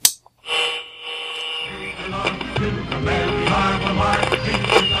Hey,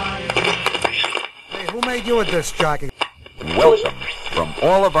 who made you a disc jockey? Welcome from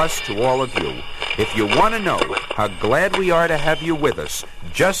all of us to all of you. If you want to know how glad we are to have you with us,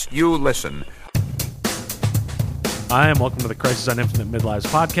 just you listen. Hi, and welcome to the Crisis on Infinite Midlives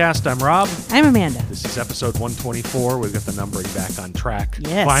podcast. I'm Rob. I'm Amanda. This is episode 124. We've got the numbering back on track.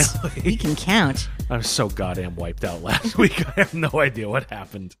 Yes, Finally. we can count. I was so goddamn wiped out last week. I have no idea what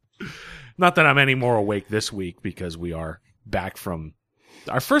happened. Not that I'm any more awake this week because we are back from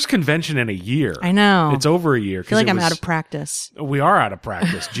our first convention in a year. I know. It's over a year. I feel like I'm out of practice. We are out of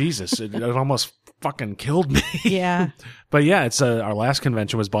practice. Jesus, it almost fucking killed me. Yeah. But yeah, it's our last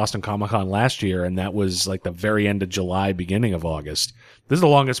convention was Boston Comic Con last year, and that was like the very end of July, beginning of August. This is the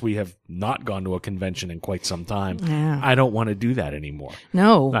longest we have not gone to a convention in quite some time. Yeah. I don't want to do that anymore.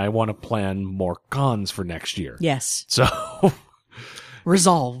 No. I want to plan more cons for next year. Yes. So,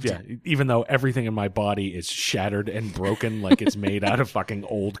 Resolved. yeah, even though everything in my body is shattered and broken like it's made out of fucking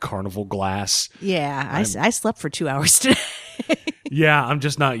old carnival glass. Yeah. I slept for 2 hours today. Yeah, I'm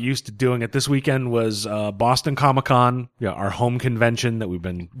just not used to doing it. This weekend was Boston Comic Con, our home convention that we've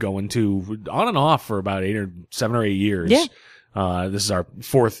been going to on and off for about 7 or 8 years. Yeah. This is our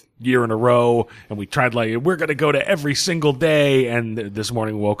fourth year in a row, and we tried we're going to go to every single day. And this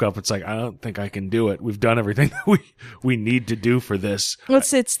morning we woke up, it's like, I don't think I can do it. We've done everything that we need to do for this. Well, I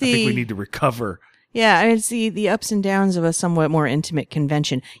think we need to recover. Yeah, it's the ups and downs of a somewhat more intimate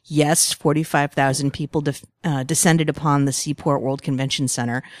convention. Yes, 45,000 people descended upon the Seaport World Convention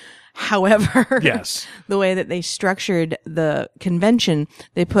Center. However, yes, the way that they structured the convention,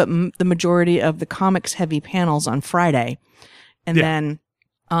 they put the majority of the comics heavy panels on Friday. And then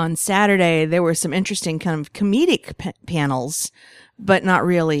on Saturday, there were some interesting kind of comedic panels, but not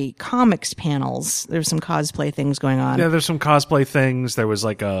really comics panels. There's some cosplay things going on. Yeah, there's some cosplay things. There was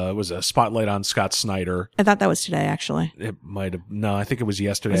was a spotlight on Scott Snyder. I thought that was today, actually. It might have. No, I think it was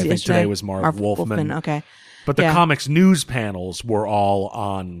yesterday. Was it I think yesterday? today was Marv Wolfman. Okay. But the Yeah. comics news panels were all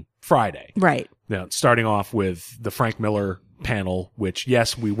on Friday. Right. Now, starting off with the Frank Miller panel, which,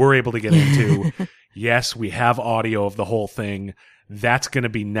 yes, we were able to get into. Yes, we have audio of the whole thing. That's going to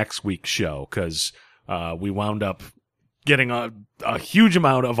be next week's show because we wound up getting a huge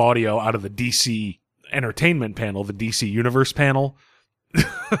amount of audio out of the DC Entertainment panel, the DC Universe panel.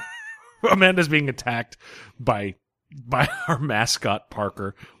 Amanda's being attacked by our mascot,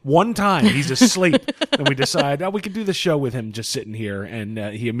 Parker. One time, he's asleep, and we decide, we could do the show with him just sitting here, and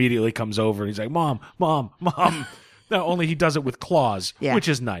he immediately comes over, and he's like, Mom. No, only he does it with claws, which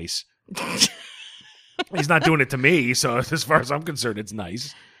is nice. He's not doing it to me, so as far as I'm concerned, it's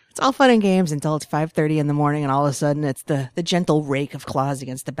nice. It's all fun and games until it's 5:30 in the morning, and all of a sudden it's the gentle rake of claws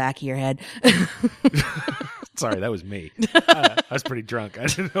against the back of your head. Sorry, that was me. I was pretty drunk. I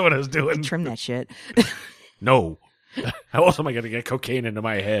didn't know what I was doing. Trim that shit. No. How else am I going to get cocaine into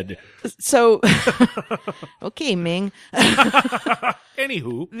my head? So, okay, Ming.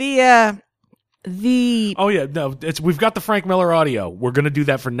 Anywho. Oh yeah, no, we've got the Frank Miller audio. We're going to do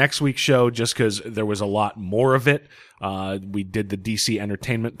that for next week's show just because there was a lot more of it. We did the DC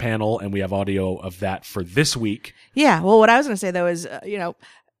Entertainment panel, and we have audio of that for this week. Yeah, well, what I was going to say though is,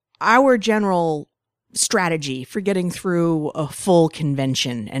 our general strategy for getting through a full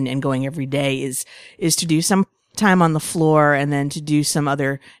convention and going every day is to do some time on the floor and then to do some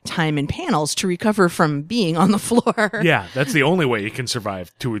other time in panels to recover from being on the floor. Yeah, that's the only way you can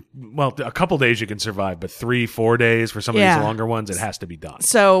survive. A couple days you can survive, but 3-4 days for some of these longer ones, it has to be done.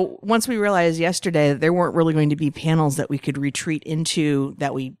 So once we realized yesterday that there weren't really going to be panels that we could retreat into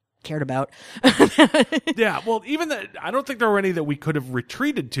that we cared about. Yeah, well, even that, I don't think there were any that we could have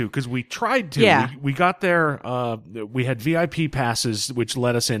retreated to because we tried to. Yeah. We got there, we had VIP passes, which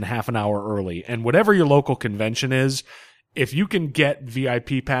let us in half an hour early. And whatever your local convention is, if you can get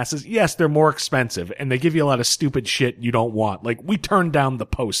VIP passes, yes, they're more expensive and they give you a lot of stupid shit you don't want. Like, we turned down the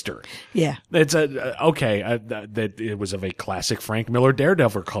poster. Yeah. It's that it was of a classic Frank Miller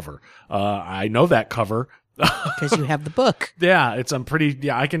Daredevil cover. I know that cover. Because you have the book. Yeah,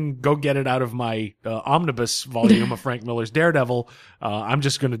 I can go get it out of my omnibus volume of Frank Miller's Daredevil. I'm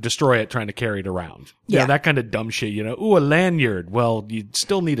just going to destroy it trying to carry it around. Yeah. That kind of dumb shit, ooh, a lanyard. Well, you'd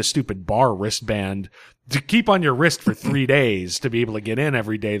still need a stupid bar wristband to keep on your wrist for 3 days to be able to get in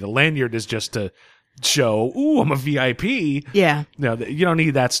every day. The lanyard is just to show, ooh, I'm a VIP. Yeah. No, you don't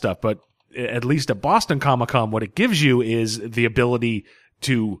need that stuff, but at least at Boston Comic Con, what it gives you is the ability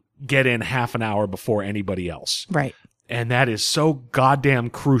to get in half an hour before anybody else. Right. And that is so goddamn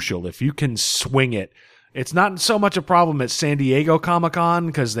crucial. If you can swing it It's not so much a problem at San Diego Comic-Con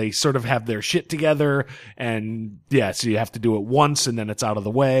because they sort of have their shit together, and yeah, so you have to do it once and then it's out of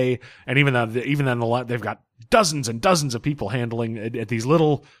the way. And even then, they've got dozens and dozens of people handling at these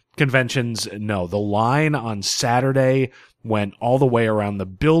little conventions. No, the line on Saturday went all the way around the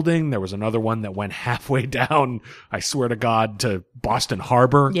building. There was another one that went halfway down, I swear to God, to Boston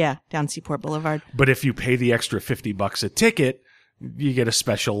Harbor. Yeah, down Seaport Boulevard. But if you pay the extra $50 a ticket, you get a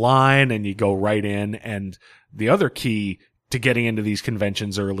special line and you go right in. And the other key to getting into these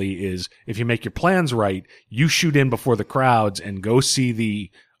conventions early is if you make your plans right, you shoot in before the crowds and go see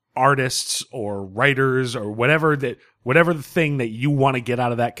the artists or writers or whatever the thing that you want to get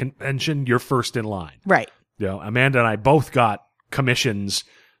out of that convention, you're first in line. Right. You know, Amanda and I both got commissions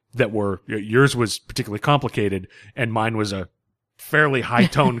that were, yours was particularly complicated and mine was a fairly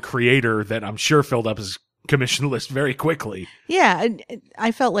high-tone creator that I'm sure filled up his commission list very quickly. Yeah,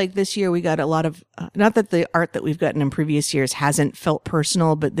 I felt like this year we got a lot of, not that the art that we've gotten in previous years hasn't felt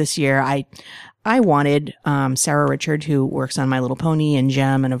personal, but this year I wanted Sarah Richard, who works on My Little Pony and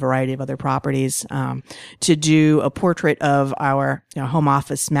Gem and a variety of other properties, to do a portrait of our home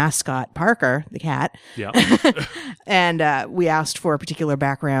office mascot, Parker, the cat. Yeah. And we asked for a particular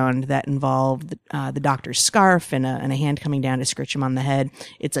background that involved the doctor's scarf and a hand coming down to scratch him on the head.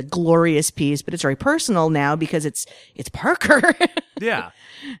 It's a glorious piece, but it's very personal now because it's Parker. Yeah.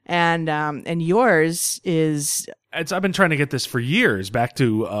 And yours is... I've been trying to get this for years, back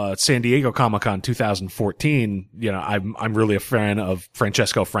to San Diego Comic-Con 2014. I'm really a fan of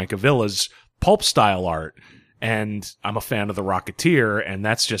Francesco Francavilla's pulp style art, and I'm a fan of The Rocketeer, and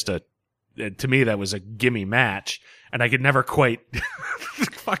that's just to me, that was a gimme match, and I could never quite... The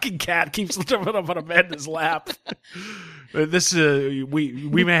fucking cat keeps jumping up on Amanda's lap. This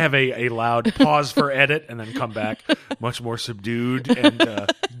we may have a loud pause for edit and then come back much more subdued and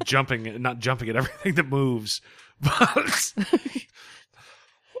not jumping at everything that moves. But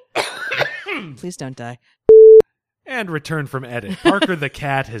please don't die. And return from edit. Parker the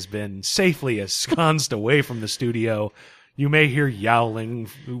cat has been safely ensconced away from the studio. You may hear yowling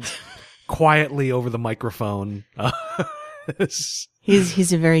quietly over the microphone.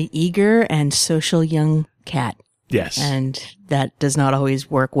 He's a very eager and social young cat. Yes. And that does not always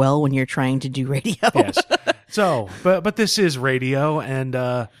work well when you're trying to do radio. Yes. So, but this is radio, and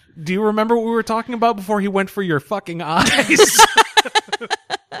do you remember what we were talking about before he went for your fucking eyes?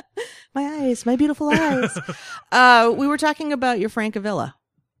 My eyes, my beautiful eyes. We were talking about your Francavilla.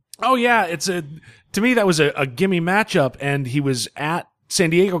 Oh yeah, to me that was a gimme matchup, and he was at San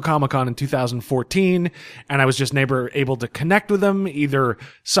Diego Comic-Con in 2014, and I was just never able to connect with him. Either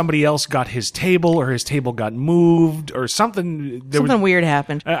somebody else got his table, or his table got moved, or something. Something weird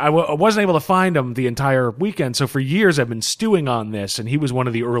happened. I wasn't able to find him the entire weekend, so for years I've been stewing on this, and he was one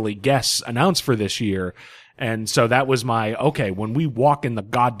of the early guests announced for this year. And so that was okay, when we walk in the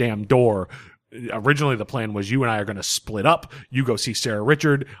goddamn door, originally the plan was you and I are going to split up. You go see Sarah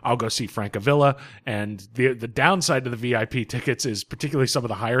Richard. I'll go see Francavilla. And the downside to the VIP tickets is particularly some of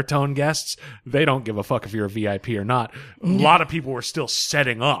the higher tone guests. They don't give a fuck if you're a VIP or not. A lot of people were still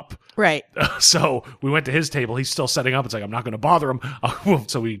setting up. Right. So we went to his table. He's still setting up. It's like, I'm not going to bother him.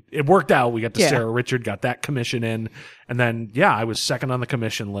 So it worked out. We got to Sarah Richard, got that commission in. And then, I was second on the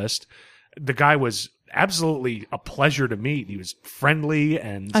commission list. The guy was absolutely a pleasure to meet. He was friendly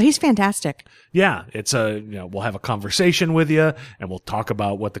and he's fantastic. Yeah, it's we'll have a conversation with you and we'll talk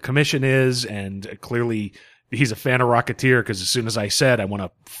about what the commission is, and clearly he's a fan of Rocketeer because as soon as I said I want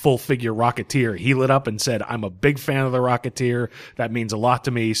a full figure Rocketeer, he lit up and said, I'm a big fan of the Rocketeer. That means a lot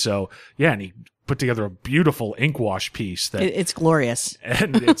to me. So yeah, and he put together a beautiful ink wash piece that it's glorious.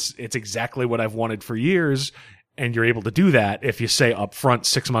 And it's exactly what I've wanted for years. And you're able to do that if you say up front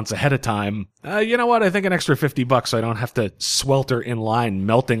 6 months ahead of time, you know what, I think an extra $50 so I don't have to swelter in line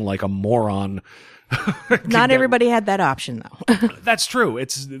melting like a moron. Not everybody had that option though. That's true.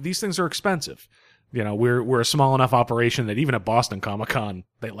 These things are expensive. We're a small enough operation that even at Boston Comic-Con,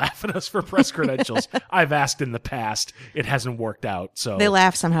 they laugh at us for press credentials. I've asked in the past. It hasn't worked out. So they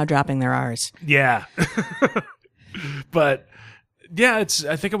laugh somehow dropping their R's. Yeah. But yeah, I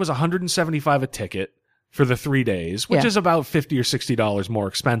think it was $175 a ticket for the 3 days, which is about $50 or $60 more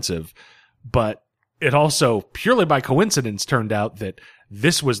expensive. But it also, purely by coincidence, turned out that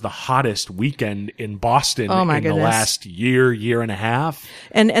this was the hottest weekend in Boston Oh, my in the goodness. last year and a half.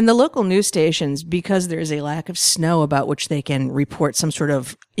 And the local news stations, because there's a lack of snow about which they can report some sort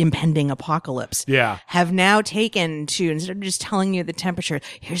of impending apocalypse, Yeah. have now taken to, instead of just telling you the temperature,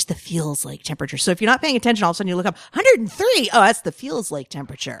 here's the feels like temperature. So if you're not paying attention, all of a sudden you look up 103. Oh, that's the feels like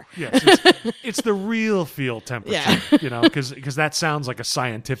temperature. Yes, it's the real feel temperature, you know, because that sounds like a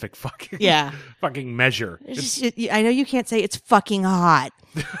scientific fucking measure. It's just, I know you can't say it's fucking hot.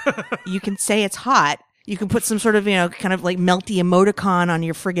 You can say it's hot. You can put some sort of, kind of like melty emoticon on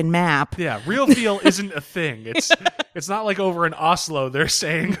your friggin' map. Yeah, real feel isn't a thing. It's not like over in Oslo they're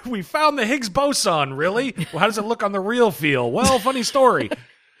saying, we found the Higgs boson, really? Well, how does it look on the real feel? Well, funny story.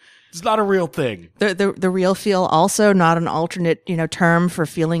 It's not a real thing. The real feel also not an alternate, term for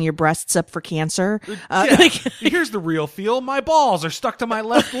feeling your breasts up for cancer. Here's the real feel. My balls are stuck to my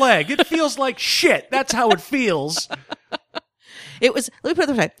left leg. It feels like shit. That's how it feels. Let me put it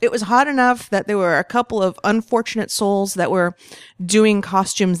this way. It was hot enough that there were a couple of unfortunate souls that were doing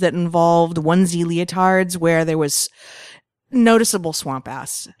costumes that involved onesie leotards where there was noticeable swamp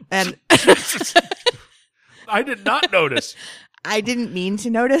ass. And I did not notice. I didn't mean to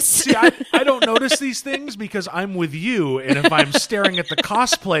notice. See, I don't notice these things because I'm with you, and if I'm staring at the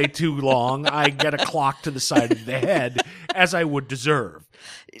cosplay too long, I get a clock to the side of the head, as I would deserve.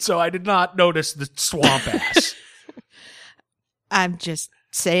 So I did not notice the swamp ass. I'm just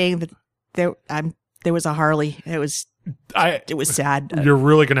saying that there was a Harley. It was sad. You're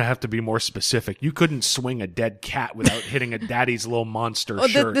really going to have to be more specific. You couldn't swing a dead cat without hitting a daddy's little monster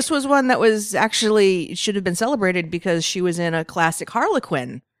shirt. This was one that was actually should have been celebrated because she was in a classic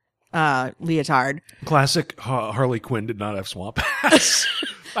Harlequin leotard. Classic Harley Quinn did not have swamp ass.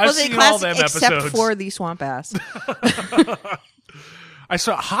 I've seen all them episodes. Except for the swamp ass. I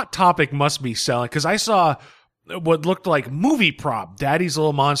saw Hot Topic must be selling because I saw what looked like movie prop Daddy's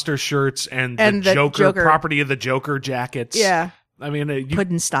Little Monster shirts and the Joker property of the Joker jackets. Yeah. I mean,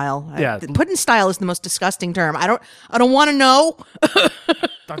 puddin' style. Yeah. Puddin' style is the most disgusting term. I don't want to know.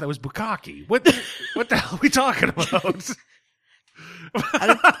 Thought that was bukkake. What the hell are we talking about?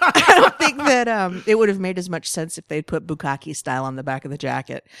 I don't think that it would have made as much sense if they'd put bukkake style on the back of the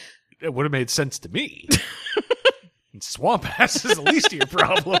jacket. It would have made sense to me. Swamp ass is the least of your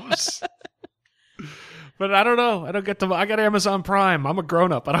problems. But I don't know. I got Amazon Prime. I'm a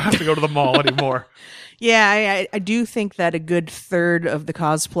grown up. I don't have to go to the mall anymore. Yeah, I do think that a good third of the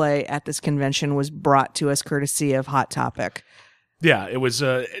cosplay at this convention was brought to us courtesy of Hot Topic. Yeah, it was,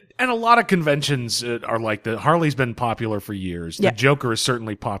 and a lot of conventions are like that. Harley's been popular for years. The Yep. Joker is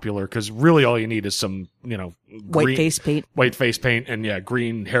certainly popular because really all you need is some, White face paint. white face paint, and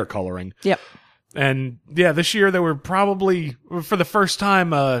green hair coloring. Yep. And this year there were probably for the first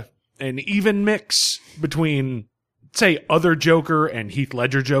time an even mix between, say, other Joker and Heath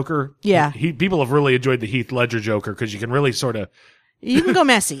Ledger Joker. Yeah. People have really enjoyed the Heath Ledger Joker because you can really sort of. You can go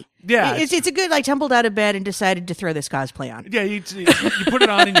messy. Yeah. It's a good, tumbled out of bed and decided to throw this cosplay on. Yeah, you put it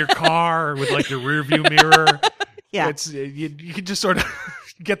on in your car with like your rear view mirror. Yeah. It's you can just sort of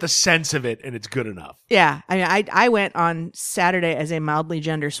get the sense of it, and it's good enough. Yeah. I mean, I went on Saturday as a mildly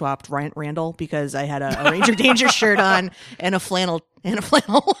gender swapped Randall because I had a Ranger Danger shirt on and a flannel.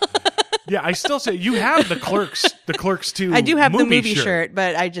 Yeah, I still say you have the Clerks 2 I do have the movie shirt. shirt,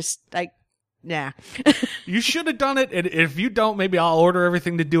 but nah. You should have done it, and if you don't, maybe I'll order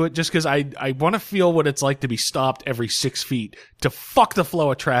everything to do it just because I want to feel what it's like to be stopped every 6 feet to fuck the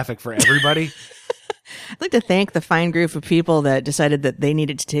flow of traffic for everybody. I'd like to thank the fine group of people that decided that they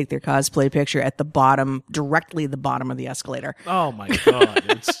needed to take their cosplay picture at the bottom, directly the bottom of the escalator. Oh my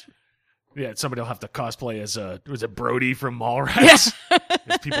God. Somebody will have to cosplay as was it Brody from Mallrats?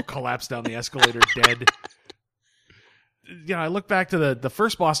 As people collapse down the escalator dead. I look back to the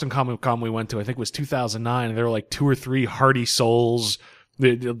first Boston Comic Con we went to, I think it was 2009, and there were like 2 or 3 hardy souls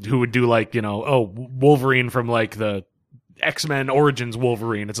who would do like, Wolverine from like the X-Men Origins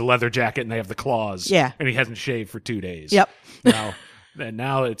Wolverine. It's a leather jacket and they have the claws. Yeah. And he hasn't shaved for 2 days. Yep.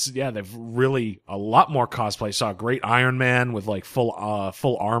 Now it's, they've really a lot more cosplay. Saw a great Iron Man with like full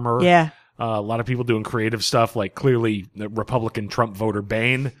armor. Yeah. A lot of people doing creative stuff, like clearly the Republican Trump voter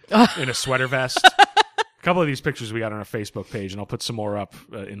Bane in a sweater vest. A couple of these pictures we got on our Facebook page, and I'll put some more up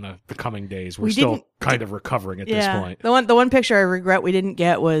in the coming days. We're still kind of recovering at this point. The one picture I regret we didn't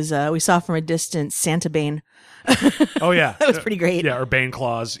get was we saw from a distance Santa Bane. Oh yeah, that was pretty great. Yeah, or Bane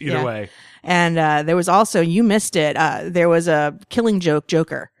claws. Either way. And there was also, you missed it. There was a Killing Joke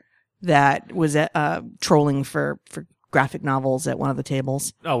Joker that was trolling for graphic novels at one of the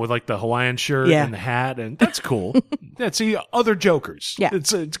tables. Oh, with like the Hawaiian shirt Yeah. and the hat, and that's cool. See other Jokers. Yeah.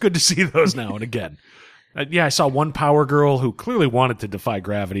 It's good to see those now and again. Yeah, I saw one Power Girl who clearly wanted to defy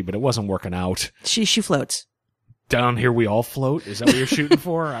gravity, but it wasn't working out. She floats. Down here we all float? Is that what you're shooting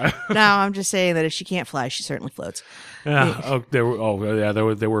for? No, I'm just saying that if she can't fly, she certainly floats. There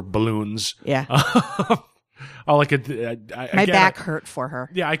were balloons. Yeah. All I could... My back hurt for her.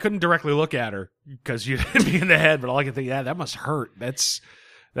 Yeah, I couldn't directly look at her because you hit me in the head, but all I could think, yeah, that must hurt.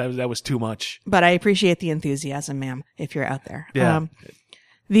 That was too much. But I appreciate the enthusiasm, ma'am, if you're out there. Yeah.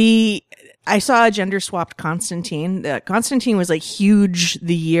 I saw a gender swapped Constantine. Constantine was like huge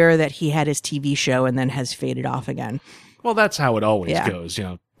the year that he had his TV show and then has faded off again. Well, that's how it always Yeah. goes.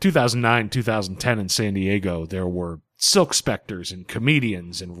 2009, 2010 in San Diego, there were silk specters and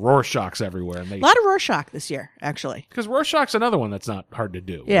comedians and Rorschachs everywhere. And A lot of Rorschach this year, actually. because Rorschach's another one that's not hard to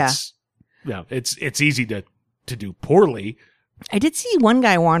do. Yeah. It's easy to do poorly. I did see one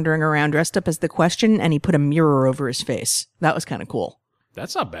guy wandering around dressed up as the Question, and he put a mirror over his face. That was kind of cool.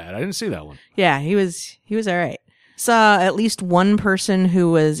 That's not bad. I didn't see that one. Yeah, he was all right. Saw at least one person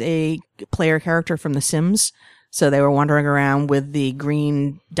who was a player character from The Sims. So they were wandering around with the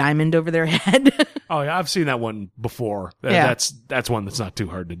green diamond over their head. Oh yeah, I've seen that one before. Yeah. That's one that's not too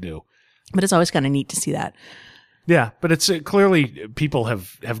hard to do. But it's always kind of neat to see that. Yeah, but it's clearly people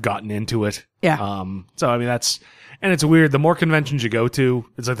have gotten into it. Yeah. So I mean and it's weird. The more conventions you go to,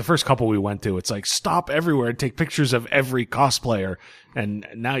 it's like the first couple we went to. It's like stop everywhere and take pictures of every cosplayer. And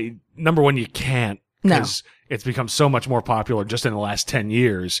now, number one, you can't because it's become so much more popular just in the last 10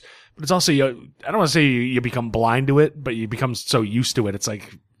 years. But it's also I don't want to say you become blind to it, but you become so used to it. It's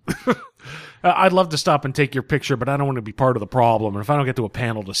like. I'd love to stop and take your picture, but I don't want to be part of the problem. And if I don't get to a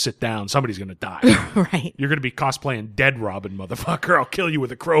panel to sit down, somebody's going to die. Right. You're going to be cosplaying Dead Robin, motherfucker. I'll kill you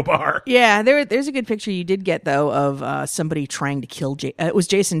with a crowbar. Yeah, there's a good picture you did get, though, of somebody trying to kill... it was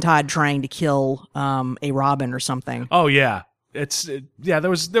Jason Todd trying to kill a Robin or something. Oh, yeah. There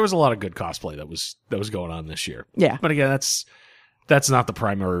was a lot of good cosplay that was going on this year. Yeah. But again, that's not the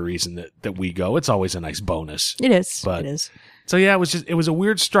primary reason that we go. It's always a nice bonus. It is. But, it is. So yeah, it was a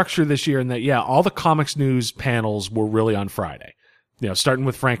weird structure this year in that, yeah, all the comics news panels were really on Friday. Starting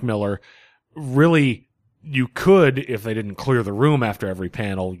with Frank Miller, really, you could, if they didn't clear the room after every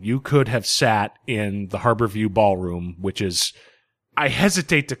panel, you could have sat in the Harborview Ballroom, which is, I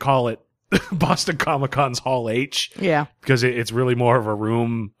hesitate to call it Boston Comic Con's Hall H. Yeah. Because it's really more of a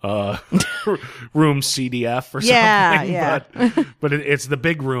room CDF or Yeah, something. yeah. But it's the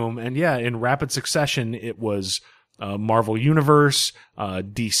big room. And yeah, in rapid succession, it was Marvel Universe,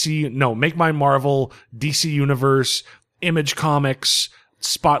 Make Mine Marvel, DC Universe, Image Comics,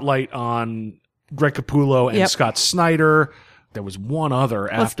 spotlight on Greg Capullo and Yep. Scott Snyder. There was one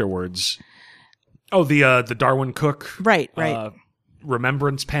other afterwards. Oh, the Darwin Cook. Right.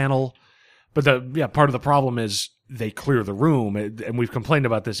 Remembrance panel. But part of the problem is they clear the room, and we've complained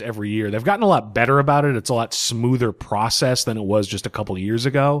about this every year. They've gotten a lot better about it. It's a lot smoother process than it was just a couple of years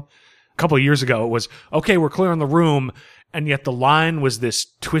ago. A couple of years ago, it was, okay, we're clearing the room, and yet the line was this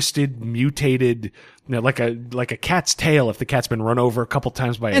twisted, mutated, like a cat's tail if the cat's been run over a couple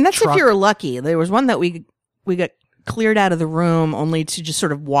times by a truck. And that's if you're lucky. There was one that we got cleared out of the room only to just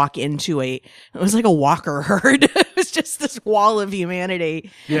sort of walk into it was like a walker herd. It was just this wall of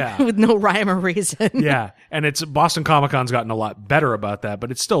humanity. Yeah. With no rhyme or reason. Yeah. And it's Boston Comic Con's gotten a lot better about that,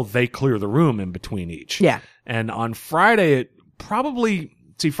 but it's still, they clear the room in between each. Yeah. And on Friday,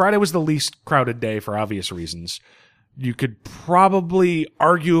 Friday was the least crowded day for obvious reasons. You could probably,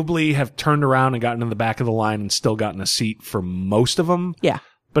 arguably, have turned around and gotten in the back of the line and still gotten a seat for most of them. Yeah.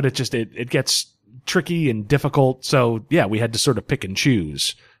 But it gets tricky and difficult. So yeah, we had to sort of pick and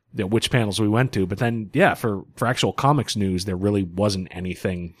choose which panels we went to. But then, yeah, for actual comics news, there really wasn't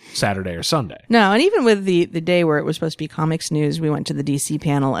anything Saturday or Sunday. No, and even with the day where it was supposed to be comics news, we went to the DC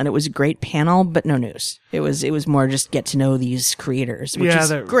panel, and it was a great panel, but no news. It was more just get to know these creators, which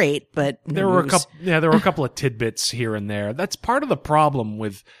is great, but there were a couple of tidbits here and there. That's part of the problem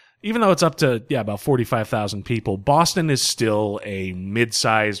with, even though it's up to about 45,000 people, Boston is still a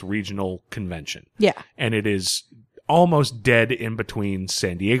mid-sized regional convention. Yeah. And it is almost dead in between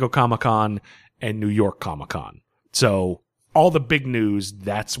San Diego Comic-Con and New York Comic-Con. So all the big news,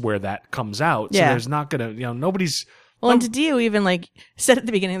 that's where that comes out. So there's not going to, nobody's... Well, and Dio even said at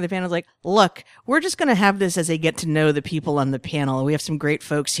the beginning of the panel, look, we're just going to have this as a get to know the people on the panel. We have some great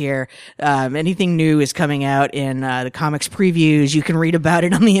folks here. Anything new is coming out in the comics previews. You can read about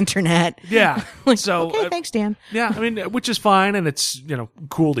it on the internet. Yeah. So okay, thanks, Dan. Yeah, I mean, which is fine, and it's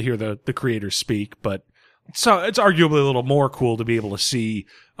cool to hear the creators speak, but so it's arguably a little more cool to be able to see,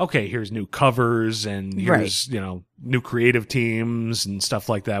 okay, here's new covers and here's, new creative teams and stuff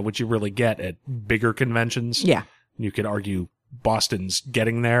like that, which you really get at bigger conventions. Yeah. You could argue Boston's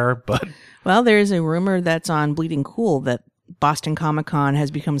getting there, but Well, there's a rumor that's on Bleeding Cool that Boston Comic Con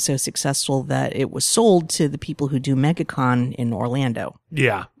has become so successful that it was sold to the people who do MegaCon in Orlando.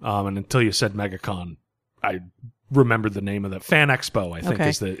 yeah. And until you said MegaCon, I remembered the name of the Fan Expo, I think Okay.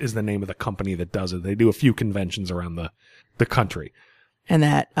 is the name of the company that does it. They do a few conventions around the country. And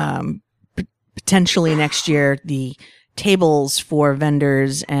that potentially next year, the tables for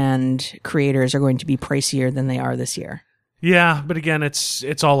vendors and creators are going to be pricier than they are this year. Yeah, but again,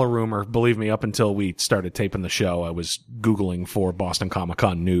 it's all a rumor. Believe me, up until we started taping the show, I was Googling for Boston Comic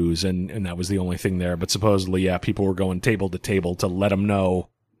Con news, and that was the only thing there. But supposedly, yeah, people were going table to table to let them know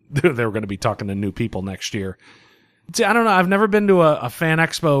they were going to be talking to new people next year. See, I don't know. I've never been to a Fan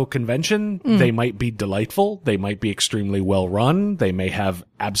Expo convention. They might be delightful. They might be extremely well run. They may have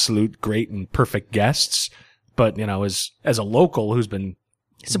absolute great and perfect guests. But, you know, as a local who's been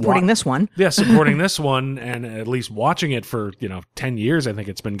Supporting this one. yeah, supporting this one and at least watching it for, 10 years, I think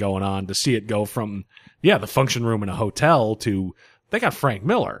it's been going on, to see it go from, the function room in a hotel to, they got Frank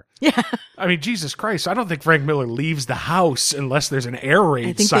Miller. Yeah. I mean, Jesus Christ, I don't think Frank Miller leaves the house unless there's an air raid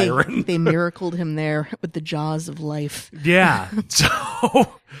I think siren. they miracled him there with the jaws of life. Yeah. So,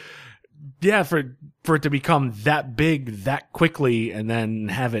 yeah, for it to become that big that quickly and then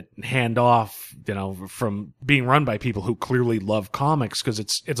have it hand off, from being run by people who clearly love comics, because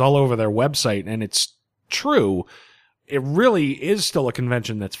it's all over their website and it's true. It really is still a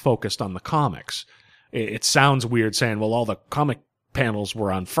convention that's focused on the comics. It sounds weird saying, well, all the comic panels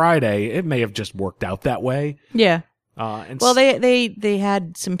were on Friday. It may have just worked out that way. Yeah. And Well, they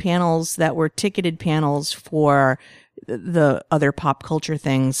had some panels that were ticketed panels for the other pop culture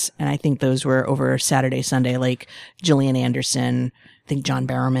things, and I think those were over Saturday, Sunday, like Gillian Anderson, I think John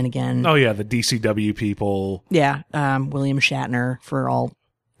Barrowman again. oh yeah, the DCW people. Yeah, William Shatner for all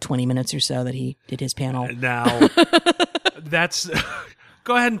 20 minutes or so that he did his panel. Now, that's...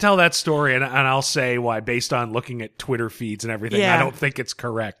 Go ahead and tell that story, and I'll say why, based on looking at Twitter feeds and everything, Yeah. I don't think it's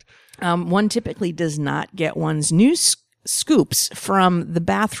correct. One typically does not get one's news scoops from the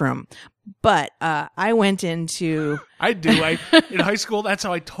bathroom, but I went into... I do. In high school, that's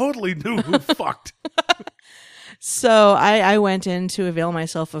how I totally knew who fucked. So I went in to avail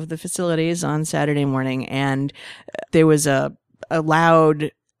myself of the facilities on Saturday morning, and there was a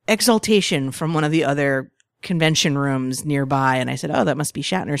loud exultation from one of the other convention rooms nearby, and I said, oh, that must be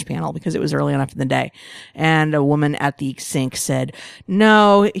Shatner's panel, because it was early enough in the day. And a woman at the sink said,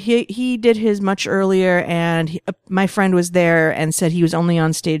 no, he did his much earlier, and my friend was there and said he was only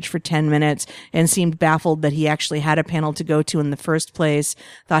on stage for 10 minutes and seemed baffled that he actually had a panel to go to in the first place,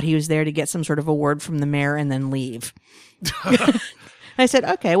 thought he was there to get some sort of award from the mayor and then leave. I said,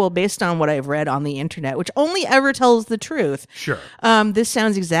 okay, well, based on what I've read on the internet, which only ever tells the truth, Sure. this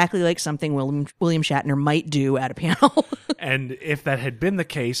sounds exactly like something William Shatner might do at a panel. And if that had been the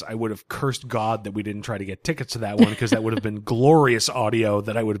case, I would have cursed God that we didn't try to get tickets to that one, because that would have been glorious audio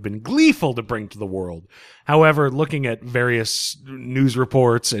that I would have been gleeful to bring to the world. However, looking at various news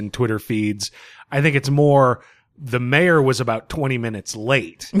reports and Twitter feeds, I think it's more the mayor was about 20 minutes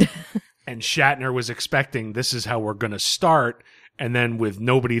late, and Shatner was expecting this is how we're going to start. And then with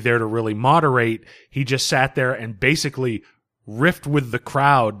nobody there to really moderate, he just sat there and basically riffed with the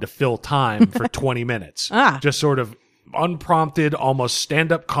crowd to fill time for 20 minutes. Just sort of unprompted, almost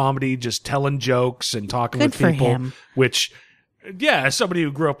stand-up comedy, just telling jokes and talking Good with for people. him. Which, yeah, as somebody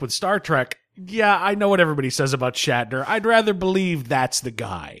who grew up with Star Trek, yeah, I know what everybody says about Shatner. I'd rather believe that's the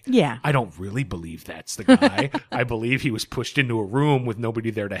guy. Yeah. I don't really believe that's the guy. I believe he was pushed into a room with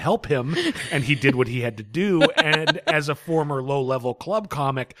nobody there to help him, and he did what he had to do. And as a former low-level club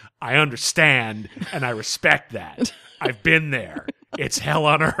comic, I understand and I respect that. I've been there. It's hell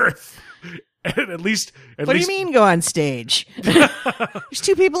on earth. And at least, What do you mean go on stage? There's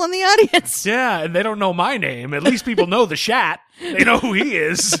two people in the audience. Yeah, and they don't know my name. At least people know the Shat. They know who he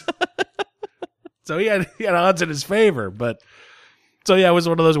is. So he had odds in his favor, but so yeah, it was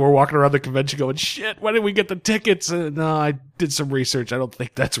one of those where we're walking around the convention going, shit, why didn't we get the tickets? No, I did some research. I don't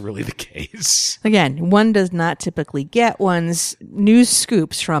think that's really the case. Again, one does not typically get one's news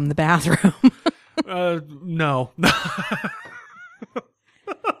scoops from the bathroom. No.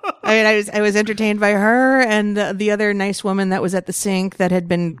 I mean, I was entertained by her and the other nice woman that was at the sink that had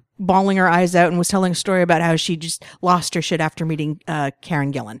been bawling her eyes out and was telling a story about how she just lost her shit after meeting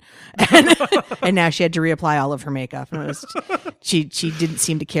Karen Gillan, and now she had to reapply all of her makeup. And it was, she didn't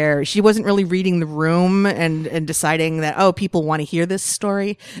seem to care. She wasn't really reading the room and deciding that, oh, people want to hear this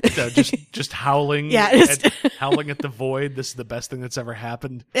story. Just howling. Yeah, howling at the void. This is the best thing that's ever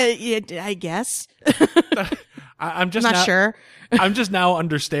happened. Yeah, I guess. I'm just Not now, sure. I'm just now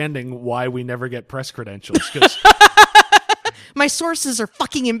understanding why we never get press credentials. 'Cause My sources are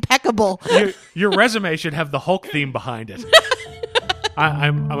fucking impeccable. Your resume should have the Hulk theme behind it.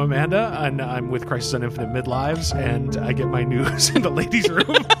 I'm Amanda, and I'm with Crisis on Infinite Midlives, and I get my news in the ladies' room.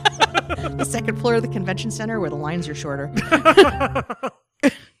 The second floor of the convention center where the lines are shorter.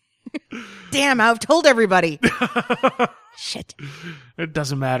 Damn, I've told everybody. Shit. It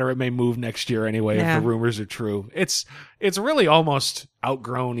doesn't matter. It may move next year anyway Yeah. if the rumors are true. It's really almost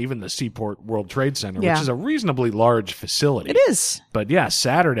outgrown even the Seaport World Trade Center, Yeah. which is a reasonably large facility. It is. But yeah,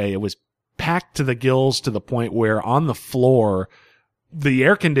 Saturday it was packed to the gills to the point where on the floor the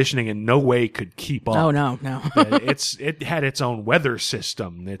air conditioning in no way could keep up. Oh, no. It had its own weather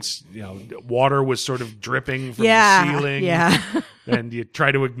system. It's water was sort of dripping from Yeah. the ceiling. Yeah. And you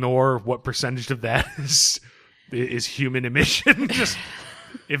try to ignore what percentage of that is human emission. Just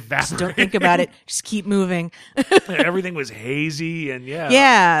evaporating. Don't think about it. Just keep moving. Everything was hazy and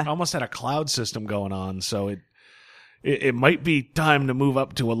Yeah. almost had a cloud system going on. So it might be time to move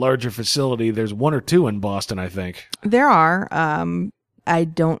up to a larger facility. There's one or two in Boston, I think. There are. I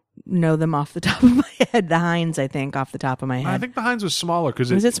don't know them off the top of my head. The Heinz, I think, off the top of my head. I think the Heinz was smaller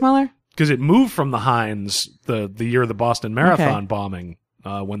because Was it smaller? Because it moved from the Heinz the year of the Boston Marathon Okay. bombing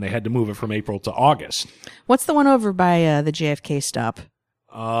when they had to move it from April to August. What's the one over by the JFK stop?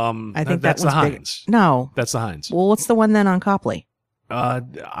 I think that's the that one's big. Heinz. No. That's the Heinz. Well, what's the one then on Copley?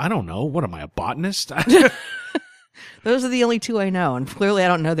 I don't know. What am I, a botanist? Those are the only two I know, and clearly I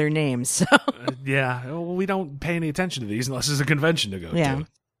don't know their names. So. Yeah, well, we don't pay any attention to these unless there's a convention to go Yeah. to.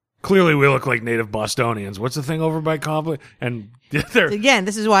 Clearly, we look like native Bostonians. What's the thing over by Copley? And they're Again,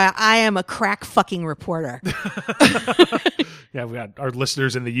 this is why I am a crack fucking reporter. yeah, we got our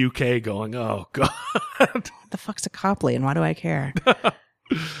listeners in the UK going, "Oh God." What the fuck's a Copley, and why do I care? All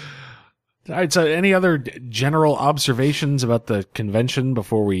right. So, any other general observations about the convention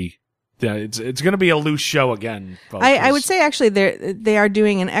before we? Yeah, it's going to be a loose show again. Folks. I would say actually they are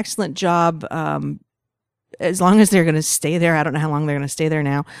doing an excellent job. As long as they're going to stay there, I don't know how long they're going to stay there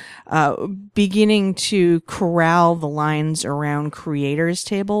now. Beginning to corral the lines around creators'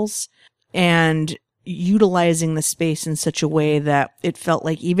 tables and utilizing the space in such a way that it felt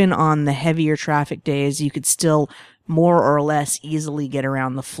like even on the heavier traffic days, you could still more or less easily get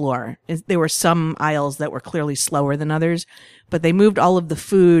around the floor. There were some aisles that were clearly slower than others, but they moved all of the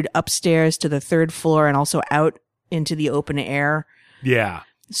food upstairs to the third floor and also out into the open air. Yeah.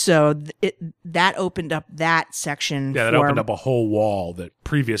 So that opened up that section. Yeah, that for, opened up a whole wall that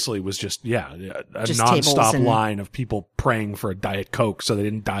previously was just a Just tables nonstop and- line of people praying for a Diet Coke so they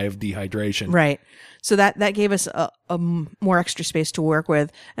didn't die of dehydration. Right. So that gave us a more extra space to work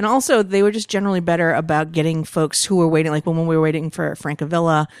with. And also they were just generally better about getting folks who were waiting, like when we were waiting for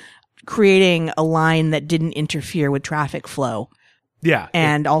Francavilla, creating a line that didn't interfere with traffic flow. Yeah.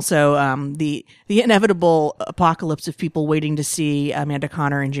 And also the inevitable apocalypse of people waiting to see Amanda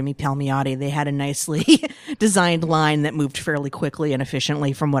Connor and Jimmy Palmiotti. They had a nicely designed line that moved fairly quickly and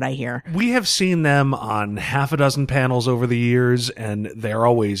efficiently from what I hear. We have seen them on half a dozen panels over the years, and they're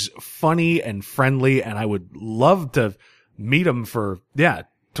always funny and friendly, and I would love to meet them for,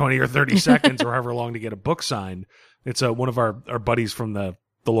 20 or 30 seconds or however long to get a book signed. It's one of our buddies from the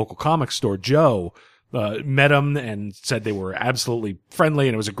local comic store, Joe, met them and said they were absolutely friendly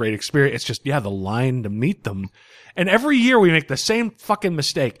and it was a great experience. It's just, the line to meet them. And every year we make the same fucking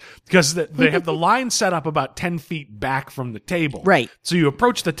mistake because they have the line set up about 10 feet back from the table. Right. So you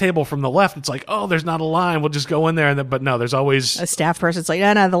approach the table from the left. It's like, oh, there's not a line. We'll just go in there. But no, there's always A staff person's like,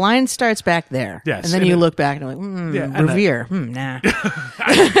 no, the line starts back there. Yes, And then and you it- look back and you're like, Yeah, and Revere. Nah.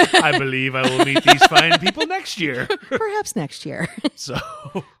 I believe I will meet these fine people next year. Perhaps next year. So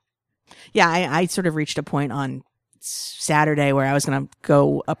Yeah, I sort of reached a point on Saturday where I was going to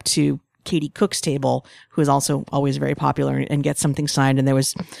go up to Katie Cook's table, who is also always very popular, and get something signed. And there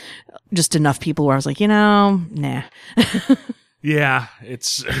was just enough people where I was like, nah. yeah,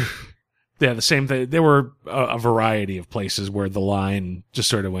 it's the same thing. There were a variety of places where the line just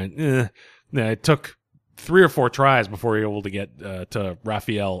sort of went. Yeah, it took 3 or 4 tries before we were able to get to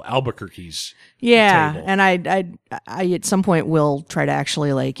Raphael Albuquerque's. Yeah, table. and I at some point will try to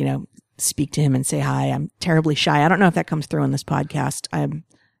actually speak to him and say hi. I'm terribly shy. I don't know if that comes through in this podcast. I'm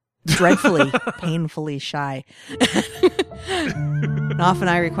dreadfully, painfully shy. And often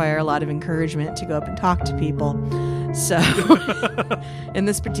I require a lot of encouragement to go up and talk to people. So in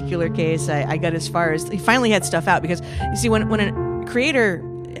this particular case, I got as far as he finally had stuff out because you see, when a creator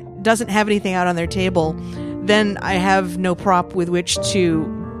doesn't have anything out on their table, then I have no prop with which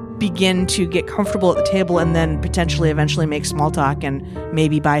to begin to get comfortable at the table and then potentially eventually make small talk and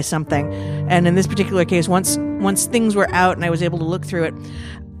maybe buy something. And in this particular case, once things were out and I was able to look through it,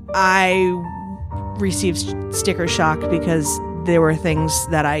 I received sticker shock because there were things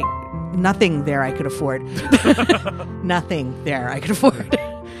that nothing there I could afford. Nothing there I could afford.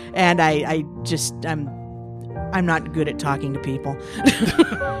 And I'm not good at talking to people.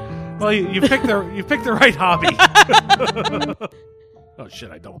 Well, you picked the right hobby. Oh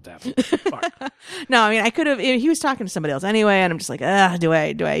shit! I double tapped. Fuck. No, I mean, I could have. He was talking to somebody else anyway, and I'm just like, do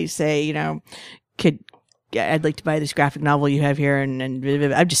I say, I'd like to buy this graphic novel you have here, and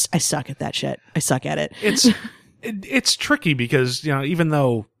I suck at that shit. I suck at it. It's tricky because even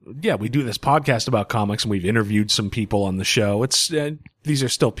though we do this podcast about comics and we've interviewed some people on the show, these are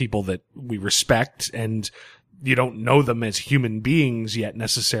still people that we respect, and you don't know them as human beings yet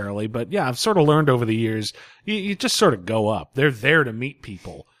necessarily. But yeah, I've sort of learned over the years, you just sort of go up. They're there to meet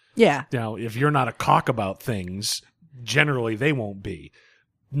people. Yeah. Now, if you're not a cock about things, generally they won't be.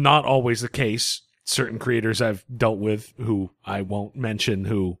 Not always the case. Certain creators I've dealt with who I won't mention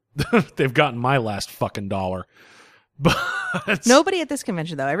who they've gotten my last fucking dollar. But nobody at this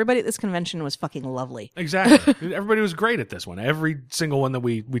convention, though. Everybody at this convention was fucking lovely. Exactly. Everybody was great at this one. Every single one that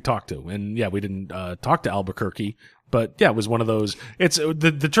we talked to. And yeah, we didn't talk to Albuquerque, but yeah, it was one of those. It's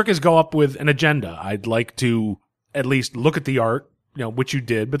the trick is go up with an agenda. I'd like to at least look at the art, which you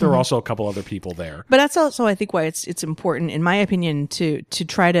did, but there were also a couple other people there. But that's also, I think, why it's important, in my opinion, to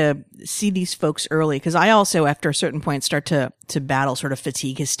try to see these folks early. Because I also, after a certain point, start to battle sort of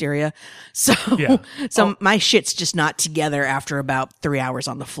fatigue hysteria. So, my shit's just not together after about 3 hours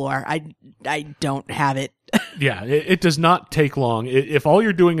on the floor. I don't have it. Yeah, it does not take long. If all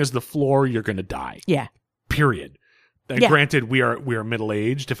you're doing is the floor, you're going to die. Yeah. Period. And granted, we are middle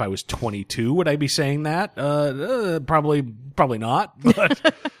aged. If I was 22, would I be saying that? Probably not.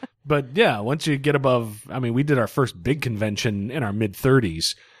 But yeah, once you get above, we did our first big convention in our mid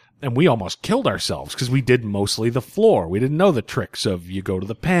 30s, and we almost killed ourselves because we did mostly the floor. We didn't know the tricks of you go to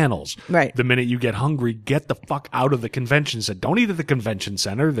the panels. Right. The minute you get hungry, get the fuck out of the convention center. Don't eat at the convention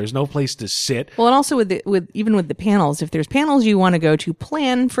center. There's no place to sit. Well, and also with the panels, if there's panels you want to go to,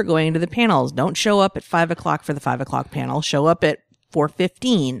 plan for going to the panels. Don't show up at 5:00 for the 5:00 panel. Show up at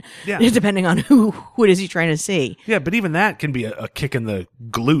 4:15. Yeah. Depending on who it is you're trying to see. Yeah, but even that can be a kick in the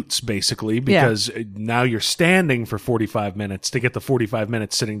glutes, basically, because now you're standing for 45 minutes to get the 45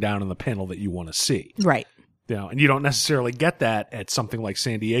 minutes sitting down on the panel that you want to see. Right. And you don't necessarily get that at something like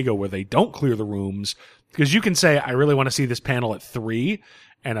San Diego where they don't clear the rooms, because you can say, I really want to see this panel at 3,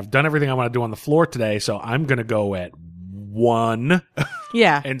 and I've done everything I want to do on the floor today, so I'm going to go at 1.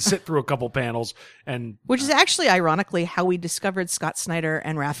 Yeah. And sit through a couple panels. Which is actually, ironically, how we discovered Scott Snyder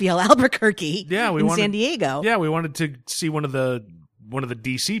and Raphael Albuquerque in San Diego. Yeah, we wanted to see one of the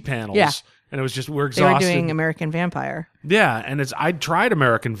DC panels. Yeah. And it was just, we're exhausted. They were doing American Vampire. Yeah, and I'd tried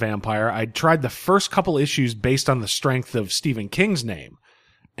American Vampire. I'd tried the first couple issues based on the strength of Stephen King's name.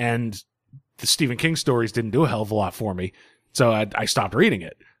 And the Stephen King stories didn't do a hell of a lot for me. So I stopped reading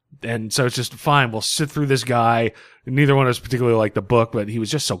it. And so it's just fine. We'll sit through this guy. Neither one of us particularly liked the book, but he was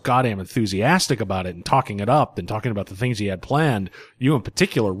just so goddamn enthusiastic about it and talking it up and talking about the things he had planned. You in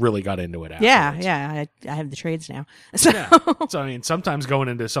particular really got into it afterwards. Yeah. I have the trades now. So. Yeah. So, sometimes going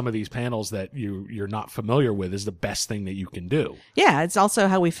into some of these panels that you're not familiar with is the best thing that you can do. Yeah. It's also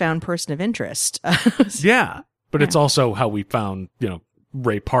how we found Person of Interest. Yeah. But it's also how we found,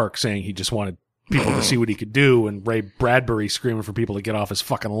 Ray Park saying he just wanted people to see what he could do, and Ray Bradbury screaming for people to get off his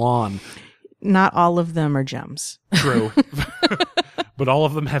fucking lawn. Not all of them are gems. True. But all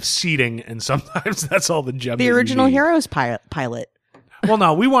of them have seating, and sometimes that's all the gems. The original Heroes pilot. Well,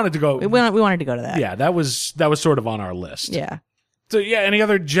 no, we wanted to go. We wanted to go to that. Yeah, that was sort of on our list. Yeah. So yeah, any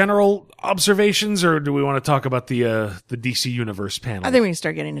other general observations, or do we want to talk about the DC Universe panel? I think we can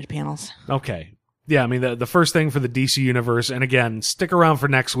start getting into panels. Okay. Yeah, the first thing for the DC Universe, and again, stick around for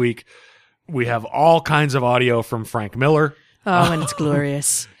next week. We have all kinds of audio from Frank Miller. Oh, and it's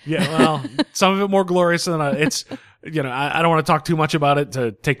glorious. Yeah, well, some of it more glorious than it's. I don't want to talk too much about it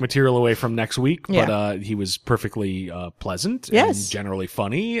to take material away from next week, but he was perfectly pleasant and generally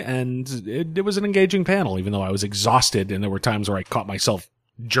funny, and it was an engaging panel, even though I was exhausted, and there were times where I caught myself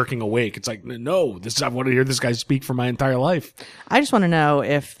jerking awake. It's like, no, I want to hear this guy speak for my entire life. I just want to know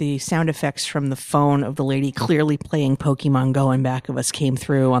if the sound effects from the phone of the lady clearly playing Pokemon Go in back of us came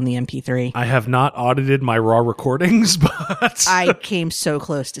through on the MP3. I have not audited my raw recordings, but I came so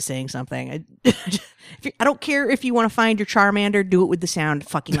close to saying something. I don't care if you want to find your Charmander, do it with the sound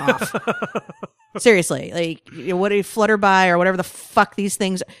fucking off. Seriously, like what a Flutterby or whatever the fuck these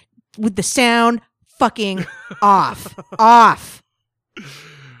things with the sound fucking off.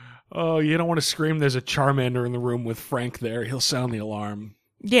 Oh, you don't want to scream there's a Charmander in the room with Frank there. He'll sound the alarm.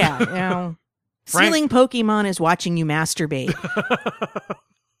 Yeah, Stealing Pokemon is watching you masturbate.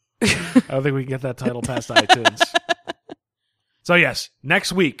 I don't think we can get that title past iTunes. So yes,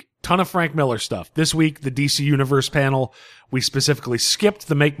 next week, ton of Frank Miller stuff. This week, the DC Universe panel. We specifically skipped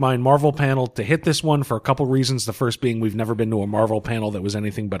the Make Mine Marvel panel to hit this one for a couple reasons. The first being we've never been to a Marvel panel that was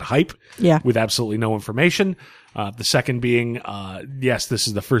anything but hype. Yeah. With absolutely no information. The second being, yes, this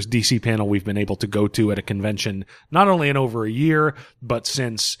is the first DC panel we've been able to go to at a convention, not only in over a year, but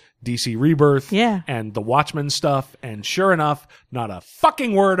since DC Rebirth Yeah. and the Watchmen stuff. And sure enough, not a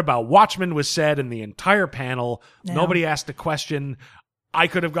fucking word about Watchmen was said in the entire panel. No. Nobody asked a question. I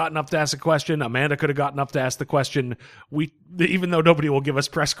could have gotten up to ask a question. Amanda could have gotten up to ask the question. Even though nobody will give us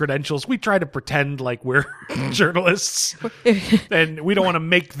press credentials, we try to pretend like we're journalists, and we don't want to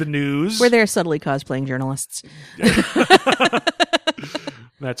make the news. We're there subtly cosplaying journalists.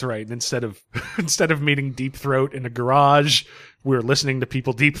 That's right. And instead of meeting Deep Throat in a garage, we're listening to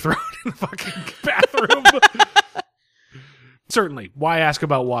people Deep Throat in the fucking bathroom. Certainly. Why ask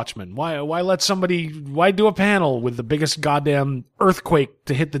about Watchmen? Why do a panel with the biggest goddamn earthquake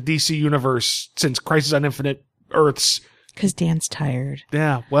to hit the DC universe since Crisis on Infinite Earths? Because Dan's tired.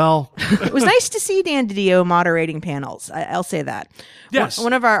 Yeah, well. It was nice to see Dan DiDio moderating panels. I'll say that. Yes.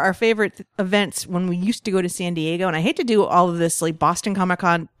 One of our favorite events when we used to go to San Diego, and I hate to do all of this like Boston Comic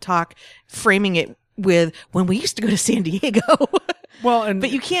Con talk, framing it with when we used to go to San Diego. Well,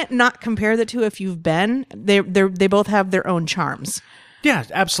 But you can't not compare the two if you've been. They both have their own charms. yeah,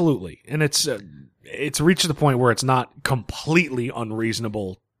 absolutely. And it's reached the point where it's not completely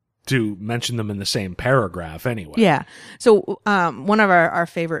unreasonable to mention them in the same paragraph anyway. Yeah. So one of our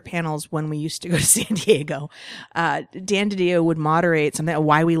favorite panels when we used to go to San Diego, Dan DiDio would moderate something,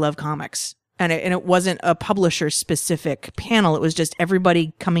 Why We Love Comics. And it wasn't a publisher specific panel. It was just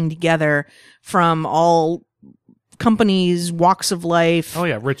everybody coming together from all companies, walks of life. Oh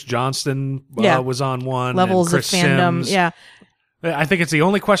yeah, Rich Johnston Yeah. was on one. Levels and Chris of fandom. Sims. Yeah. I think it's the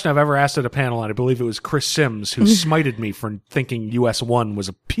only question I've ever asked at a panel, and I believe it was Chris Sims who smited me for thinking US1 was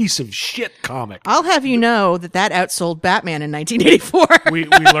a piece of shit comic. I'll have you know that outsold Batman in 1984. We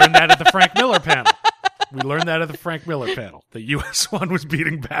learned that at the Frank Miller panel. The US1 was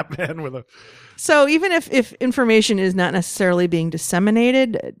beating Batman with a... So even if information is not necessarily being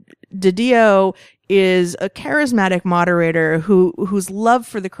disseminated, DiDio is a charismatic moderator whose love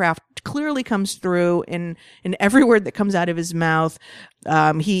for the craft clearly comes through in every word that comes out of his mouth.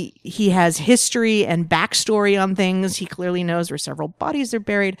 He has history and backstory on things. He clearly knows where several bodies are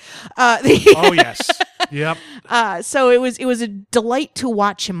buried. Oh yes, yep. So it was a delight to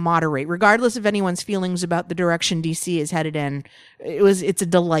watch him moderate, regardless of anyone's feelings about the direction DC is headed in. It's a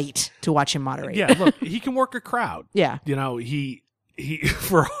delight to watch him moderate. Yeah, look, he can work a crowd. Yeah. You know, he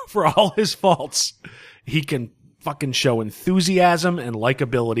for all his faults, he can fucking show enthusiasm and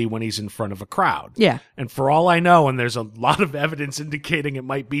likability when he's in front of a crowd. Yeah. And for all I know, and there's a lot of evidence indicating it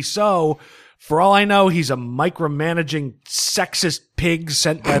might be so, for all I know, he's a micromanaging sexist pig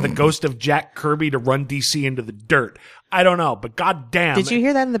sent by the ghost of Jack Kirby to run DC into the dirt. I don't know, but goddamn. Did you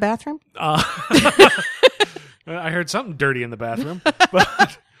hear that in the bathroom? I heard something dirty in the bathroom.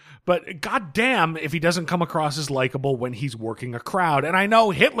 But goddamn if he doesn't come across as likable when he's working a crowd. And I know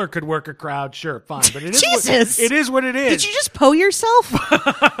Hitler could work a crowd, sure, fine. But it is Jesus! It is what it is. Did you just Poe yourself?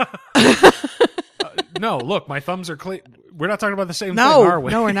 No, look, my thumbs are clean. We're not talking about the same No, thing, are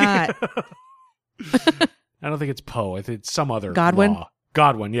we? no, we're not. I don't think it's Poe. I think it's some other Godwin? law.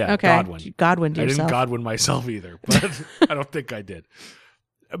 Godwin, yeah. Okay. Godwin. Godwin to I yourself. didn't Godwin myself either, but I don't think I did.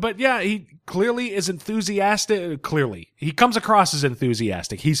 But yeah, he clearly is enthusiastic. Clearly. He comes across as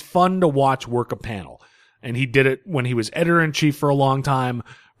enthusiastic. He's fun to watch work a panel. And he did it when he was editor-in-chief for a long time,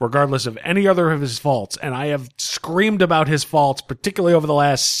 regardless of any other of his faults. And I have screamed about his faults, particularly over the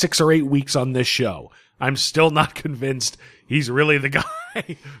last 6 or 8 weeks on this show. I'm still not convinced he's really the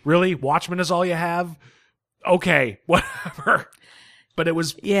guy. Really? Watchmen is all you have? Okay, whatever. But it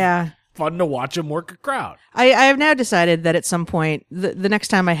was fun to watch him work a crowd. I have now decided that at some point, the next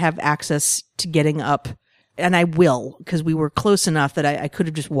time I have access to getting up, and I will, because we were close enough that I could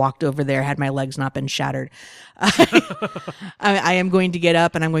have just walked over there had my legs not been shattered. I am going to get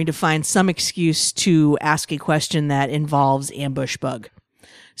up and I'm going to find some excuse to ask a question that involves Ambush Bug.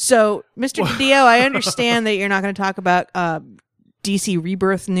 So, Mr. DiDio, I understand that you're not going to talk about DC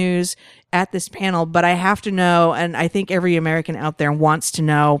Rebirth news at this panel, but I have to know, and I think every American out there wants to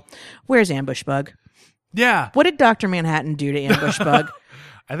know, where's Ambush Bug? Yeah. What did Dr. Manhattan do to Ambush Bug?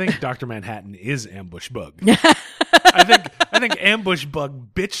 I think Dr. Manhattan is Ambush Bug. I think Ambush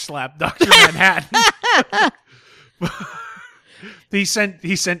Bug bitch slapped Dr. Manhattan. He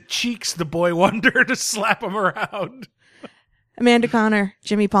sent Cheeks, the boy wonder, to slap him around. Amanda Connor,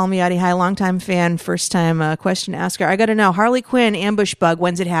 Jimmy Palmiotti, hi, longtime fan, first time question asker. I got to know, Harley Quinn, Ambush Bug,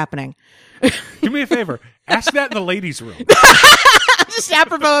 when's it happening? Do me a favor. Ask that in the ladies' room. Just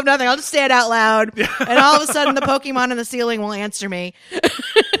apropos of nothing. I'll just say it out loud. And all of a sudden, the Pokemon in the ceiling will answer me.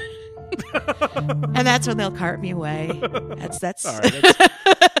 And that's when they'll cart me away. That's All right,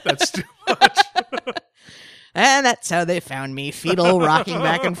 that's too much. And that's how they found me, fetal rocking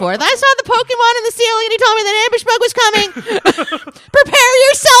back and forth. I saw the Pokemon in the ceiling and he told me that ambush bug was coming. Prepare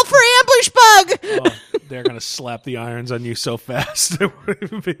yourself for ambush bug. Oh, they're going to slap the irons on you so fast they won't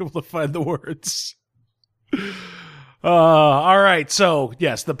even be able to find the words. All right. So,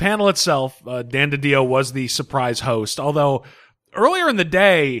 yes, the panel itself, Dan DiDio was the surprise host. Although earlier in the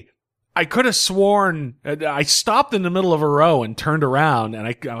day, I could have sworn I stopped in the middle of a row and turned around, and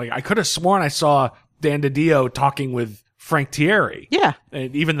I could have sworn I saw Dan DiDio talking with Frank Thierry. Yeah.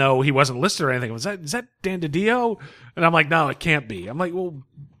 And even though he wasn't listed or anything, is that Dan DiDio? And I'm like, no, it can't be. I'm like, well,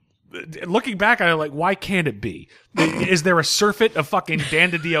 looking back, I'm like, why can't it be? Is there a surfeit of fucking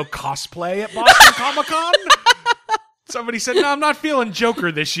Dan DiDio cosplay at Boston Comic-Con? Somebody said, no, I'm not feeling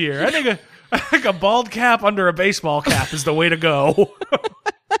Joker this year. I think a bald cap under a baseball cap is the way to go.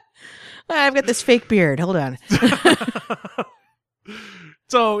 I've got this fake beard. Hold on.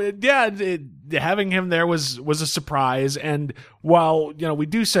 So, yeah, having him there was a surprise. And while, we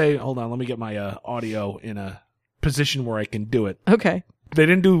do say, hold on, let me get my audio in a position where I can do it. Okay. They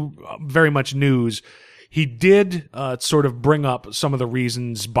didn't do very much news. He did sort of bring up some of the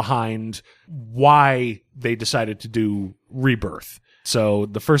reasons behind why they decided to do Rebirth. So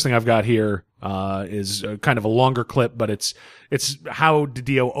the first thing I've got here is kind of a longer clip, but it's how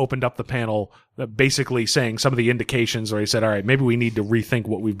DiDio opened up the panel, basically saying some of the indications where he said, all right, maybe we need to rethink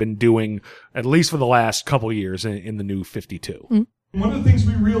what we've been doing, at least for the last couple of years in the new 52. Mm-hmm. One of the things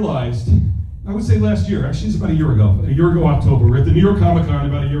we realized, I would say last year, actually it's about a year ago October, we were at the New York Comic Con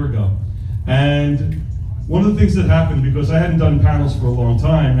about a year ago. And one of the things that happened, because I hadn't done panels for a long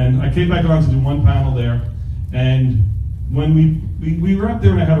time, and I came back on to do one panel there, and when we were up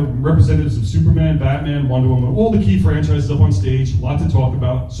there and I had representatives of Superman, Batman, Wonder Woman, all the key franchises up on stage, a lot to talk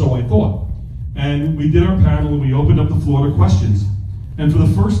about, so I thought. And we did our panel and we opened up the floor to questions. And for the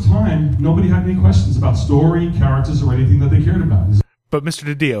first time, nobody had any questions about story, characters, or anything that they cared about. But Mr.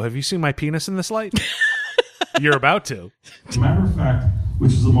 DiDio, have you seen my penis in this light? You're about to. As a matter of fact,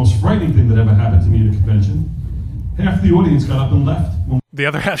 which is the most frightening thing that ever happened to me at a convention, half the audience got up and left. The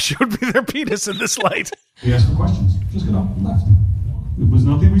other half showed me their penis in this light. We asked for questions. Just got up and left. It was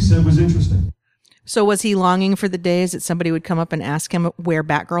nothing we said was interesting. So was he longing for the days that somebody would come up and ask him where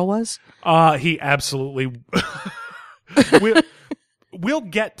Batgirl was? He absolutely... We'll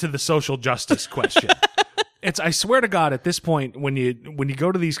get to the social justice question. I swear to God, at this point, when you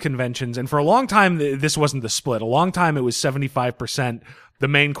go to these conventions, and for a long time, this wasn't the split. A long time, it was 75%. The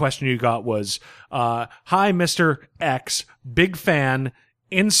main question you got was, hi, Mr. X, big fan,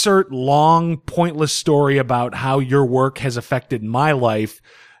 insert long, pointless story about how your work has affected my life.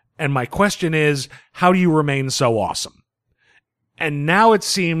 And my question is, how do you remain so awesome? And now it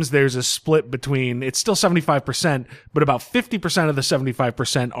seems there's a split between, it's still 75%, but about 50% of the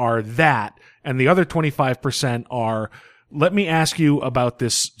 75% are that, and the other 25% are, let me ask you about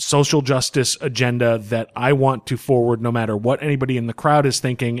this social justice agenda that I want to forward no matter what anybody in the crowd is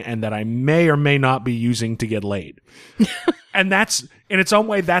thinking, and that I may or may not be using to get laid. And that's, in its own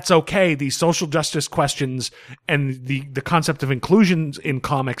way, that's okay. These social justice questions and the concept of inclusion in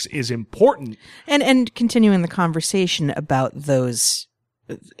comics is important. And continuing the conversation about those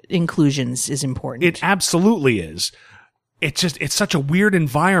inclusions is important. It absolutely is. It's such a weird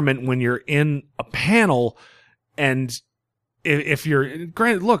environment when you're in a panel, and if you're,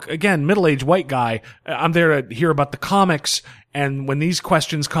 granted, look, again, middle-aged white guy, I'm there to hear about the comics, and when these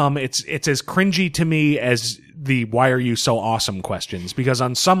questions come, it's as cringy to me as the why are you so awesome questions, because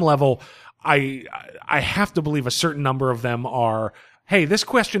on some level, I have to believe a certain number of them are, hey, this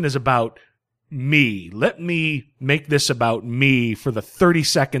question is about me. Let me make this about me for the 30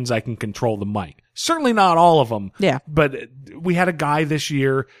 seconds I can control the mic. Certainly not all of them. Yeah. But we had a guy this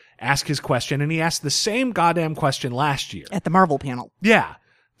year ask his question, and he asked the same goddamn question last year. At the Marvel panel. Yeah.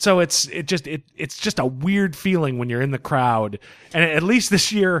 So it's just a weird feeling when you're in the crowd. And at least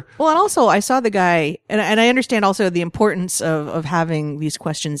this year. Well, and also I saw the guy, and I understand also the importance of having these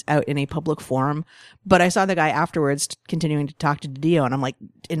questions out in a public forum, but I saw the guy afterwards continuing to talk to DiDio, and I'm like,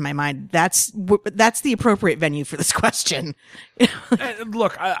 in my mind, that's the appropriate venue for this question.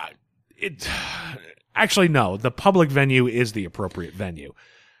 Look, actually, no, the public venue is the appropriate venue.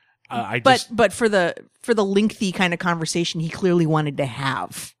 But for the lengthy kind of conversation he clearly wanted to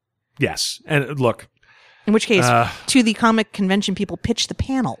have. Yes. And look. In which case, to the comic convention people, pitch the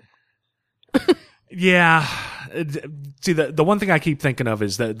panel. Yeah. See, the one thing I keep thinking of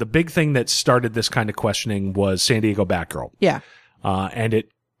is that the big thing that started this kind of questioning was San Diego Batgirl. Yeah. And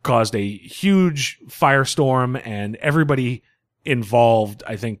it caused a huge firestorm, and everybody involved,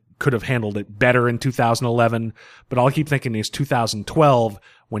 I think, could have handled it better in 2011. But all I keep thinking is 2012,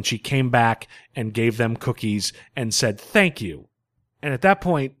 when she came back and gave them cookies and said, thank you. And at that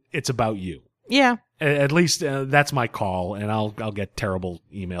point, it's about you. Yeah. At least that's my call, and I'll get terrible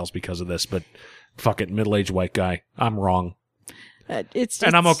emails because of this, but fuck it, middle-aged white guy. I'm wrong. And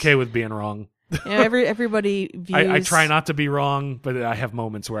I'm okay with being wrong. Everybody views... I try not to be wrong, but I have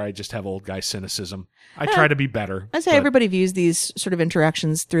moments where I just have old guy cynicism. I try to be better. I say everybody views these sort of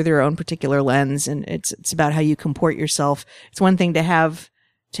interactions through their own particular lens, and it's about how you comport yourself. It's one thing to have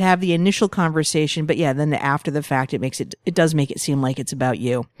the initial conversation, but yeah, then after the fact, it does make it seem like it's about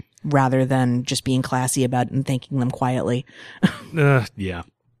you, rather than just being classy about it and thanking them quietly. Yeah.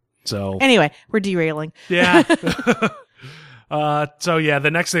 So anyway, we're derailing. Yeah. So yeah,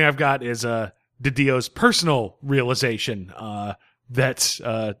 the next thing I've got is DiDio's personal realization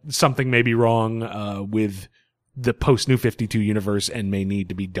that something may be wrong with the post New 52 universe and may need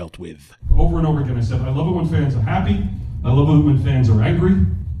to be dealt with. Over and over again, I said, I love it when fans are happy. I love it when fans are angry.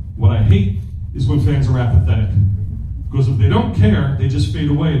 What I hate is when fans are apathetic. Because if they don't care, they just fade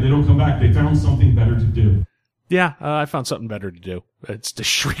away. They don't come back. They found something better to do. Yeah, I found something better to do. It's to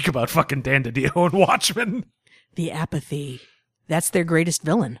shriek about fucking Dan DiDio and Watchmen. The apathy. That's their greatest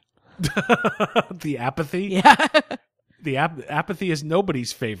villain. The apathy? Yeah. The apathy is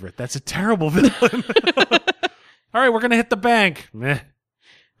nobody's favorite. That's a terrible villain. All right, we're going to hit the bank. Meh.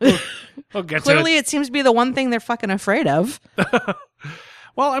 We'll get Clearly, to it seems to be the one thing they're fucking afraid of.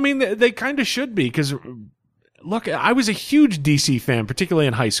 Well, I mean, they kind of should be, because, look, I was a huge DC fan, particularly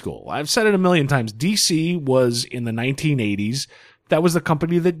in high school. I've said it a million times. DC was, in the 1980s, that was the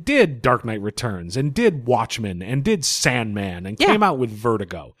company that did Dark Knight Returns, and did Watchmen, and did Sandman, and came out with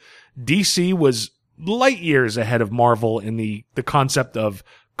Vertigo. DC was light years ahead of Marvel in the concept of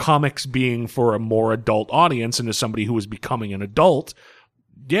comics being for a more adult audience, and as somebody who was becoming an adult,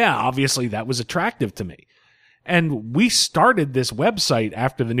 yeah, obviously that was attractive to me. And we started this website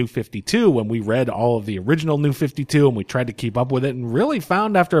after the New 52 when we read all of the original New 52 and we tried to keep up with it, and really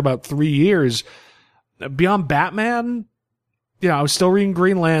found after about 3 years, beyond Batman, I was still reading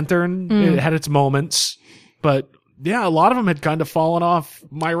Green Lantern. It had its moments, but yeah, a lot of them had kind of fallen off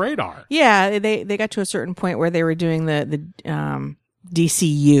my radar. Yeah, they got to a certain point where they were doing the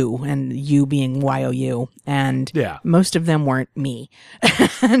DCU, and U being YOU, and most of them weren't me.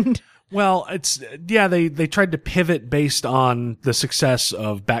 And well, they tried to pivot based on the success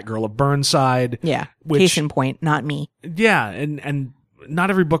of Batgirl of Burnside. Yeah, which, case in point, not me. Yeah, and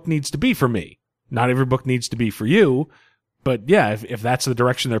not every book needs to be for me. Not every book needs to be for you. But yeah, if that's the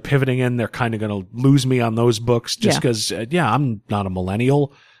direction they're pivoting in, they're kind of going to lose me on those books just because, I'm not a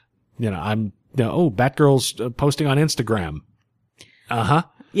millennial. Batgirl's posting on Instagram. Uh-huh.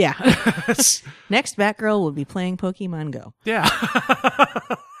 Yeah. Next Batgirl will be playing Pokemon Go. Yeah.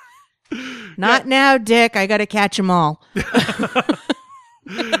 Not now, Dick. I got to catch them all.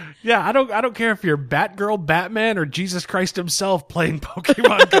 Yeah, I don't care if you're Batgirl, Batman, or Jesus Christ himself playing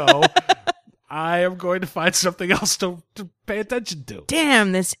Pokemon Go. I am going to find something else to pay attention to.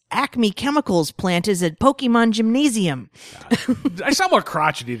 Damn, this Acme Chemicals plant is a Pokemon gymnasium. I sound more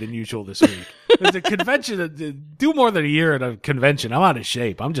crotchety than usual this week. The convention, do more than a year at a convention. I'm out of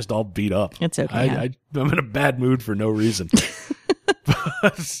shape. I'm just all beat up. It's okay. I'm in a bad mood for no reason.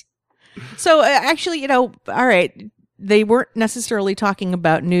 So actually, all right. They weren't necessarily talking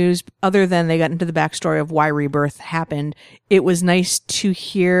about news other than they got into the backstory of why Rebirth happened. It was nice to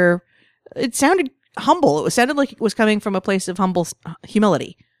hear. It sounded humble. It sounded like it was coming from a place of humble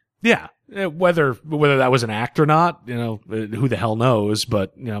humility. Yeah. Whether that was an act or not, who the hell knows?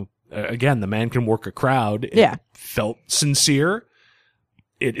 But, again, the man can work a crowd. It felt sincere.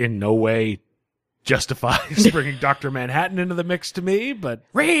 It in no way justifies bringing Dr. Manhattan into the mix to me, but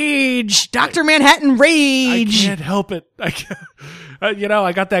rage, Dr. Manhattan rage. I can't help it.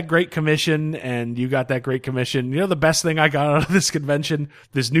 I got that great commission, and you got that great commission. The best thing I got out of this convention,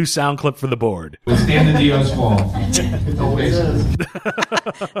 this new sound clip for the board. It was Dan DiDio's fault. It always is.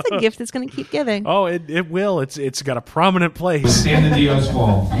 It's a gift that's going to keep giving. Oh, it will. It's got a prominent place. It was Dan DiDio's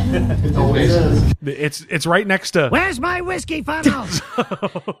fault. It always is. It's right next to. Where's my whiskey funnels?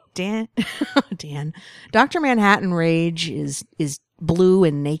 Dan. Dr. Manhattan rage is blue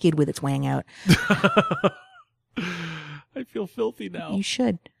and naked with its wang out. I feel filthy now. You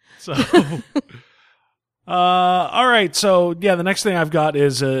should. So, All right, so yeah, the next thing I've got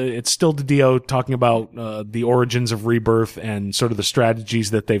is it's still DiDio talking about the origins of Rebirth and sort of the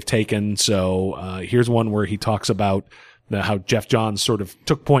strategies that they've taken. So here's one where he talks about how Jeff Johns sort of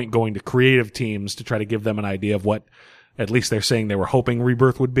took point going to creative teams to try to give them an idea of what, at least they're saying they were hoping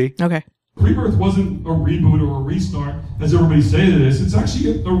Rebirth would be. Okay. Rebirth wasn't a reboot or a restart, as everybody says it is. It's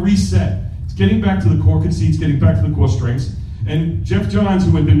actually a reset. It's getting back to the core conceits, getting back to the core strengths. And Jeff Johns,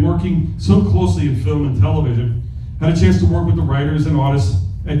 who had been working so closely in film and television, had a chance to work with the writers and artists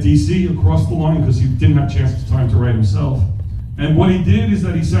at DC across the line because he didn't have a chance at the time to write himself. And what he did is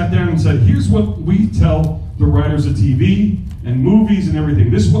that he sat down and said, here's what we tell the writers of TV and movies and everything.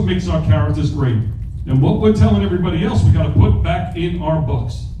 This is what makes our characters great. And what we're telling everybody else, we got to put back in our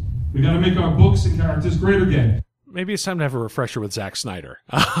books. We got to make our books and characters great again. Maybe it's time to have a refresher with Zack Snyder.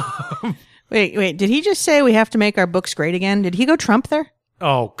 Wait, did he just say we have to make our books great again? Did he go Trump there?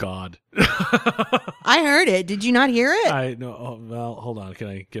 Oh, God. I heard it. Did you not hear it? I know. Oh, well, hold on. Can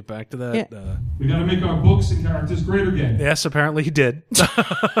I get back to that? Yeah. We got to make our books and characters great again. Yes, apparently he did.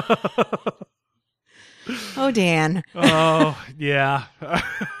 Oh, Dan. Oh, yeah.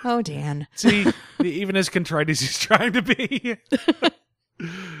 Oh, Dan. See, even as contrite as he's trying to be,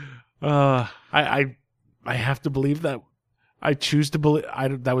 I have to believe that. I choose to believe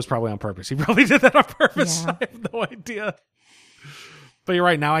that was probably on purpose. He probably did that on purpose. Yeah. I have no idea. But you're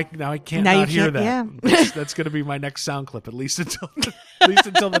right. Now I can't Now you not hear can't- that. yeah. That's going to be my next sound clip, at least until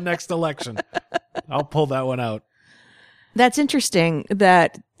the next election. I'll pull that one out. That's interesting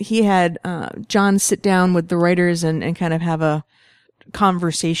that he had John sit down with the writers and kind of have a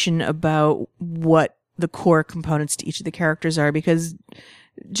conversation about what the core components to each of the characters are, because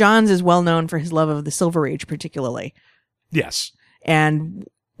Johns is well known for his love of the Silver Age, particularly. Yes. And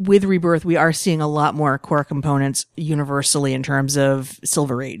with Rebirth, we are seeing a lot more core components universally in terms of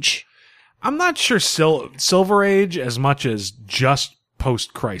Silver Age. I'm not sure Silver Age as much as just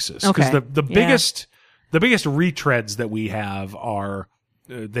post-Crisis. Okay. Because the biggest retreads that we have are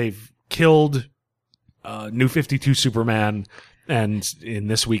they've killed New 52 Superman and in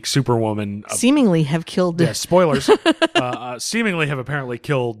this week Superwoman. Seemingly have killed... Yeah, spoilers. Seemingly have apparently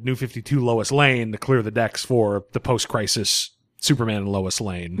killed New 52 Lois Lane to clear the decks for the post-Crisis Superman and Lois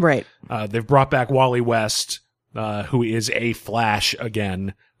Lane. Right. They've brought back Wally West, who is a Flash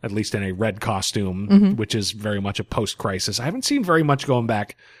again, at least in a red costume, which is very much a post-Crisis. I haven't seen very much going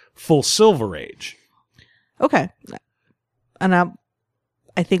back full Silver Age. Okay. And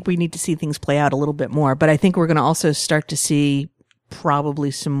I think we need to see things play out a little bit more, but I think we're going to also start to see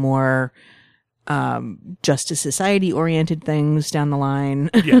probably some more Justice Society oriented things down the line.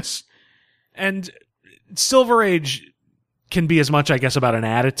 Yes. And Silver Age can be as much, I guess, about an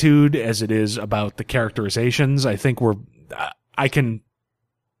attitude as it is about the characterizations. I think I can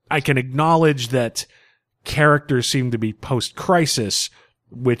acknowledge that characters seem to be post-Crisis,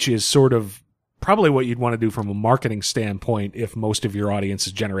 which is sort of probably what you'd want to do from a marketing standpoint if most of your audience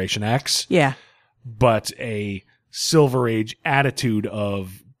is Generation X. Yeah. But a Silver Age attitude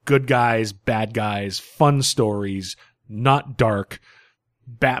of good guys, bad guys, fun stories, not dark.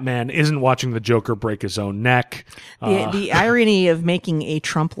 Batman isn't watching the Joker break his own neck. The irony of making a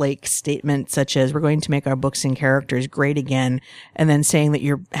Trump-like statement such as, we're going to make our books and characters great again, and then saying that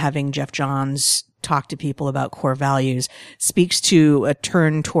you're having Jeff Johns talk to people about core values speaks to a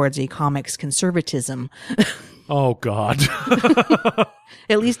turn towards a comics conservatism. Oh, God.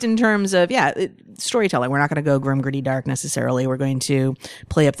 At least in terms of, storytelling. We're not going to go grim, gritty, dark necessarily. We're going to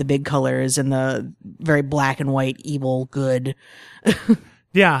play up the big colors and the very black and white, evil, good.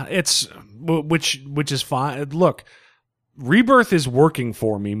 Yeah, which is fine. Look, Rebirth is working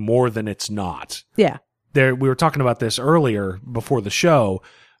for me more than it's not. Yeah. We were talking about this earlier before the show.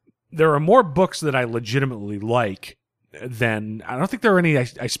 There are more books that I legitimately like than, I don't think there are any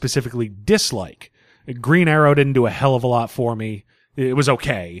I specifically dislike. Green Arrow didn't do a hell of a lot for me. It was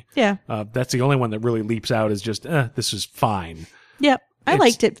okay. Yeah. That's the only one that really leaps out is just, this is fine. Yep. I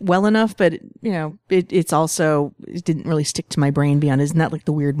liked it well enough, but it's also, it didn't really stick to my brain beyond, isn't that like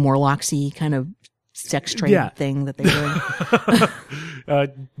the weird Morlocksy kind of sex trade thing that they were?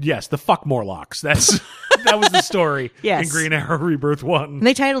 Yes, the fuck Morlocks. That was the story Yes. in Green Arrow Rebirth 1. And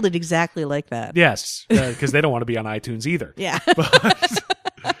they titled it exactly like that. Yes, because they don't want to be on iTunes either. Yeah.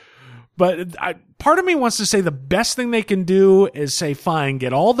 But part of me wants to say the best thing they can do is say, fine,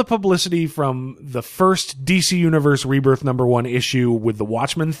 get all the publicity from the first DC Universe Rebirth #1 issue with the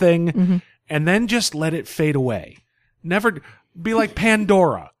Watchmen thing, and then just let it fade away. Never be like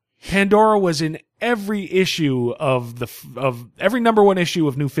Pandora. Pandora was in every issue of every number one issue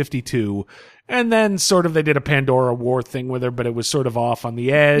of New 52. And then sort of they did a Pandora War thing with her, but it was sort of off on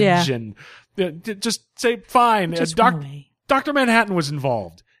the edge. Yeah. And just say, fine, Just run away. Dr. Manhattan was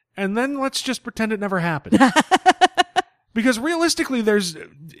involved. And then let's just pretend it never happened. Because realistically,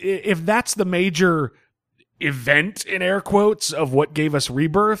 if that's the major event, in air quotes, of what gave us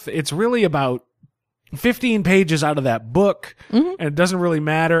Rebirth, it's really about 15 pages out of that book, and it doesn't really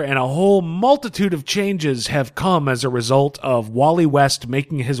matter, and a whole multitude of changes have come as a result of Wally West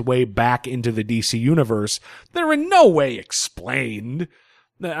making his way back into the DC universe that are in no way explained.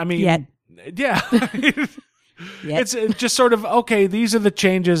 I mean, Yet. Yeah. Yet. It's just sort of, okay, these are the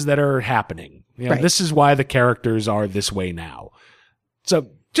changes that are happening. You know, Right. This is why the characters are this way now. So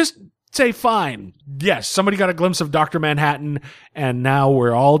just say, fine. Yes, somebody got a glimpse of Dr. Manhattan, and now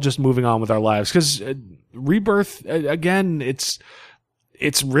we're all just moving on with our lives. Because Rebirth, again, it's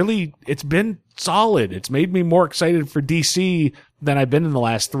been solid. It's made me more excited for DC than I've been in the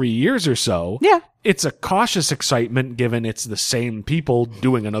last 3 years or so. Yeah. It's a cautious excitement given it's the same people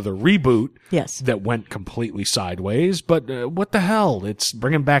doing another reboot Yes. that went completely sideways. But what the hell? It's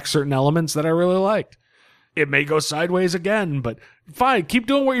bringing back certain elements that I really liked. It may go sideways again, but fine. Keep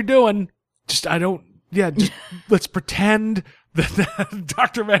doing what you're doing. Just let's pretend that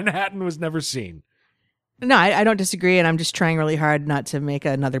Dr. Manhattan was never seen. No, I don't disagree, and I'm just trying really hard not to make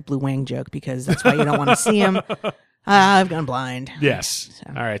another Blue Wang joke because that's why you don't want to see him. I've gone blind. Yes.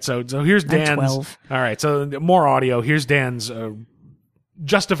 So. All right. So here's I'm Dan's. 12. All right. So more audio. Here's Dan's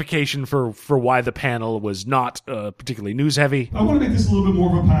justification for why the panel was not particularly news heavy. I want to make this a little bit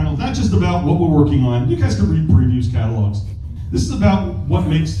more of a panel, not just about what we're working on. You guys can read previews, catalogs. This is about what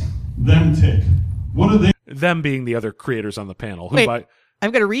makes them tick. What are they? Them being the other creators on the panel. Who Wait, by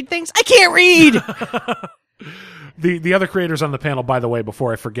I've got to read things? I can't read! the other creators on the panel, by the way,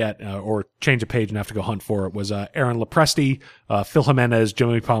 before I forget or change a page and have to go hunt for it, was Aaron Lopresti, Phil Jimenez,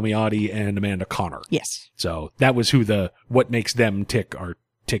 Jimmy Palmiotti, and Amanda Connor. Yes. So that was who the what makes them tick are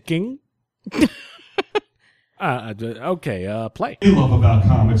ticking. Okay, play. They love about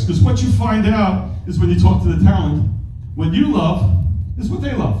comics, because what you find out is when you talk to the talent, what you love is what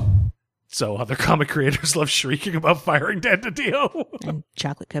they love. So other comic creators love shrieking about firing Dan DiDio. And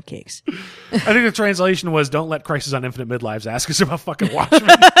chocolate cupcakes. I think the translation was, don't let Crisis on Infinite Midlives ask us about fucking Watchmen.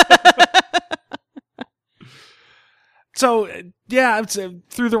 So, yeah,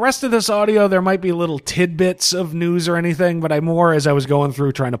 through the rest of this audio, there might be little tidbits of news or anything, but as I was going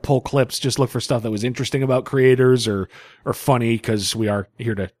through trying to pull clips, just look for stuff that was interesting about creators or funny, because we are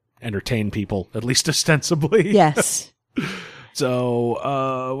here to entertain people, at least ostensibly. Yes.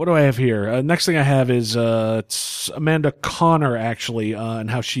 So, what do I have here? Next thing I have is it's Amanda Connor, actually,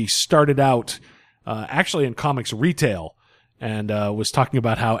 and how she started out actually in comics retail, and was talking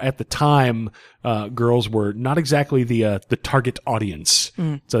about how at the time girls were not exactly the target audience.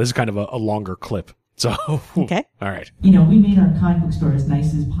 So this is kind of a longer clip. So Okay. All right. You know, we made our comic book store as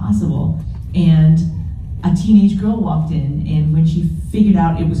nice as possible, and a teenage girl walked in, and when she figured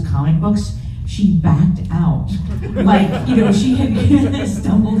out it was comic books, she backed out. Like, you know, she had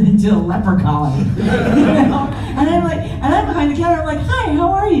stumbled into a leper colony. You know? And I'm behind the counter, I'm like, hi,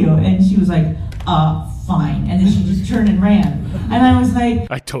 how are you? And she was like, fine. And then she just turned and ran. And I was like,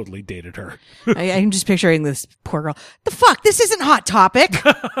 I totally dated her. I'm just picturing this poor girl. The fuck? This isn't Hot Topic.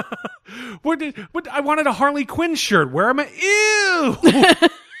 What I wanted a Harley Quinn shirt. Where am I? Ew!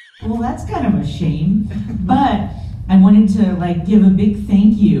 well, that's kind of a shame. But I wanted to give a big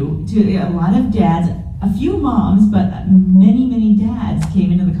thank you to a lot of dads, a few moms, but many, many dads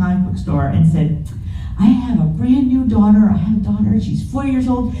came into the comic book store and said, I have a brand new daughter. I have a daughter. She's 4 years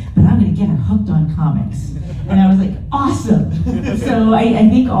old, but I'm going to get her hooked on comics. And I was like, awesome. So I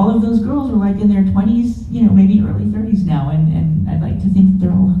think all of those girls were in their 20s, maybe early 30s now. And I'd like to think that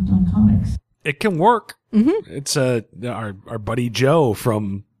they're all hooked on comics. It can work. Mm-hmm. It's our buddy Joe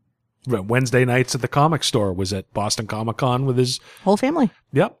from Wednesday nights at the comic store was at Boston Comic Con with his Whole family.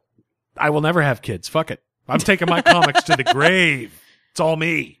 Yep. I will never have kids. Fuck it. I'm taking my comics to the grave. It's all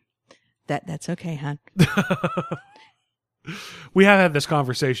me. That's okay, hon. We have had this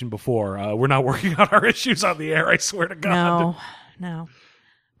conversation before. We're not working out our issues on the air, I swear to God. No.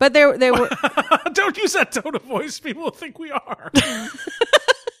 But there were... Don't use that tone of voice. People will think we are. I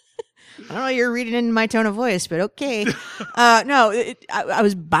don't know, you're reading in my tone of voice, but okay. I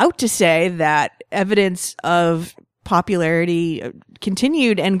was about to say that evidence of popularity,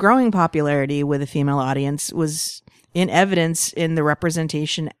 continued and growing popularity with a female audience, was in evidence in the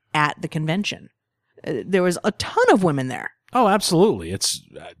representation at the convention. There was a ton of women there. Oh, absolutely.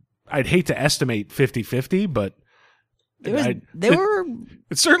 I'd hate to estimate 50-50, but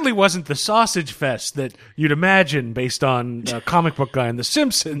It certainly wasn't the sausage fest that you'd imagine based on comic book guy and The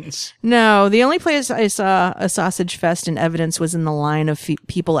Simpsons. No, the only place I saw a sausage fest in evidence was in the line of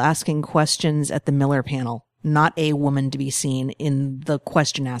people asking questions at the Miller panel. Not a woman to be seen in the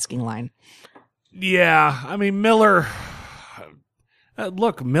question asking line. Yeah, I mean, Miller.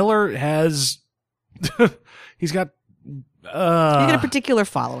 Look, Miller has. He's got a particular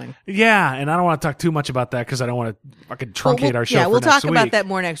following. Yeah, and I don't want to talk too much about that because I don't want to fucking truncate our show. Yeah, for we'll next talk about week. that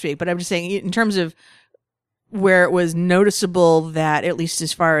more next week. But I'm just saying, in terms of where it was noticeable that, at least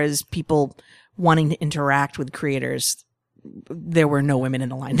as far as people wanting to interact with creators, there were no women in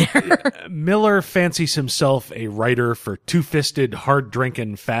the line there. Miller fancies himself a writer for two-fisted,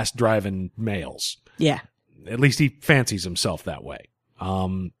 hard-drinking, fast-driving males. Yeah. At least he fancies himself that way.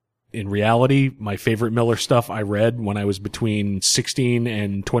 In reality, my favorite Miller stuff I read when I was between 16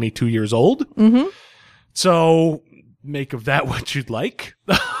 and 22 years old. Mm-hmm. So make of that what you'd like.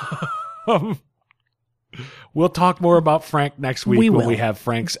 We'll talk more about Frank next week when we have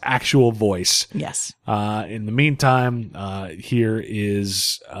Frank's actual voice. Yes. In the meantime, here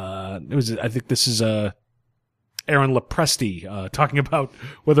is I think this is Aaron Lepresti talking about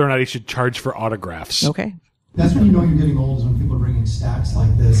whether or not he should charge for autographs. Okay. That's when you know you're getting old, is when people are bringing stacks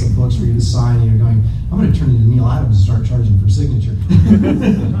like this of books for you to sign, and you're going, I'm going to turn into Neil Adams and start charging for signature.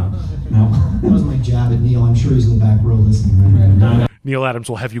 No, that was my jab at Neil. I'm sure he's in the back row listening right now. Neil Adams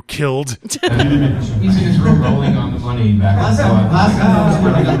will have you killed. He's in his room rolling on the money back. Last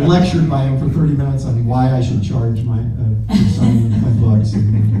time I got lectured by him for 30 minutes on why I should charge my for signing my books.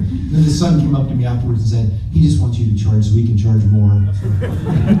 And then his son came up to me afterwards and said, he just wants you to charge so we can charge more. I'm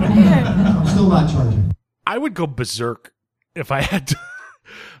still not charging. I would go berserk if I had to.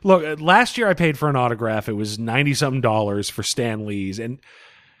 Look, last year I paid for an autograph. It was $90-something for Stan Lee's. And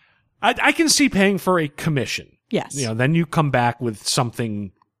I can see paying for a commission. Yes. You know, then you come back with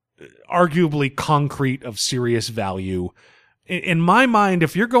something arguably concrete of serious value. In my mind,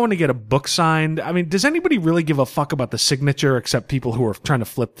 if you're going to get a book signed, I mean, does anybody really give a fuck about the signature except people who are trying to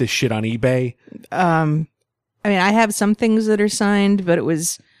flip this shit on eBay? I mean, I have some things that are signed, but it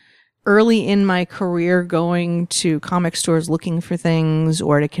was early in my career going to comic stores looking for things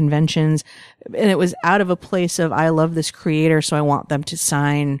or to conventions. And it was out of a place of, I love this creator, so I want them to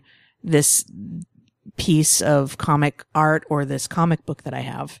sign this piece of comic art or this comic book that I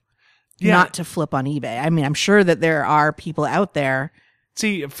have. Yeah. Not to flip on eBay. I mean, I'm sure that there are people out there.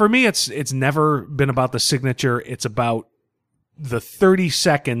 See, for me, it's never been about the signature. It's about the 30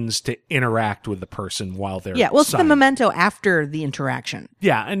 seconds to interact with the person while they're Yeah, well, it's the signing. memento after the interaction.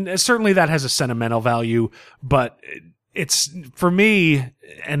 Yeah, and certainly that has a sentimental value, but it's, for me,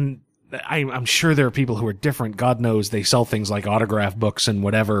 and I'm sure there are people who are different. God knows they sell things like autograph books and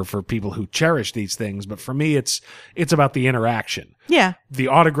whatever for people who cherish these things, but for me, it's about the interaction. Yeah. The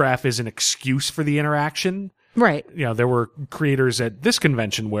autograph is an excuse for the interaction. Right. You know, there were creators at this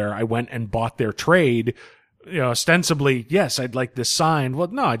convention where I went and bought their trade. You know, ostensibly, yes, I'd like this signed. Well,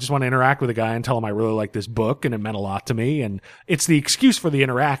 no, I just want to interact with a guy and tell him I really like this book and it meant a lot to me. And it's the excuse for the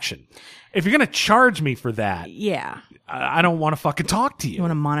interaction. If you're going to charge me for that, Yeah. I don't want to fucking talk to you. You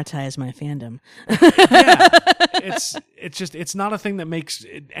want to monetize my fandom. Yeah. It's not a thing that makes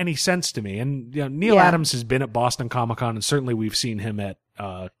any sense to me. And, you know, Neil Yeah. Adams has been at Boston Comic Con, and certainly we've seen him at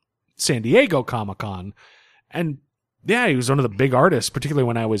San Diego Comic Con. And yeah, he was one of the big artists, particularly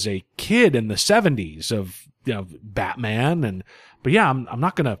when I was a kid in the 70s of, you know, Batman. But yeah, I'm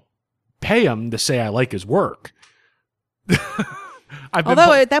not going to pay him to say I like his work.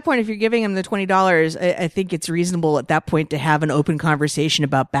 Although at that point, if you're giving him the $20, I think it's reasonable at that point to have an open conversation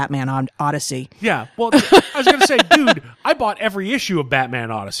about Batman Odyssey. Yeah, well, I was going to say, dude, I bought every issue of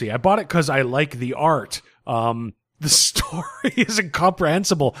Batman Odyssey. I bought it because I like the art. The story is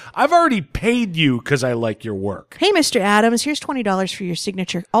incomprehensible. I've already paid you because I like your work. Hey, Mr. Adams, here's $20 for your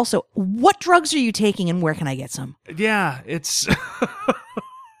signature. Also, what drugs are you taking and where can I get some? Yeah, it's...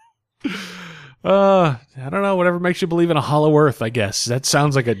 I don't know, whatever makes you believe in a hollow earth, I guess. That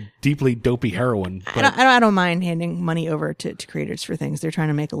sounds like a deeply dopey heroin. But I don't mind handing money over to creators for things. They're trying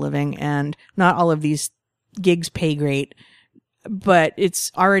to make a living, and not all of these gigs pay great. But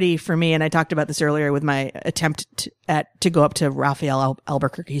it's already, for me, and I talked about this earlier with my attempt to go up to Raphael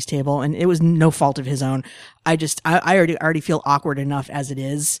Albuquerque's table, and it was no fault of his own. I already feel awkward enough as it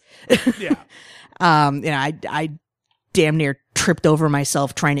is. Yeah. I damn near tripped over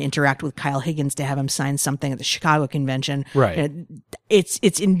myself trying to interact with Kyle Higgins to have him sign something at the Chicago convention. Right. And it's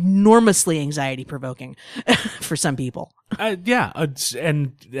enormously anxiety provoking for some people. Yeah.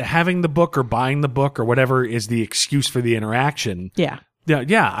 And having the book or buying the book or whatever is the excuse for the interaction. Yeah.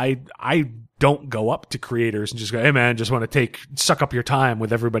 Yeah. I don't go up to creators and just go, hey man, just want to suck up your time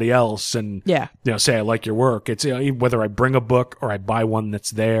with everybody else and, say I like your work. It's, whether I bring a book or I buy one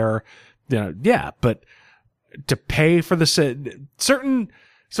that's there, but to pay for the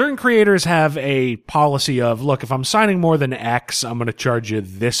certain creators have a policy of, look, if I'm signing more than X, I'm going to charge you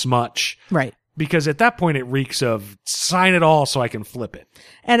this much. Right. Because at that point it reeks of sign it all so I can flip it.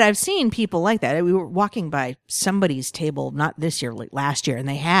 And I've seen people like that. We were walking by somebody's table, not this year, like last year, and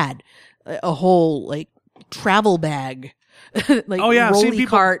they had a whole like travel bag, like rolly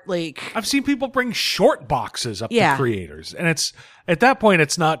cart. Like I've seen people bring short boxes up to creators, and it's at that point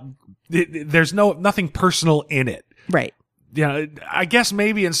it's not. There's nothing personal in it. Right. I guess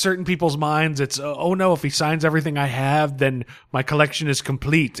maybe in certain people's minds it's, oh no, if he signs everything I have, then my collection is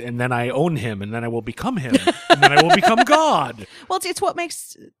complete, and then I own him, and then I will become him, and then I will become God. Well, it's what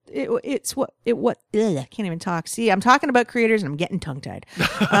makes it. I can't even talk. See, I'm talking about creators, and I'm getting tongue tied.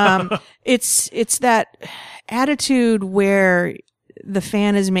 It's that attitude where the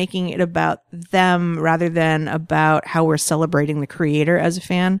fan is making it about them rather than about how we're celebrating the creator as a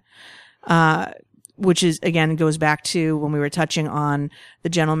fan. Which is, again, goes back to when we were touching on the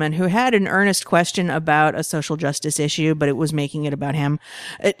gentleman who had an earnest question about a social justice issue, but it was making it about him.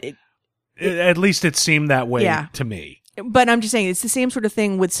 At least it seemed that way to me. But I'm just saying, it's the same sort of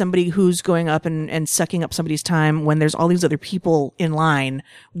thing with somebody who's going up and sucking up somebody's time when there's all these other people in line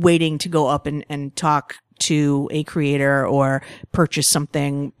waiting to go up and talk to a creator or purchase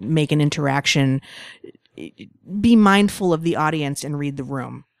something, make an interaction. Be mindful of the audience and read the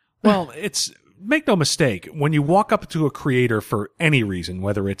room. Well, make no mistake, when you walk up to a creator for any reason,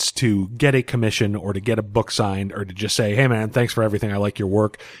 whether it's to get a commission or to get a book signed or to just say, hey man, thanks for everything, I like your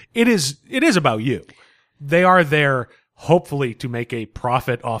work, it is about you. They are there, hopefully, to make a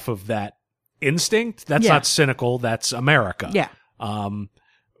profit off of that instinct. That's not cynical, that's America. Yeah.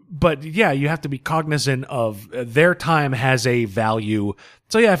 But you have to be cognizant of their time has a value.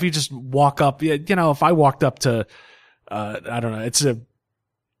 So if you just walk up, if I walked up to, I don't know,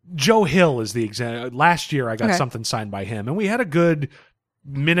 Joe Hill is the example. Last year I got something signed by him, and we had a good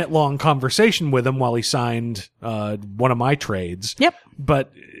minute-long conversation with him while he signed one of my trades. Yep.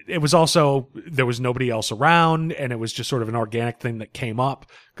 But it was also, there was nobody else around, and it was just sort of an organic thing that came up.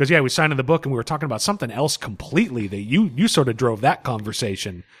 Because, we signed in the book, and we were talking about something else completely that you sort of drove that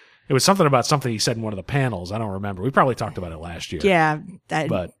conversation. It was something about something he said in one of the panels. I don't remember. We probably talked about it last year. Yeah,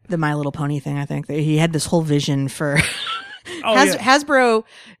 the My Little Pony thing, I think. He had this whole vision for... Hasbro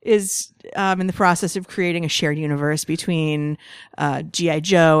is in the process of creating a shared universe between G.I.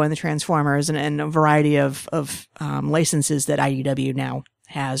 Joe and the Transformers and a variety of licenses that IDW now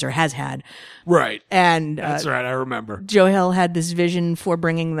has or has had. Right. And that's right, I remember. Joe Hill had this vision for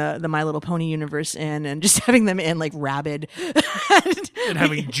bringing the My Little Pony universe in and just having them in like rabid. And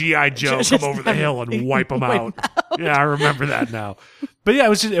having G.I. Joe come over the hill and wipe them out. Yeah, I remember that now. But it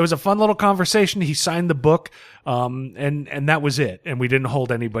was a fun little conversation. He signed the book, and that was it. And we didn't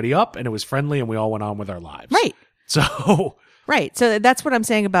hold anybody up, and it was friendly, and we all went on with our lives. Right. So... Right. So that's what I'm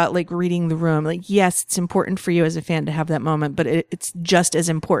saying about like reading the room. Like, yes, it's important for you as a fan to have that moment, but it's just as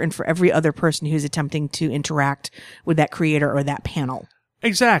important for every other person who's attempting to interact with that creator or that panel.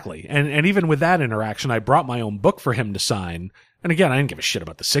 Exactly. And even with that interaction, I brought my own book for him to sign. And again, I didn't give a shit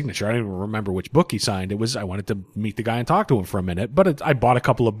about the signature. I didn't even remember which book he signed. I wanted to meet the guy and talk to him for a minute, but I bought a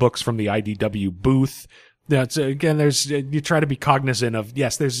couple of books from the IDW booth. That's again, you try to be cognizant of,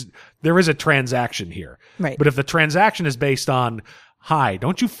 yes, there is a transaction here. Right. But if the transaction is based on, hi,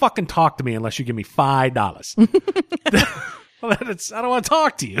 don't you fucking talk to me unless you give me $5. Well, I don't want to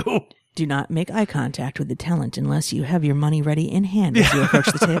talk to you. Do not make eye contact with the talent unless you have your money ready in hand as you approach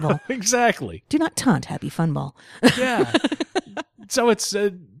the table. Exactly. Do not taunt Happy Funball. Yeah. So it's,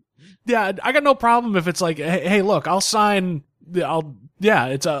 I got no problem if it's like, hey, look, I'll sign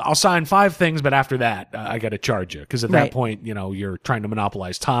 5 things, but after that, I got to charge you. Because at that point, you're trying to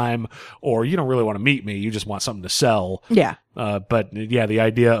monopolize time, or you don't really want to meet me. You just want something to sell. Yeah. But the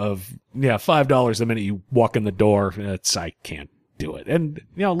idea of, $5 the minute you walk in the door, I can't do it. And,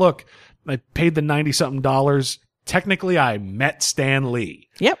 look, I paid the $90-something. Technically, I met Stan Lee.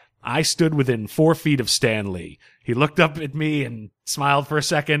 Yep. I stood within 4 feet of Stan Lee. He looked up at me and smiled for a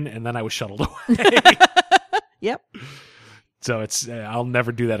second, and then I was shuttled away. Yep. So I'll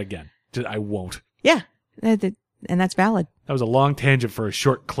never do that again. I won't. Yeah. And that's valid. That was a long tangent for a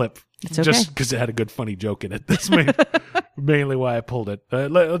short clip. It's okay. Just because it had a good funny joke in it. That's mainly why I pulled it.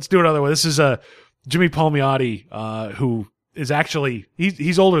 Let's do another one. This is Jimmy Palmiotti, who is actually,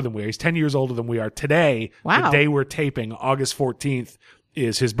 he's older than we are. He's 10 years older than we are. Today, wow. The day we're taping, August 14th,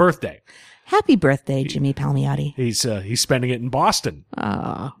 is his birthday. Happy birthday, Jimmy Palmiotti. He's spending it in Boston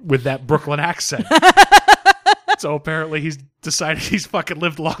with that Brooklyn accent. So apparently he's decided he's fucking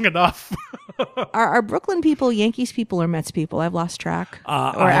lived long enough. Are Brooklyn people Yankees people or Mets people? I've lost track.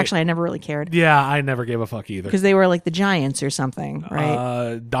 Actually, I never really cared. Yeah, I never gave a fuck either. Because they were like the Giants or something,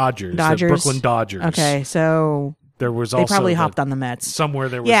 right? Dodgers. The Brooklyn Dodgers. Okay, so there was they also probably hopped on the Mets. Somewhere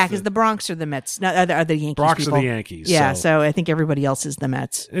there was. Yeah, because the Bronx are the Mets. No, are the Yankees Bronx people. are the Yankees. Yeah, so I think everybody else is the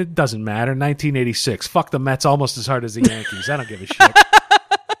Mets. It doesn't matter. 1986. Fuck the Mets almost as hard as the Yankees. I don't give a shit.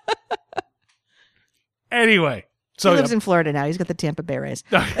 Anyway. So he lives in Florida now. He's got the Tampa Bay Rays.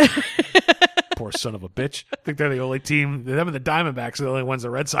 Poor son of a bitch. I think they're the only team. Them and the Diamondbacks are the only ones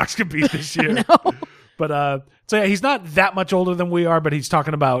the Red Sox can beat this year. No. But so yeah, he's not that much older than we are, but he's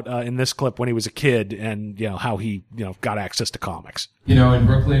talking about in this clip when he was a kid and how he got access to comics. In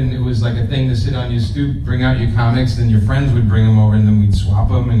Brooklyn, it was like a thing to sit on your stoop, bring out your comics, then your friends would bring them over, and then we'd swap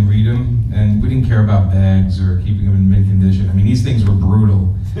them and read them. And we didn't care about bags or keeping them in mint condition. I mean, these things were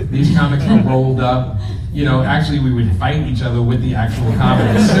brutal. These comics were rolled up. Actually, we would fight each other with the actual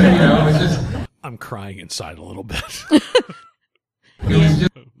comics. It was just. I'm crying inside a little bit. It was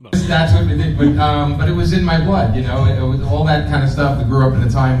just that's what it did, but it was in my blood. It was all that kind of stuff. I grew up in a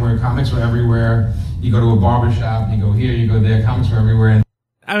time where comics were everywhere. You go to a barbershop, you go here, you go there. Comics were everywhere. And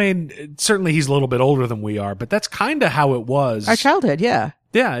I mean, certainly he's a little bit older than we are, but that's kind of how it was. Our childhood, yeah.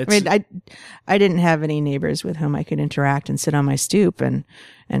 Yeah, I didn't have any neighbors with whom I could interact and sit on my stoop and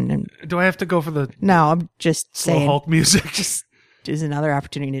do I have to go for the no? I'm just slow saying Hulk music. Just is another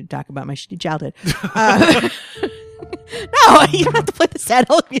opportunity to talk about my shitty childhood. No, you don't have to play the sad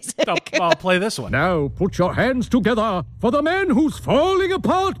Hulk music. I'll play this one. Now put your hands together for the man who's falling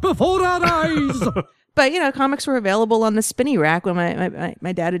apart before our eyes. But comics were available on the spinny rack when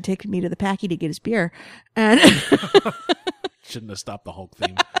my dad had taken me to the Packy to get his beer, and shouldn't have stopped the Hulk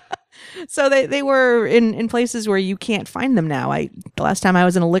theme. So they were in places where you can't find them now. The last time I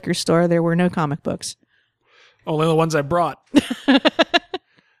was in a liquor store, there were no comic books. Only the ones I brought.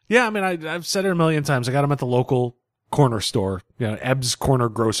 Yeah, I mean, I've said it a million times. I got them at the local corner store, Ebb's Corner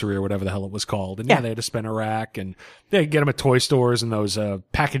Grocery or whatever the hell it was called. And they had a spinner rack, and they get them at toy stores and those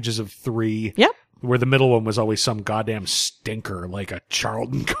packages of 3. Yep. Where the middle one was always some goddamn stinker, like a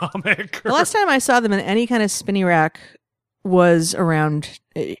Charlton comic. The last time I saw them in any kind of spinny rack was around,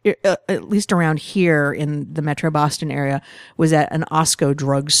 at least around here in the Metro Boston area, was at an Osco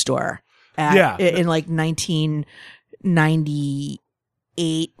drugstore. In like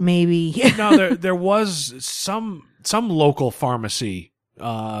 1998, maybe. No, there was some local pharmacy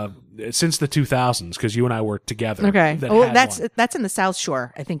since the 2000s, because you and I worked together. Okay. That's in the South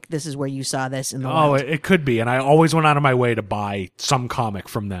Shore. I think this is where you saw this in the wild. It could be. And I always went out of my way to buy some comic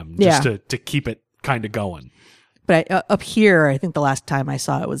from them just to keep it kind of going. But up here, I think the last time I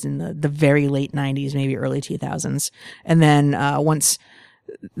saw it was in the very late 90s, maybe early 2000s. And then once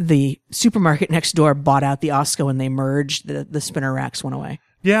the supermarket next door bought out the Osco and they merged, the spinner racks went away.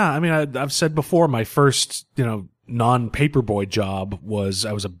 Yeah, I mean, I've said before, my first, non-paperboy job was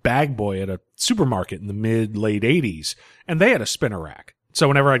I was a bag boy at a supermarket in the late 80s, and they had a spinner rack. So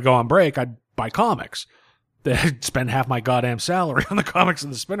whenever I'd go on break, I'd buy comics. I'd spend half my goddamn salary on the comics in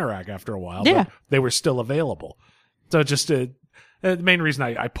the spinner rack after a while, but they were still available. So just the main reason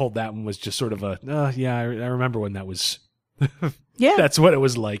I pulled that one was just sort of I remember when that was... Yeah. That's what it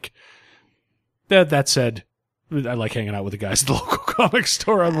was like. That said, I like hanging out with the guys at the local comic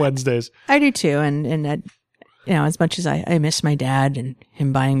store on Wednesdays. I do too, and as much as I miss my dad and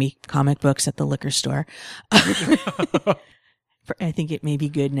him buying me comic books at the liquor store, I think it may be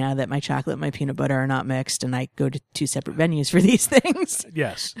good now that my chocolate and my peanut butter are not mixed, and I go to 2 separate venues for these things.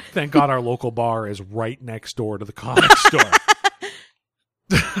 Yes, thank God our local bar is right next door to the comic store.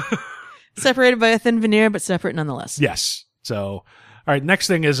 Separated by a thin veneer, but separate nonetheless. Yes. So, all right, next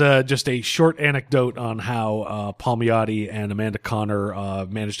thing is just a short anecdote on how Palmiotti and Amanda Conner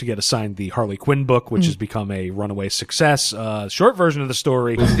managed to get assigned the Harley Quinn book, which has become a runaway success. Short version of the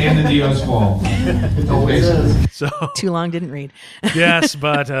story. It's Dan DiDio's fault. It always is. So, too long, didn't read. Yes,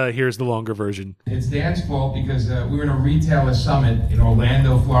 but here's the longer version. It's Dan's fault because we were in a retailer summit in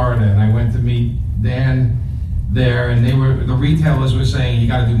Orlando, Florida, and I went to meet Dan there, and the retailers were saying, you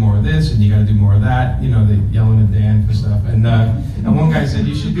got to do more of this and you got to do more of that. They yelling at Dan for stuff. And one guy said,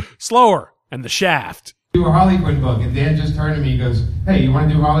 you should do slower and the shaft. Do a Harley Quinn book. And Dan just turned to me, he goes, hey, you want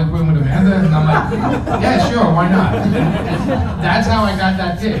to do Harley Quinn with Amanda? And I'm like, yeah, sure, why not? That's how I got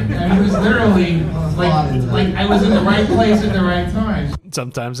that gig. I mean, it was literally like I was in the right place at the right time.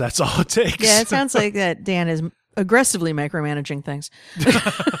 Sometimes that's all it takes. Yeah, it sounds like that Dan is aggressively micromanaging things.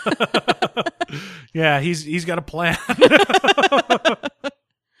 Yeah, he's got a plan.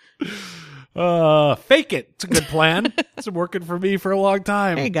 Fake it. It's a good plan. It's been working for me for a long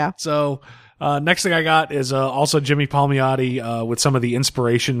time. There you go. So, next thing I got is also Jimmy Palmiotti with some of the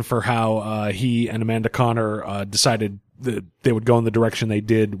inspiration for how he and Amanda Conner decided that they would go in the direction they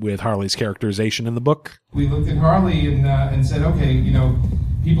did with Harley's characterization in the book. We looked at Harley and said, okay,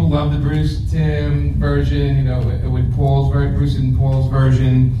 people love the Bruce Timm version, with Bruce and Paul's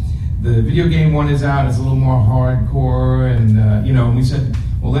version. The video game one is out, it's a little more hardcore, and we said,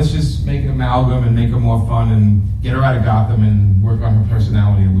 well, let's just make an amalgam and make her more fun and get her out of Gotham and work on her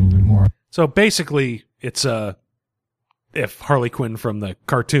personality a little bit more. So basically, it's if Harley Quinn from the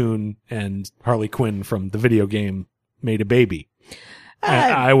cartoon and Harley Quinn from the video game made a baby.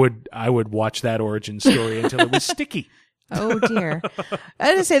 I would watch that origin story until it was sticky. Oh dear. I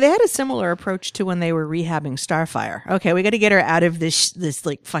had to say they had a similar approach to when they were rehabbing Starfire. Okay, we got to get her out of this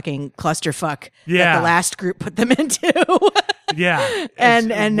like fucking clusterfuck that the last group put them into. Yeah.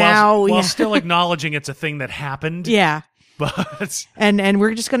 And now while still acknowledging it's a thing that happened. Yeah. But and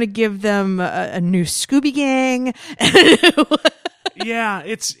we're just going to give them a new Scooby Gang. Yeah,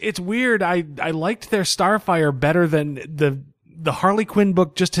 it's weird. I liked their Starfire better than the Harley Quinn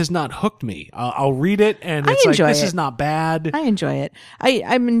book. Just has not hooked me. I'll read it and it's like, this is not bad. I enjoy it.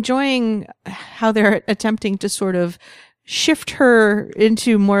 I'm enjoying how they're attempting to sort of shift her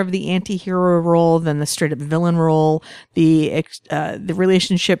into more of the anti-hero role than the straight up villain role. The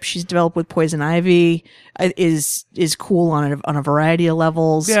relationship she's developed with Poison Ivy is cool on a variety of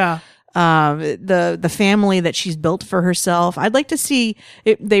levels. Yeah. The family that she's built for herself. I'd like to see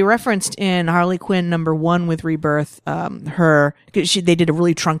it. They referenced in Harley Quinn #1 with Rebirth, they did a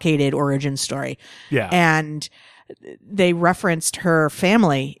really truncated origin story. Yeah. And they referenced her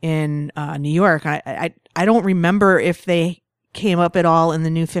family in New York. I don't remember if they came up at all in the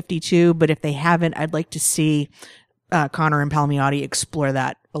New 52, but if they haven't, I'd like to see Conner and Palmiotti explore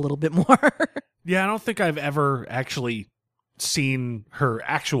that a little bit more. Yeah, I don't think I've ever actually seen her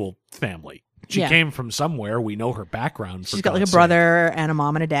actual family. She came from somewhere. We know her background. She's got like a brother and a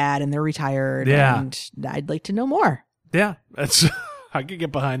mom and a dad, and they're retired. Yeah. And I'd like to know more. Yeah, that's I could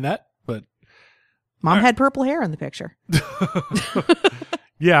get behind that, but Mom had purple hair in the picture.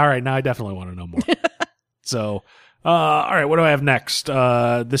 Yeah, all right. Now I definitely want to know more. So, all right, what do I have next?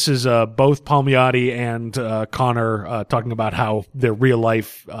 This is both Palmiotti and Conner talking about how their real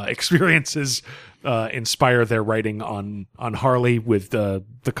life experiences inspire their writing on Harley with the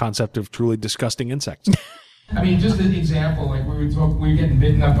concept of truly disgusting insects. I mean, just an example, like we were getting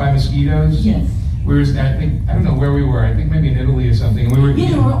bitten up by mosquitoes. Yes. I don't know where we were. I think maybe in Italy or something. And we were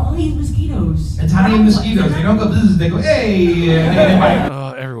there were all these mosquitoes. Italian mosquitoes. They don't go bzzz, they go hey.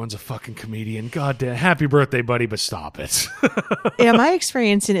 Everyone's a fucking comedian. God damn. Happy birthday, buddy, but stop it. Yeah, my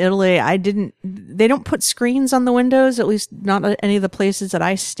experience in Italy, they don't put screens on the windows, at least not at any of the places that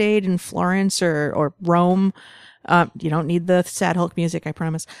I stayed in Florence or Rome. You don't need the sad Hulk music, I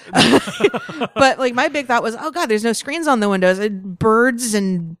promise. But like my big thought was, oh God, there's no screens on the windows. Birds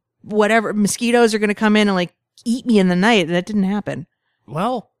and whatever mosquitoes are going to come in and like eat me in the night. That didn't happen.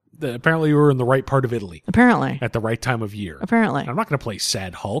 Well, apparently you were in the right part of Italy. Apparently. At the right time of year. Apparently. I'm not going to play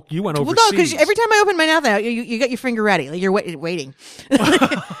sad Hulk. You went Well, overseas. no, because every time I open my mouth out, you got your finger ready. Like you're waiting.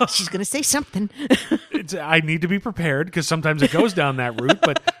 She's going to say something. I need to be prepared because sometimes it goes down that route.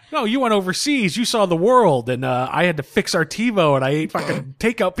 But no, you went overseas. You saw the world. And I had to fix our TiVo and I ate fucking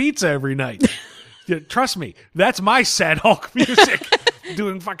takeout pizza every night. Yeah, trust me, that's my sad Hulk music.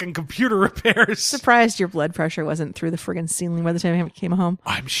 Doing fucking computer repairs. Surprised your blood pressure wasn't through the friggin' ceiling by the time I came home.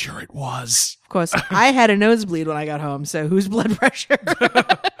 I'm sure it was. Of course, I had a nosebleed when I got home, so whose blood pressure?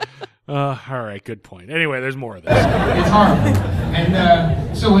 All right, good point. Anyway, there's more of this. It's horrible.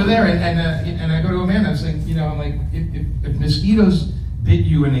 And so we're there, and I go to Amanda. I'm saying, I'm like, if mosquitoes bit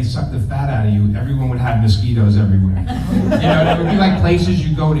you and they sucked the fat out of you, everyone would have mosquitoes everywhere. There would be like places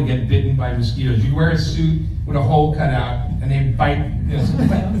you go to get bitten by mosquitoes. You wear a suit with a hole cut out, and they bite.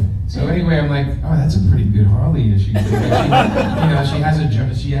 So anyway, I'm like, oh, that's a pretty good Harley issue. She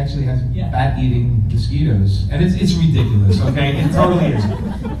actually has fat-eating mosquitoes, and it's ridiculous. Okay, it totally is.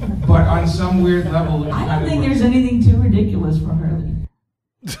 But on some weird level, I don't think there's anything too ridiculous for Harley.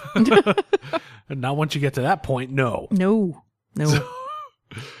 Not once you get to that point, no. No.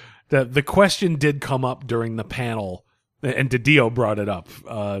 The question did come up during the panel, and DiDio brought it up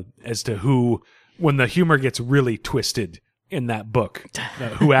as to who, when the humor gets really twisted in that book,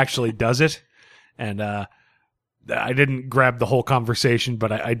 who actually does it. And I didn't grab the whole conversation,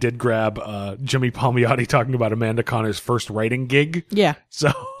 but I did grab Jimmy Palmiotti talking about Amanda Conner's first writing gig. Yeah.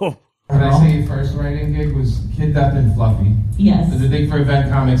 So when I say first writing gig was Kid Up and Fluffy. Yes. It was a thing for Event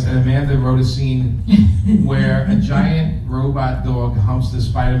Comics, and Amanda wrote a scene where a giant robot dog humps the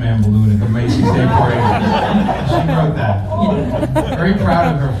Spider-Man balloon at the Macy's Day Parade. She wrote that. Very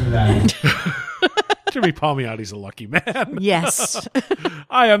proud of her for that. Jimmy Palmiotti's a lucky man. Yes.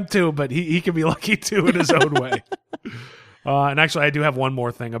 I am too, but he can be lucky too in his own way. And actually, I do have one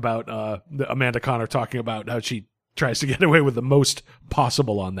more thing about Amanda Conner talking about how she tries to get away with the most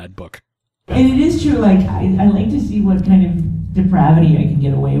possible on that book. And it is true, like, I like to see what kind of depravity I can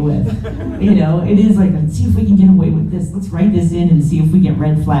get away with. You know, it is like, let's see if we can get away with this. Let's write this in and see if we get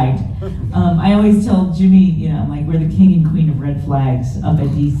red flagged. I always tell Jimmy, you know, like, we're the king and queen of red flags up at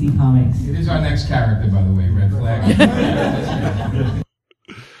DC Comics. It is our next character, by the way, Red Flag.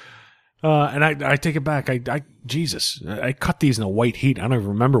 And I take it back. Jesus, I cut these in a white heat. I don't even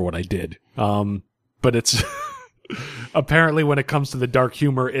remember what I did. But it's apparently when it comes to the dark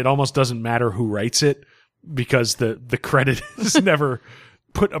humor, it almost doesn't matter who writes it because the credit is never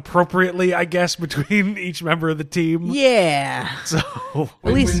put appropriately, I guess, between each member of the team. Yeah. So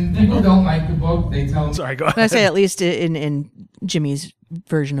When people don't like the book, they tell them. sorry, go ahead. I say at least in Jimmy's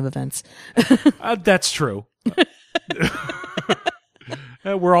version of events. That's true.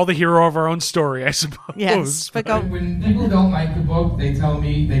 We're all the hero of our own story, I suppose. Yes, but go. When people don't like the book, they tell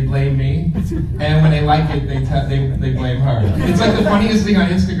me, they blame me, and when they like it, they blame her. It's like the funniest thing on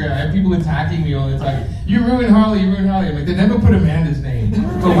Instagram. I have people attacking me all the time. You ruined Harley, you ruined Harley. I'm like, they never put Amanda's name.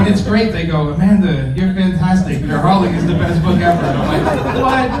 But when it's great, they go, Amanda, you're fantastic. Your Harley is the best book ever. And I'm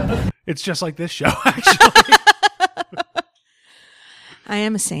like, what? It's just like this show, actually. I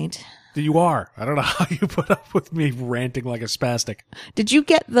am a saint. You are. I don't know how you put up with me ranting like a spastic. Did you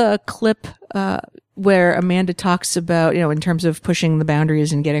get the clip where Amanda talks about, you know, in terms of pushing the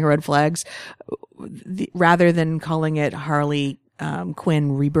boundaries and getting red flags, rather than calling it Harley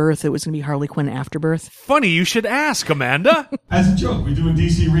Quinn Rebirth, it was going to be Harley Quinn Afterbirth? Funny you should ask, Amanda. As a joke, we do a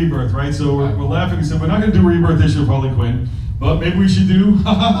DC Rebirth, right? So we're laughing and said, we're not going to do a Rebirth issue of Harley Quinn, but maybe we should do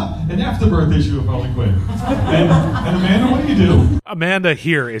an Afterbirth issue of Harley Quinn. And Amanda, what do you do? Amanda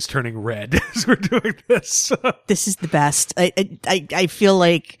here is turning red as we're doing this. This is the best. I feel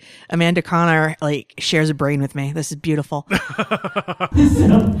like Amanda Conner like shares a brain with me. This is beautiful. So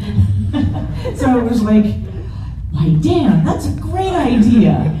it was like, why, Dan, that's a great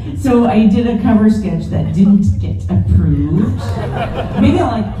idea. So I did a cover sketch that didn't get approved. Maybe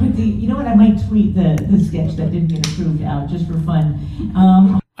I'll like put you know what, I might tweet the sketch that didn't get approved out just for fun.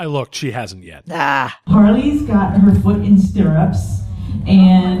 I looked, she hasn't yet. Harley's got her foot in stirrups,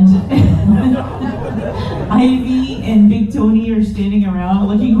 and Ivy and Big Tony are standing around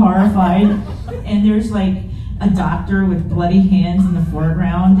looking horrified, and there's like a doctor with bloody hands in the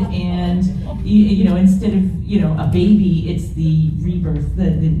foreground, and you know, instead of, you know, a baby, it's the rebirth,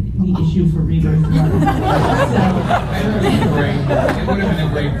 the issue for Rebirth. It would have been a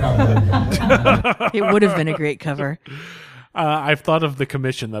great cover. It would have been a great cover. I've thought of the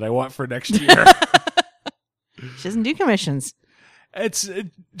commission that I want for next year. She doesn't do commissions.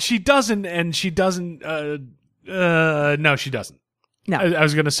 She doesn't, and she doesn't. No, she doesn't. No. I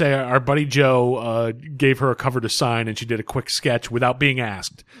was going to say our buddy Joe gave her a cover to sign, and she did a quick sketch without being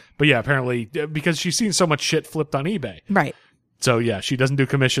asked. But yeah, apparently because she's seen so much shit flipped on eBay. Right. So yeah, she doesn't do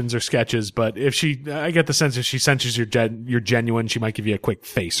commissions or sketches. But if I get the sense if she senses you're genuine, she might give you a quick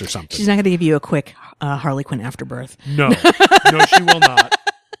face or something. She's not going to give you a quick Harley Quinn Afterbirth. No, no, she will not.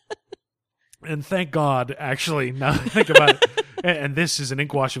 And thank God, actually, now that I think about it, and this is an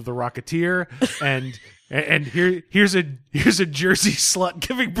ink wash of the Rocketeer, and here's a Jersey slut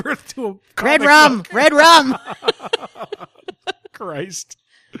giving birth to a Red rum. Christ.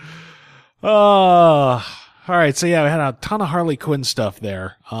 All right, so yeah, we had a ton of Harley Quinn stuff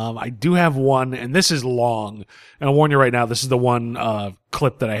there. I do have one, and this is long, and I'll warn you right now, this is the one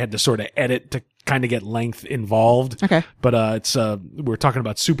clip that I had to sort of edit to kind of get length involved. Okay. But we're talking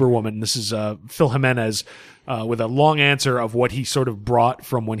about Superwoman. This is Phil Jimenez with a long answer of what he sort of brought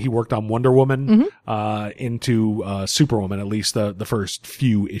from when he worked on Wonder Woman into Superwoman, at least the first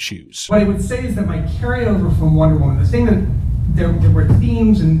few issues. What I would say is that my carryover from Wonder Woman, the thing that there were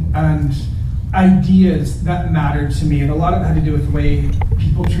themes and ideas that mattered to me, and a lot of it had to do with the way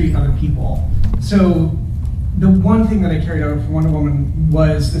people treat other people. So the one thing that I carried over from Wonder Woman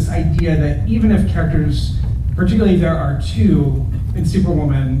was this idea that even if characters, particularly there are two in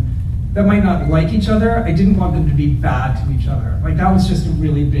Superwoman, that might not like each other, I didn't want them to be bad to each other. Like, that was just a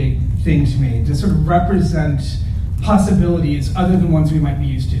really big thing to me, to sort of represent possibilities other than ones we might be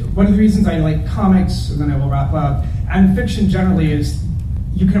used to. One of the reasons I like comics, and then I will wrap up, and fiction generally, is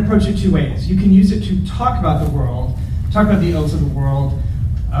you can approach it two ways. You can use it to talk about the world, talk about the ills of the world,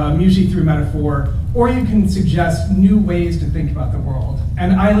 usually through metaphor, or you can suggest new ways to think about the world.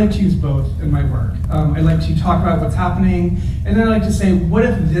 And I like to use both in my work. I like to talk about what's happening, and then I like to say, what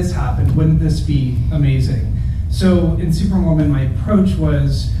if this happened? Wouldn't this be amazing? So in Superwoman, my approach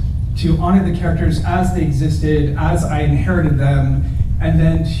was to honor the characters as they existed, as I inherited them, and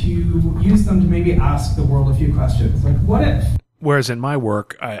then to use them to maybe ask the world a few questions, like, what if? Whereas in my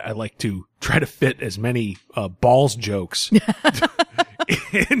work, I like to try to fit as many balls jokes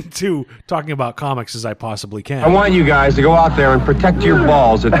into talking about comics as I possibly can. I want you guys to go out there and protect your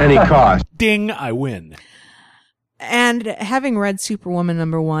balls at any cost. Ding, I win. And having read Superwoman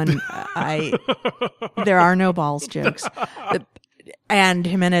 #1, there are no balls jokes. And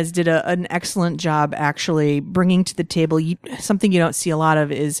Jimenez did an excellent job actually bringing to the table something you don't see a lot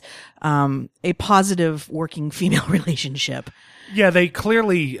of is a positive working female relationship. Yeah, they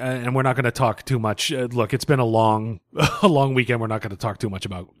clearly, and we're not going to talk too much. Look, it's been a long weekend. We're not going to talk too much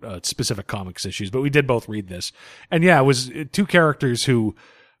about specific comics issues, but we did both read this. And yeah, it was two characters who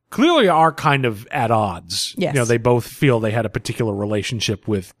clearly are kind of at odds. Yes. You know, they both feel they had a particular relationship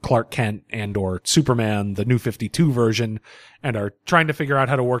with Clark Kent and or Superman, the New 52 version, and are trying to figure out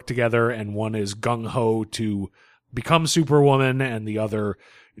how to work together. And one is gung-ho to become Superwoman, and the other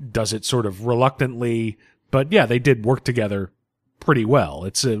does it sort of reluctantly. But yeah, they did work together pretty well.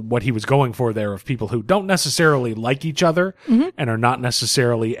 It's what he was going for there of people who don't necessarily like each other and are not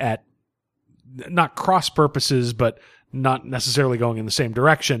necessarily at, not cross purposes, but not necessarily going in the same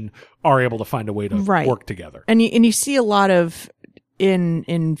direction, are able to find a way to work together. And you see a lot of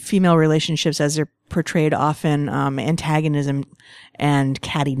in female relationships as they're portrayed often antagonism and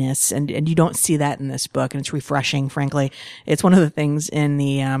cattiness, and you don't see that in this book, and it's refreshing. Frankly, it's one of the things in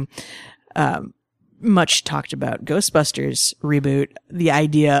the much talked about Ghostbusters reboot, the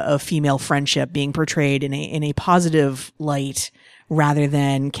idea of female friendship being portrayed in a positive light rather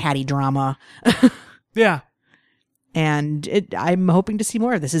than catty drama. Yeah. And I'm hoping to see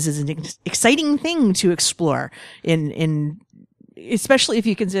more of this. This is an exciting thing to explore in especially if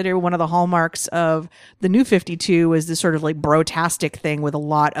you consider one of the hallmarks of the New 52 was this sort of like brotastic thing with a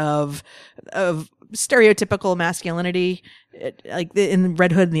lot of stereotypical masculinity, like in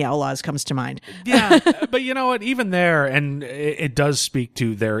Red Hood and the Outlaws comes to mind. Yeah, but you know what? Even there, and it does speak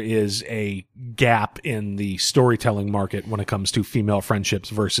to, there is a gap in the storytelling market when it comes to female friendships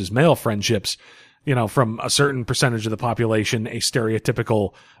versus male friendships. You know, from a certain percentage of the population, a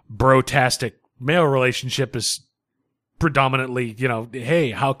stereotypical brotastic male relationship is predominantly, you know,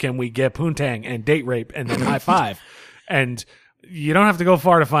 hey, how can we get poontang and date rape and then high five? And you don't have to go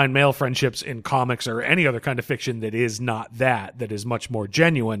far to find male friendships in comics or any other kind of fiction that is not that is much more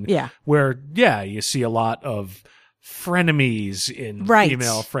genuine. Yeah. Where, yeah, you see a lot of frenemies in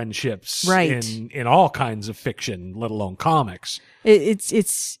female friendships in all kinds of fiction, let alone comics.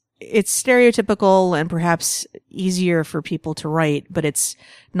 It's stereotypical and perhaps easier for people to write, but it's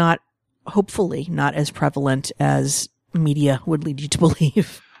not, hopefully, not as prevalent as media would lead you to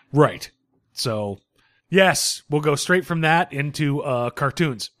believe. Right. So, yes, we'll go straight from that into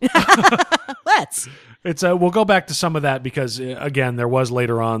cartoons. Let's. We'll go back to some of that because, again, there was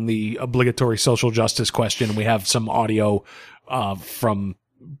later on the obligatory social justice question. We have some audio from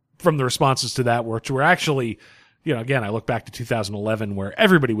the responses to that, which were actually, you know, again, I look back to 2011 where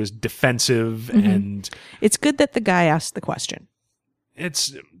everybody was defensive and it's good that the guy asked the question.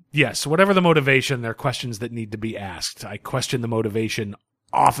 Yes, whatever the motivation, there are questions that need to be asked. I question the motivation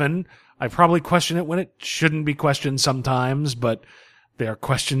often. I probably question it when it shouldn't be questioned sometimes, but there are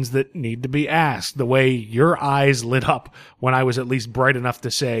questions that need to be asked. The way your eyes lit up when I was at least bright enough to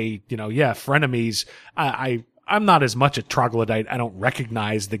say, you know, yeah, frenemies, I'm not as much a troglodyte. I don't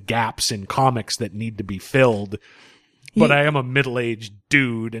recognize the gaps in comics that need to be filled. But I am a middle-aged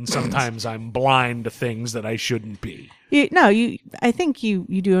dude, and sometimes I'm blind to things that I shouldn't be. I think you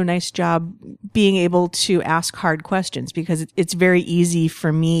do a nice job being able to ask hard questions because it's very easy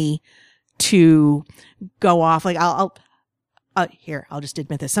for me to go off. Like I'll just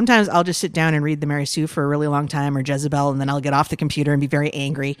admit this. Sometimes I'll just sit down and read the Mary Sue for a really long time or Jezebel, and then I'll get off the computer and be very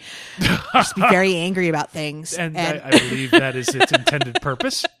angry. Just be very angry about things. And I believe that is its intended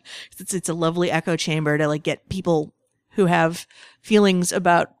purpose. It's a lovely echo chamber to like get people who have feelings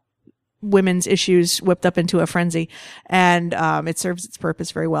about women's issues whipped up into a frenzy. And it serves its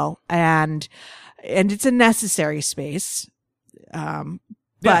purpose very well. And it's a necessary space.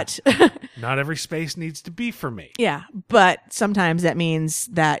 But not every space needs to be for me. Yeah. But sometimes that means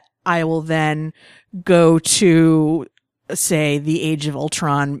that I will then go to say, the Age of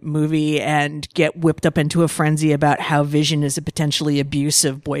Ultron movie and get whipped up into a frenzy about how Vision is a potentially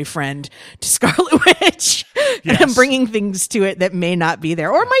abusive boyfriend to Scarlet Witch. And I'm bringing things to it that may not be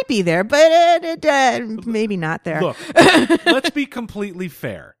there or might be there, but maybe not there. Look, let's be completely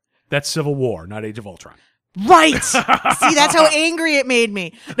fair. That's Civil War, not Age of Ultron. Right. See, that's how angry it made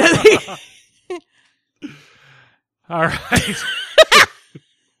me. All right.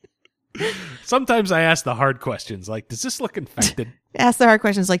 Sometimes I ask the hard questions, like, does this look infected? Ask the hard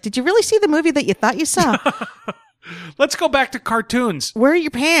questions, like, did you really see the movie that you thought you saw? Let's go back to cartoons. Where are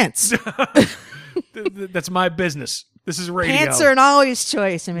your pants? That's my business. This is radio. Pants are an always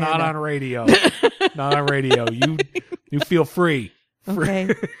choice, Amanda. Not on radio. Not on radio. You feel free.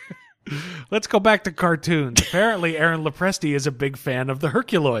 Okay. Let's go back to cartoons. Apparently, Aaron Lopresti is a big fan of the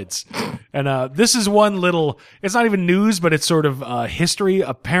Herculoids. And this is one little, it's not even news, but it's sort of history.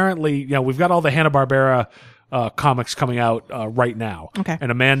 Apparently, we've got all the Hanna-Barbera comics coming out right now. Okay.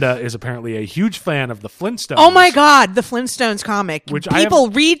 And Amanda is apparently a huge fan of the Flintstones. Oh my God, the Flintstones comic. Which People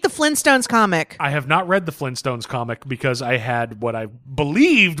read the Flintstones comic. I have not read the Flintstones comic because I had what I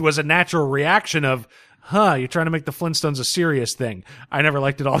believed was a natural reaction of, you're trying to make the Flintstones a serious thing. I never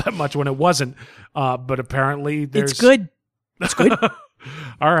liked it all that much when it wasn't. But apparently there's... It's good. It's good.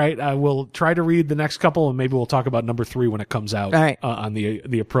 All right. I will try to read the next couple, and maybe we'll talk about number 3 when it comes out on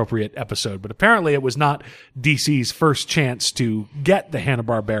the appropriate episode. But apparently it was not DC's first chance to get the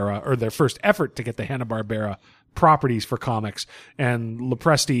Hanna-Barbera, or their first effort to get the Hanna-Barbera properties for comics. And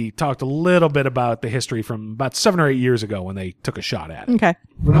Lopresti talked a little bit about the history from about 7 or 8 years ago when they took a shot at it. Okay.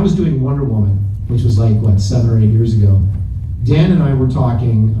 When I was doing Wonder Woman, which was 7 or 8 years ago, Dan and I were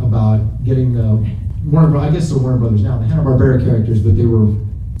talking about getting the I guess they're Warner Brothers now, the Hanna-Barbera characters, but they were,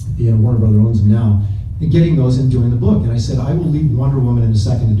 Warner Brothers owns them now, and getting those and doing the book. And I said, I will leave Wonder Woman in a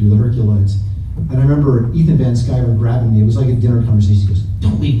second to do the Herculoids. And I remember Ethan Van Sciver grabbing me. It was like a dinner conversation. He goes,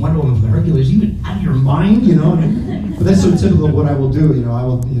 don't leave Wonder Woman for the Herculoids. Are you even out of your mind? But that's so typical of what I will do. I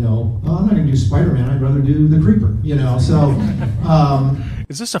will, I'm not going to do Spider-Man. I'd rather do the Creeper, So,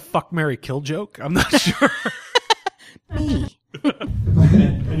 is this a fuck, marry, kill joke? I'm not sure. Me.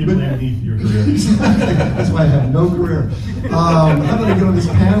 And you blame me for your career. That's why I have no career. How did I get on this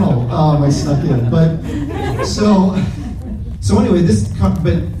panel? I snuck in. But so anyway,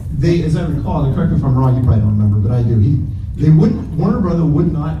 but they, as I recall, and correct me if I'm wrong, you probably don't remember, but I do. Warner Brothers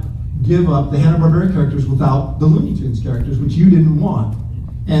would not give up the Hanna-Barbera characters without the Looney Tunes characters, which you didn't want,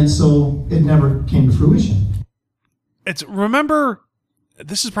 and so it never came to fruition. Remember.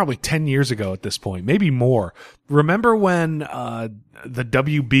 This is probably 10 years ago at this point, maybe more. Remember when the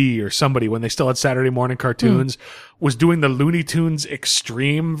WB or somebody, when they still had Saturday morning cartoons, was doing the Looney Tunes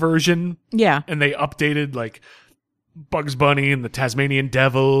Extreme version? Yeah. And they updated like Bugs Bunny and the Tasmanian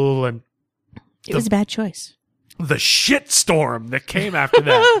Devil, and it was a bad choice. The shitstorm that came after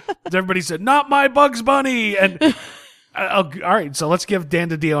that. Everybody said, not my Bugs Bunny. And all right, so let's give Dan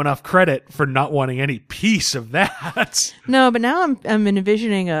DiDio enough credit for not wanting any piece of that. No, but now I'm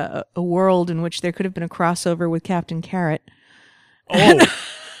envisioning a world in which there could have been a crossover with Captain Carrot. Oh,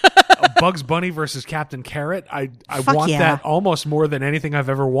 Bugs Bunny versus Captain Carrot. I want that almost more than anything I've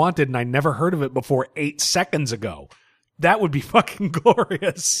ever wanted, and I never heard of it before 8 seconds ago. That would be fucking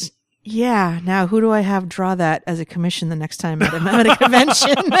glorious. Yeah. Now, who do I have draw that as a commission the next time I'm at a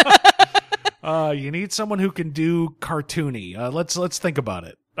convention? You need someone who can do cartoony. Let's think about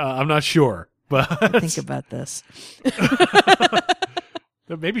it. I'm not sure, but think about this.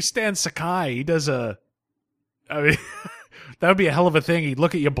 Maybe Stan Sakai. He does that would be a hell of a thing. He'd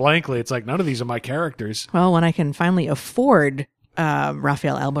look at you blankly. It's like, none of these are my characters. Well, when I can finally afford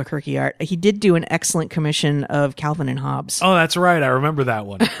Raphael Albuquerque art, he did do an excellent commission of Calvin and Hobbes. Oh, that's right. I remember that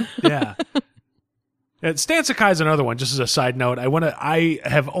one. Yeah. Stan Sakai is another one. Just as a side note, I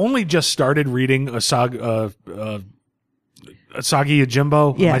have only just started reading Asagi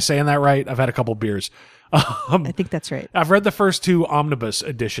Yojimbo. Yeah. Am I saying that right? I've had a couple beers. I think that's right. I've read the first 2 omnibus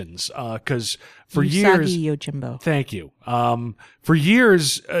editions because for years. Usagi Yojimbo. Thank you. For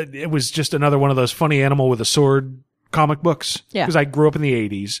years, it was just another one of those funny animal with a sword comic books. Yeah. Because I grew up in the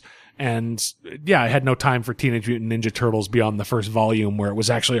 80s. And I had no time for Teenage Mutant Ninja Turtles beyond the first volume, where it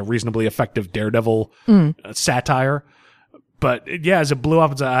was actually a reasonably effective Daredevil satire. But as it blew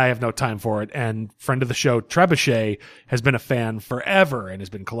up, I have no time for it. And friend of the show, Trebuchet, has been a fan forever and has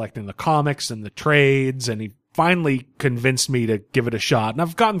been collecting the comics and the trades. And he finally convinced me to give it a shot. And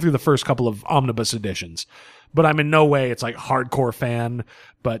I've gotten through the first couple of omnibus editions. But I'm in no way, it's like hardcore fan.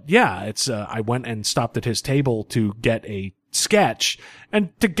 But I went and stopped at his table to get a sketch,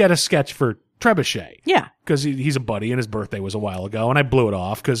 and to get a sketch for trebuchet. Yeah. Because he's a buddy and his birthday was a while ago, and I blew it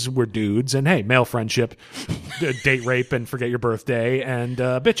off because we're dudes and hey, male friendship, date rape and forget your birthday and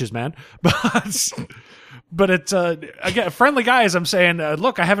bitches, man. But it's again, friendly guys. I'm saying,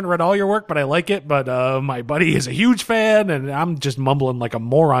 look, I haven't read all your work, but I like it. But my buddy is a huge fan, and I'm just mumbling like a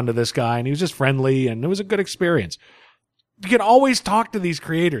moron to this guy, and he was just friendly, and it was a good experience. You can always talk to these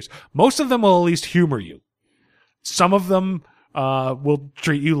creators. Most of them will at least humor you. Some of them will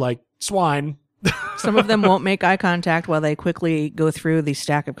treat you like swine. Some of them won't make eye contact while they quickly go through the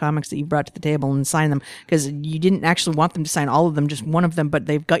stack of comics that you brought to the table and sign them, because you didn't actually want them to sign all of them, just one of them, but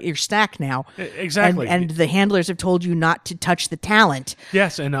they've got your stack now. Exactly. And the handlers have told you not to touch the talent.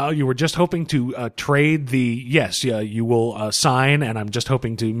 Yes, and you were just hoping to trade the, yes, you will sign, and I'm just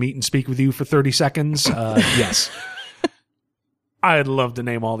hoping to meet and speak with you for 30 seconds. Yes. I'd love to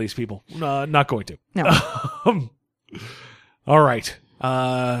name all these people. Not going to. No. All right.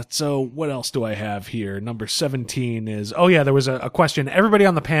 So what else do I have here? Number 17 is, oh yeah, there was a question. Everybody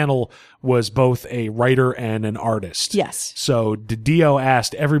on the panel was both a writer and an artist. Yes. So Dio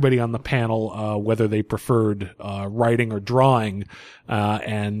asked everybody on the panel, whether they preferred, writing or drawing.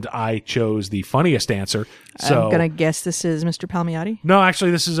 And I chose the funniest answer. So I'm going to guess this is Mr. Palmiotti. No,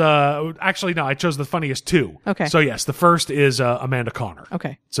 actually this is, no, I chose the funniest two. Okay. So yes, the first is, Amanda Connor.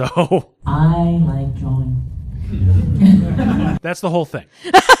 Okay. So I like drawing. that's the whole thing.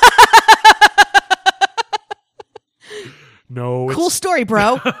 No, cool story,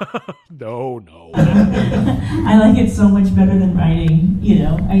 bro. No. I like it so much better than writing. You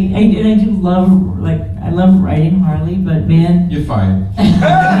know, I do love I love writing Harley, but man, You're fired.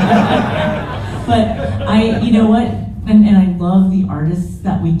 But you know what? And I love the artists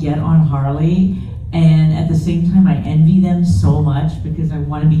that we get on Harley. And at the same time, I envy them so much because I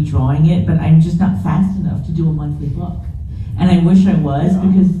want to be drawing it, but I'm just not fast enough to do a monthly book. And I wish I was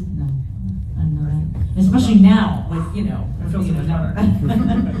because, no, I'm not. Especially now, with,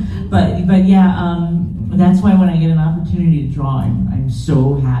 but yeah, that's why when I get an opportunity to draw, I'm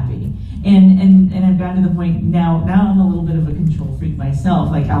so happy. And I've gotten to the point now I'm a little bit of a control freak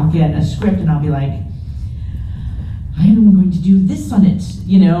myself. Like, I'll get a script and I'll be like, I'm going to do this on it,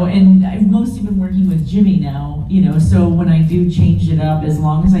 and I've mostly been working with Jimmy now, so when I do change it up, as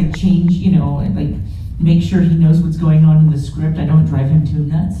long as I change, make sure he knows what's going on in the script, I don't drive him too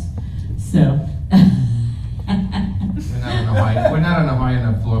nuts. So. We're not on a high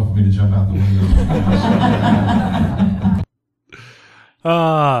enough floor for me to jump out the window.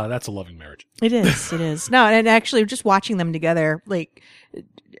 That's a loving marriage. It is. No, and actually just watching them together, like,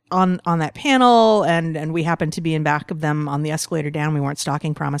 on that panel, and we happened to be in back of them on the escalator down. We weren't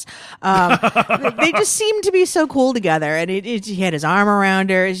stalking, promise. They just seemed to be so cool together, and he had his arm around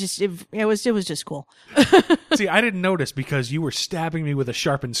her. It was just cool. See, I didn't notice because you were stabbing me with a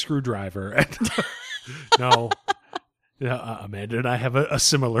sharpened screwdriver. No, Amanda and I have a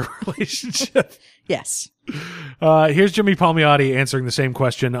similar relationship. Yes. Here's Jimmy Palmiotti answering the same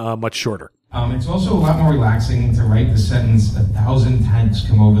question, much shorter. It's also a lot more relaxing to write the sentence 1,000 tanks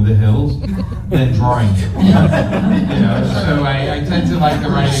come over the hills than drawing it. So I tend to like the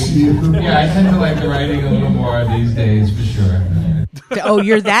writing. Yeah, I tend to like the writing a little more these days, for sure. Oh,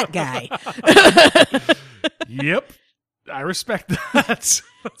 you're that guy. Yep. I respect that.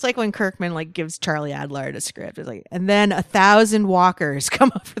 It's like when Kirkman gives Charlie Adlard a script. It's like, and then 1,000 walkers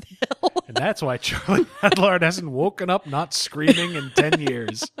come over the hill. And that's why Charlie Adlard hasn't woken up not screaming in 10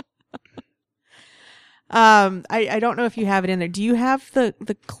 years. I don't know if you have it in there. Do you have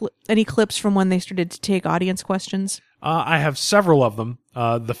any clips from when they started to take audience questions? I have several of them.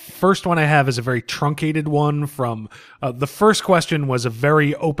 The first one I have is a very truncated one from, the first question was a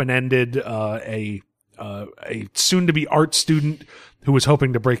very open-ended, a soon-to-be art student who was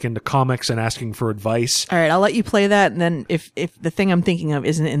hoping to break into comics and asking for advice. All right, I'll let you play that, and then if the thing I'm thinking of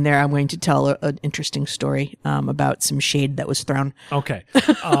isn't in there, I'm going to tell an interesting story about some shade that was thrown. Okay.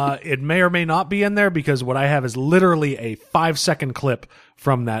 It may or may not be in there because what I have is literally a 5-second clip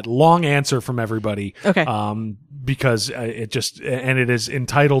from that long answer from everybody. Okay. Because it is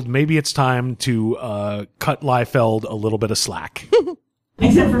entitled, Maybe It's Time to Cut Liefeld a Little Bit of Slack.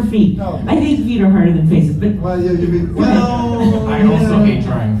 Except for feet. No. I think feet are harder than faces, but I also hate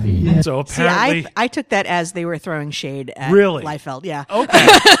drawing feet. Yeah. So apparently, see, I took that as they were throwing shade at Liefeld. Yeah. Okay.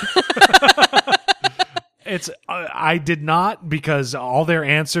 I did not, because all their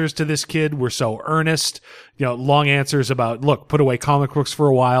answers to this kid were so earnest. Long answers about, look, put away comic books for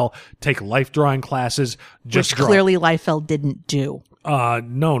a while, take life drawing classes, which clearly Liefeld didn't do.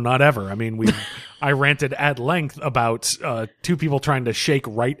 No, not ever. I mean, I ranted at length about two people trying to shake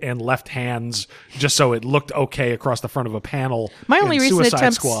right and left hands just so it looked okay across the front of a panel. My only in recent Suicide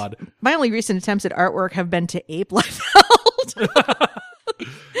attempts, Squad. my only recent attempts at artwork have been to ape Liefeld.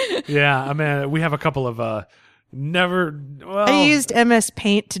 Yeah, I mean, we have a couple of never. Well, I used MS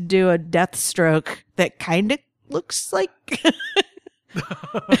Paint to do a Deathstroke that kind of looks like.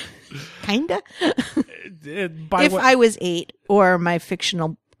 Kinda. If I was 8, or my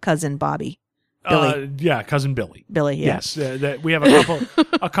fictional cousin Bobby. Billy. Yeah, cousin Billy. Billy, yeah. Yes, we have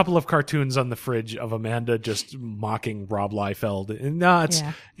a couple of cartoons on the fridge of Amanda just mocking Rob Liefeld. And no, it's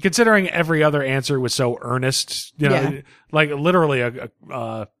considering every other answer was so earnest. You know, like literally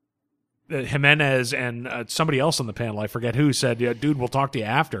Jimenez and somebody else on the panel, I forget who, said, "Yeah, dude, we'll talk to you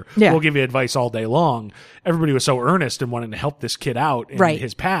after. Yeah. We'll give you advice all day long." Everybody was so earnest and wanting to help this kid out in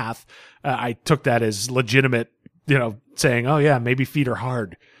his path. I took that as legitimate, saying, "Oh yeah, maybe feet are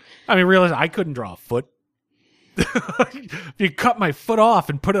hard." I mean, realize I couldn't draw a foot. If you cut my foot off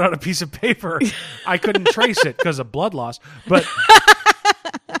and put it on a piece of paper, I couldn't trace it because of blood loss. But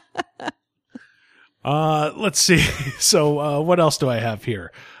let's see. So what else do I have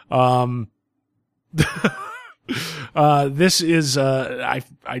here? This is I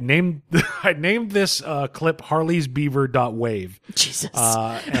named this clip Harley's Beaver.wave. Jesus.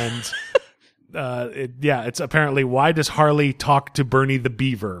 And it's apparently Why Does Harley Talk to Bernie the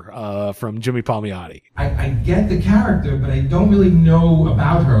Beaver from Jimmy Palmiotti. I get the character, but I don't really know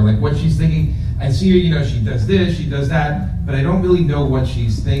about her, like what she's thinking. I see her, she does this, she does that, but I don't really know what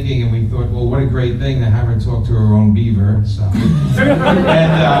she's thinking. And we thought, well, what a great thing to have her talk to her own beaver. Stop it. And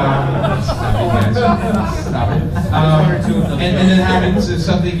then have it to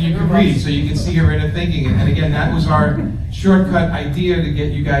something you can read, so you can see her inner thinking. And again, that was our shortcut idea to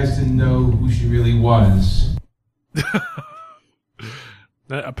get you guys to know who she really was.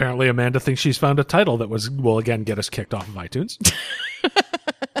 Apparently, Amanda thinks she's found a title that will again get us kicked off of iTunes.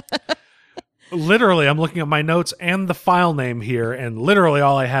 Literally, I'm looking at my notes and the file name here, and literally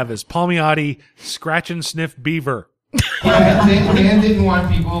all I have is Palmiotti Scratch and Sniff Beaver. Yeah, Dan didn't want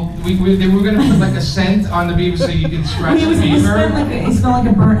people. They were going to put like a scent on the beaver so you could scratch the beaver. It smelled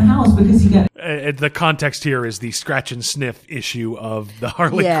like a burnt house because he got. The context here is the scratch and sniff issue of the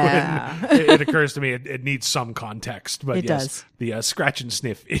Harley Quinn. It occurs to me it needs some context, but it does. The scratch and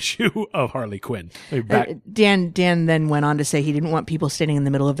sniff issue of Harley Quinn. Dan then went on to say he didn't want people standing in the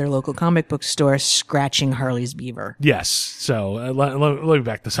middle of their local comic book store scratching Harley's beaver. Yes. So let me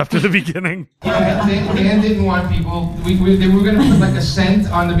back this up to the beginning. Yeah, Dan didn't want people. They were going to put like a scent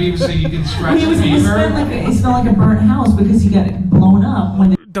on the beaver so you could scratch the beaver. It smelled like a burnt house because he got it blown up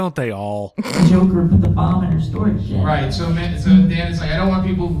when. Don't they all? The Joker put the bomb in her storage shed. Right, so Dan is like, I don't want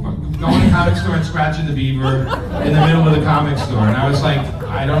people going to the comic store and scratching the beaver in the middle of the comic store. And I was like,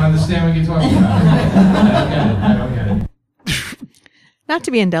 I don't understand what you're talking about. I don't get it. Not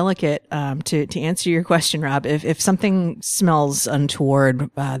to be indelicate, to answer your question, Rob, if something smells untoward,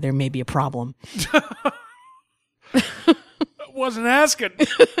 there may be a problem. I wasn't asking.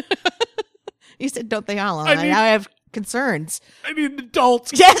 You said, don't they all? I have concerns. I need an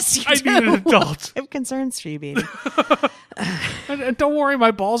adult. Yes, you do. I need an adult. I have concerns for you, baby. And don't worry,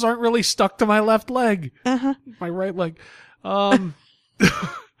 my balls aren't really stuck to my left leg. My right leg. So,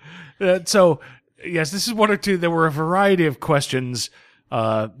 yes, this is one or two. There were a variety of questions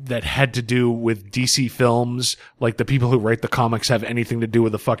that had to do with DC films, like the people who write the comics have anything to do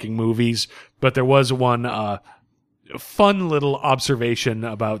with the fucking movies. But there was one fun little observation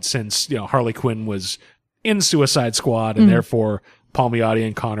about, since Harley Quinn was in Suicide Squad, and therefore Palmiotti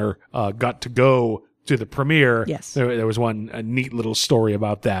and Connor got to go to the premiere. Yes. There was a neat little story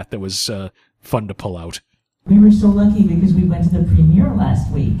about that was fun to pull out. We were so lucky because we went to the premiere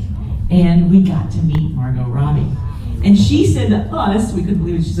last week, and we got to meet Margot Robbie. And she said to us, we couldn't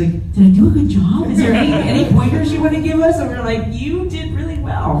believe it, she's like, did I do a good job? Is there any pointers you want to give us? And we're like, you did really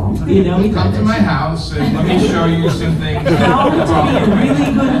well. Come to my house and let me show you some things. How to be a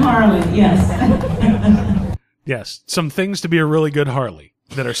really good Harley, yes. Yes, some things to be a really good Harley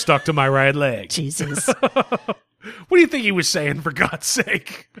that are stuck to my right leg. Jesus. What do you think he was saying, for God's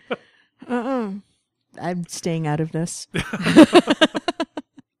sake? I'm staying out of this.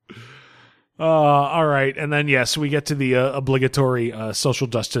 All right, and then yes, we get to the obligatory social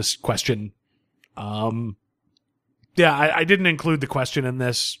justice question. I didn't include the question in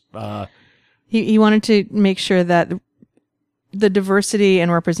this. He wanted to make sure that the diversity and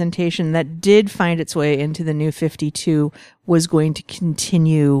representation that did find its way into the New 52 was going to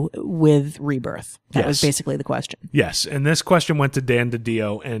continue with Rebirth. That was basically the question. Yes, and this question went to Dan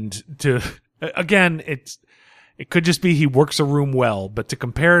DiDio, and again, it's It could just be he works a room well, but to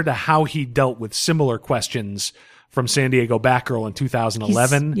compare to how he dealt with similar questions from San Diego Batgirl in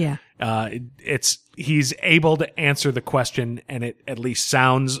 2011, he's able to answer the question and it at least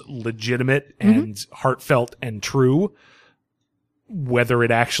sounds legitimate and heartfelt and true. Whether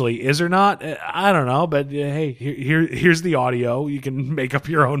it actually is or not, I don't know, but hey, here's the audio. You can make up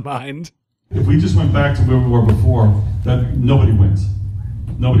your own mind. If we just went back to where we were before, that nobody wins.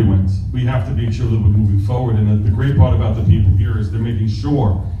 Nobody wins. We have to make sure that we're moving forward. And the great part about the people here is they're making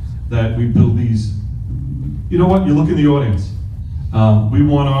sure that we build these. You know what? You look in the audience. We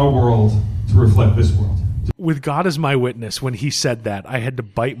want our world to reflect this world. With God as my witness, when he said that, I had to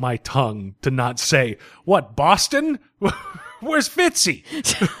bite my tongue to not say, "What, Boston? Where's Fitzy?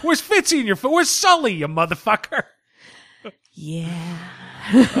 Where's Fitzy in your phone? Where's Sully, you motherfucker?"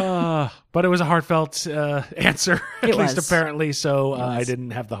 Yeah. But it was a heartfelt answer, at least was. apparently, so I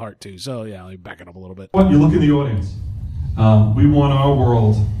didn't have the heart to. So yeah, let me back it up a little bit. What? You look in the audience. We want our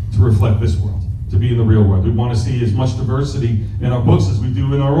world to reflect this world, to be in the real world. We want to see as much diversity in our books as we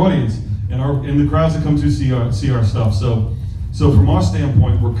do in our audience, in the crowds that come to see our stuff. So from our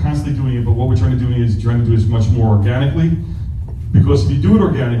standpoint, we're constantly doing it, but what we're trying to do is it much more organically. Because if you do it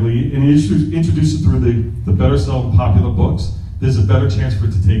organically and you introduce it through the better selling popular books, there's a better chance for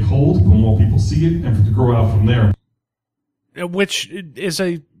it to take hold, for more people see it, and for it to grow out from there. Which is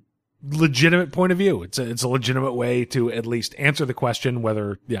a legitimate point of view. It's a legitimate way to at least answer the question.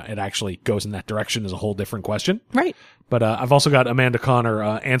 Whether it actually goes in that direction is a whole different question. Right. But I've also got Amanda Connor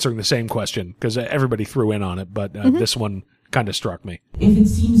answering the same question because everybody threw in on it, but this one kind of struck me. If it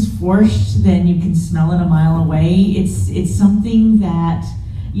seems forced, then you can smell it a mile away. It's something that,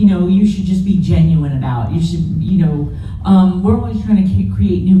 you should just be genuine about. You should, we're always trying to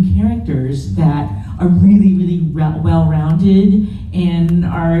create new characters that are really, really well-rounded and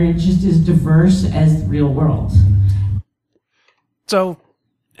are just as diverse as the real world. So,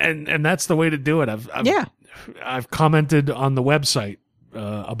 and that's the way to do it. I've commented on the website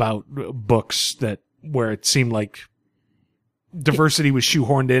about books where it seemed like diversity was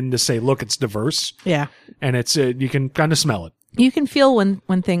shoehorned in to say, look, it's diverse. Yeah. And it's you can kind of smell it. You can feel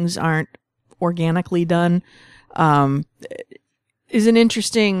when things aren't organically done. Is an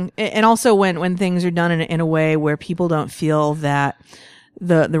interesting, and also when things are done in a way where people don't feel that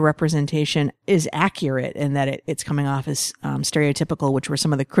the representation is accurate and that it's coming off as stereotypical, which were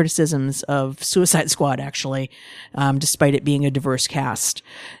some of the criticisms of Suicide Squad, actually, despite it being a diverse cast,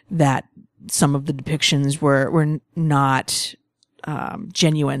 that some of the depictions were not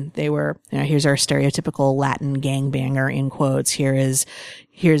genuine. They were, here's our stereotypical Latin gangbanger in quotes. Here's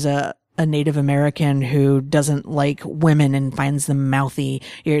a Native American who doesn't like women and finds them mouthy.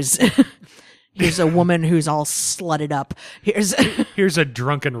 Here's a woman who's all slutted up. Here's a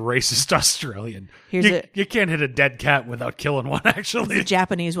drunken racist Australian. You can't hit a dead cat without killing one, actually. A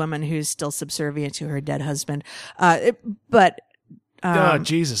Japanese woman who's still subservient to her dead husband.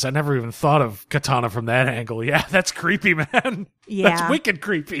 Jesus, I never even thought of Katana from that angle. Yeah, that's creepy, man. Yeah. That's wicked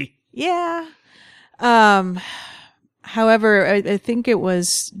creepy. Yeah. However, I think it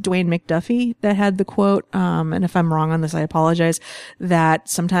was Dwayne McDuffie that had the quote, and if I'm wrong on this, I apologize, that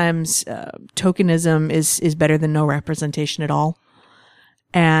sometimes tokenism is better than no representation at all.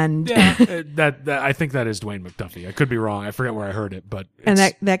 And that I think that is Dwayne McDuffie. I could be wrong. I forget where I heard it, but and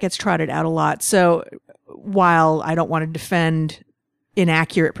that gets trotted out a lot. So while I don't want to defend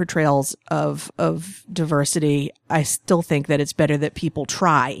inaccurate portrayals of diversity, I still think that it's better that people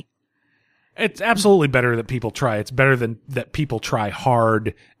try. It's absolutely better that people try. It's better than that people try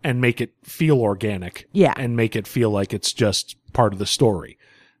hard and make it feel organic. Yeah. And make it feel like it's just part of the story.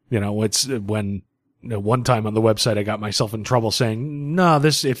 It's when one time on the website I got myself in trouble saying, no,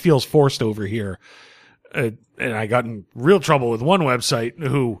 it feels forced over here. And I got in real trouble with one website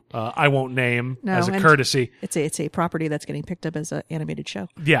who I won't name as a courtesy. It's a property that's getting picked up as an animated show.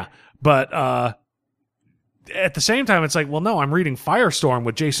 Yeah. But at the same time, it's like, well, no, I'm reading Firestorm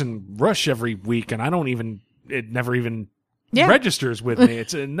with Jason Rush every week, and it never even registers with me.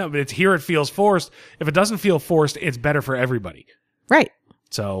 It's here. It feels forced. If it doesn't feel forced, it's better for everybody. Right.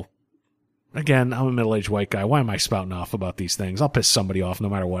 So, again, I'm a middle-aged white guy. Why am I spouting off about these things? I'll piss somebody off no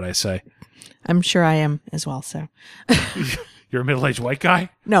matter what I say. I'm sure I am as well. So, you're a middle-aged white guy?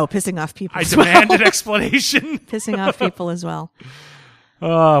 No, pissing off people. I demand an explanation. Pissing off people as well.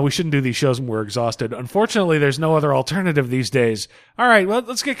 We shouldn't do these shows when we're exhausted. Unfortunately, there's no other alternative these days. All right, well,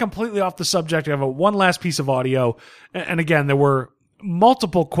 let's get completely off the subject. I have one last piece of audio. And again, there were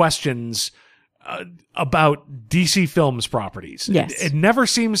multiple questions about DC Films properties. Yes. It never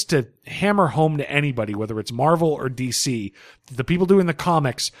seems to hammer home to anybody, whether it's Marvel or DC. The people doing the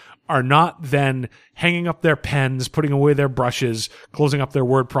comics are not then hanging up their pens, putting away their brushes, closing up their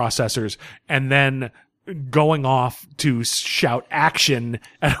word processors, and then going off to shout action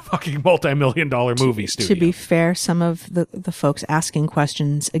at a fucking multi-million-dollar movie studio. To be fair, some of the folks asking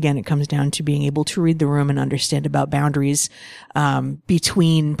questions, again, it comes down to being able to read the room and understand about boundaries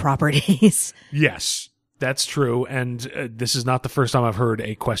between properties. Yes, that's true. And this is not the first time I've heard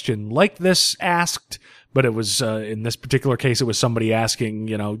a question like this asked, but it was, in this particular case, it was somebody asking,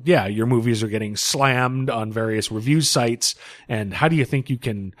 your movies are getting slammed on various review sites, and how do you think you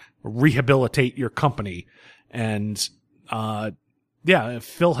can rehabilitate your company? And,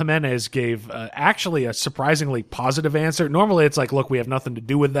 Phil Jimenez gave actually a surprisingly positive answer. Normally it's like, look, we have nothing to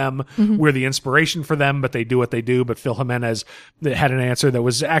do with them. Mm-hmm. We're the inspiration for them, but they do what they do. But Phil Jimenez had an answer that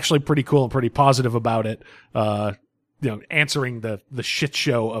was actually pretty cool and pretty positive about it, answering the shit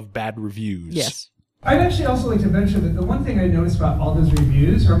show of bad reviews. Yes. I'd actually also like to mention that the one thing I noticed about all those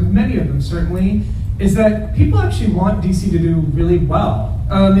reviews, or many of them certainly, is that people actually want DC to do really well.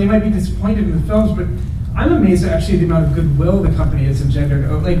 They might be disappointed in the films, but I'm amazed at actually the amount of goodwill the company has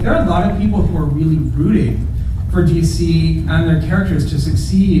engendered. Like, there are a lot of people who are really rooting for DC and their characters to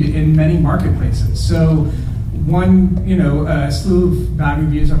succeed in many marketplaces. So one, a slew of bad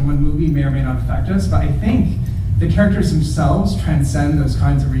reviews on one movie may or may not affect us, but I think the characters themselves transcend those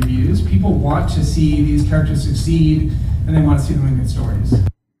kinds of reviews. People want to see these characters succeed, and they want to see them in good stories.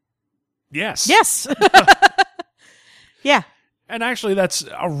 Yes. Yes. Yeah. And actually, that's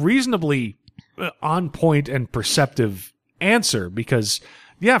a reasonably on point and perceptive answer, because,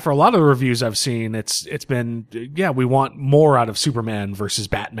 for a lot of the reviews I've seen, it's been, we want more out of Superman versus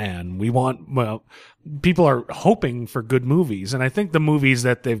Batman. People are hoping for good movies, and I think the movies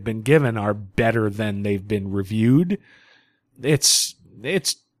that they've been given are better than they've been reviewed. It's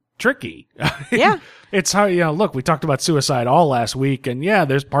tricky. Yeah. It's how, look, we talked about Suicide all last week, and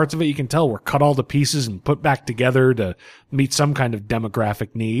there's parts of it you can tell were cut all to pieces and put back together to meet some kind of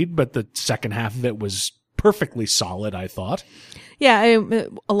demographic need, but the second half of it was perfectly solid, I thought. Yeah,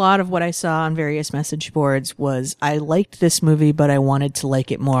 a lot of what I saw on various message boards was, I liked this movie, but I wanted to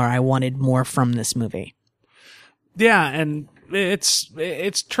like it more. I wanted more from this movie. Yeah, and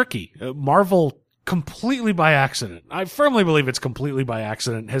it's tricky. Marvel, completely by accident, I firmly believe it's completely by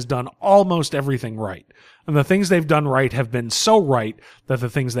accident, has done almost everything right. And the things they've done right have been so right that the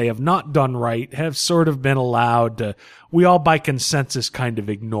things they have not done right have sort of been allowed to, we all by consensus kind of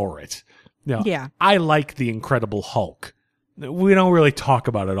ignore it. Yeah. I like The Incredible Hulk. We don't really talk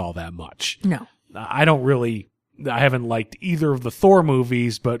about it all that much. No. I haven't liked either of the Thor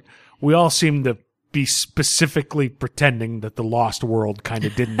movies, but we all seem to be specifically pretending that the Lost World kind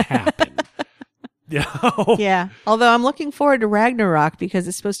of didn't happen. Yeah. Although I'm looking forward to Ragnarok because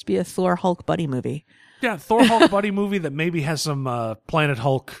it's supposed to be a Thor Hulk buddy movie. Yeah, Thor Hulk buddy movie that maybe has some Planet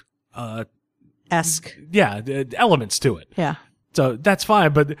Hulk esque. Elements to it. Yeah. So that's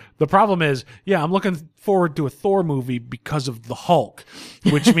fine, but the problem is, I'm looking forward to a Thor movie because of the Hulk,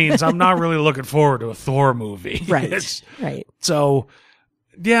 which means I'm not really looking forward to a Thor movie. Right. Right. So,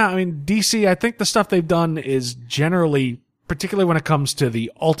 DC, I think the stuff they've done is generally, particularly when it comes to the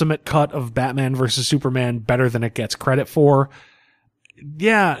ultimate cut of Batman versus Superman, better than it gets credit for.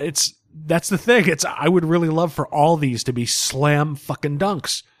 Yeah, that's the thing. I would really love for all these to be slam fucking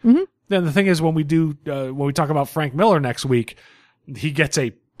dunks. Mm-hmm. Then the thing is, when we talk about Frank Miller next week, he gets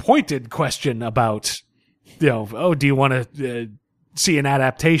a pointed question about, do you want to see an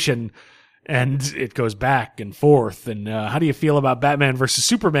adaptation? And it goes back and forth. And how do you feel about Batman versus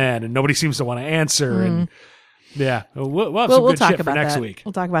Superman? And nobody seems to want to answer. Mm. And we'll have some good talk shit about for next that. week.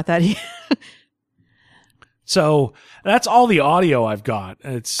 We'll talk about that. So that's all the audio I've got.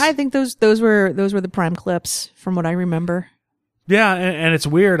 I think those were the prime clips from what I remember. Yeah, and it's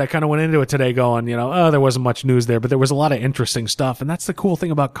weird. I kind of went into it today going, there wasn't much news there, but there was a lot of interesting stuff. And that's the cool thing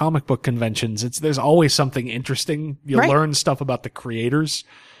about comic book conventions. There's always something interesting. You learn stuff about the creators.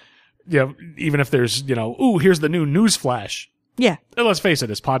 Even if there's, here's the new news flash. Yeah. And let's face it,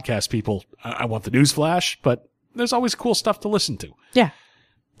 as podcast people, I want the news flash, but there's always cool stuff to listen to. Yeah.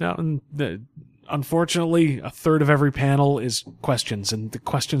 Now, unfortunately, a third of every panel is questions, and the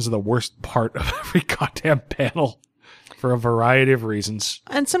questions are the worst part of every goddamn panel. For a variety of reasons.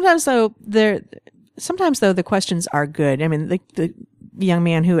 And sometimes though, the questions are good. I mean, the young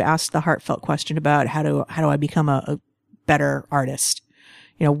man who asked the heartfelt question about how do I become a better artist?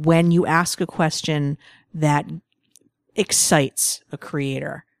 When you ask a question that excites a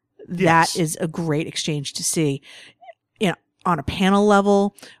creator, yes. That is a great exchange to see. on a panel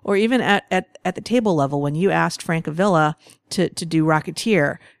level or even at the table level, when you asked Frank Avila to do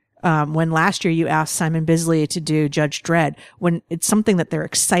Rocketeer, when last year you asked Simon Bisley to do Judge Dredd, when it's something that they're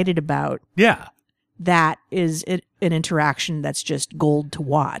excited about. Yeah. That is an interaction that's just gold to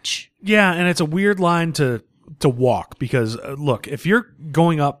watch. Yeah. And it's a weird line to walk because look, if you're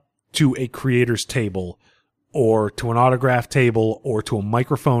going up to a creator's table or to an autograph table or to a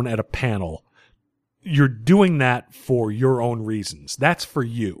microphone at a panel, you're doing that for your own reasons. That's for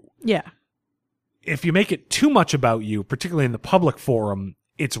you. Yeah. If you make it too much about you, particularly in the public forum,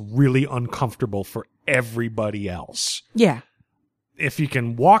 it's really uncomfortable for everybody else. Yeah. If you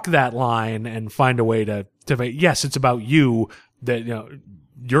can walk that line and find a way to yes, it's about you, that, you know,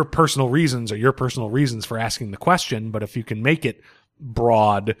 your personal reasons are your personal reasons for asking the question. But if you can make it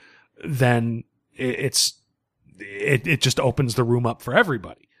broad, then it just opens the room up for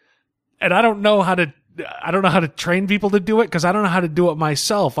everybody. And I don't know how to train people to do it because I don't know how to do it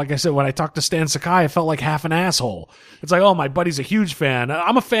myself. Like I said, when I talked to Stan Sakai, I felt like half an asshole. It's like, oh, my buddy's a huge fan.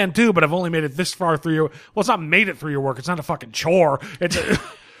 I'm a fan too, but I've only made it this far through your. Well, it's not made it through your work. It's not a fucking chore.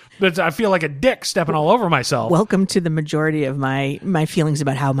 I feel like a dick stepping all over myself. Welcome to the majority of my feelings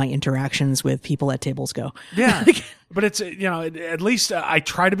about how my interactions with people at tables go. Yeah. But it's, you know, at least I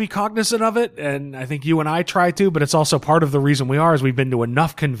try to be cognizant of it, and I think you and I try to, but it's also part of the reason we are is we've been to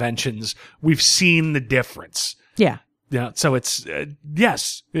enough conventions. We've seen the difference. Yeah. Yeah. So it's,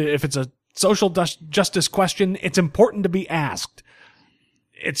 yes, if it's a social justice question, it's important to be asked.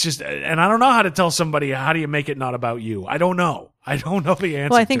 It's just, and I don't know how to tell somebody, how do you make it not about you? I don't know. I don't know the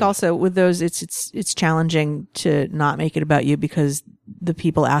answer. Well, I think also with those, it's challenging to not make it about you because the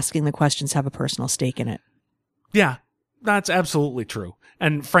people asking the questions have a personal stake in it. Yeah, that's absolutely true.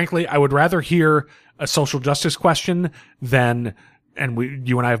 And frankly, I would rather hear a social justice question than, and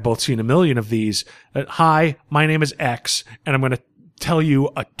you and I have both seen a million of these. Hi, my name is X, and I'm going to tell you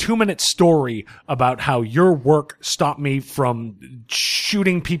a 2-minute story about how your work stopped me from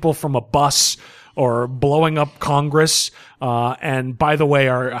shooting people from a bus or blowing up Congress. And by the way,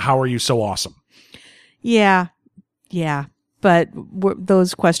 how are you so awesome? Yeah. Yeah. But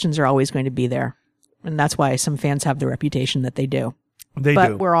those questions are always going to be there. And that's why some fans have the reputation that they do.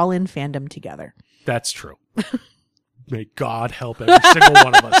 But we're all in fandom together. That's true. May God help every single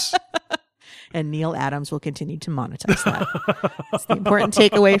one of us. And Neil Adams will continue to monetize that. That's the important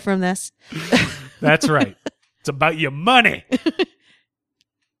takeaway from this. That's right. It's about your money.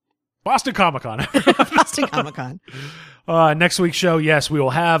 Boston Comic-Con. Boston Comic-Con. Next week's show, yes, we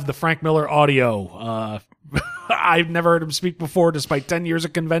will have the Frank Miller audio. I've never heard him speak before, despite 10 years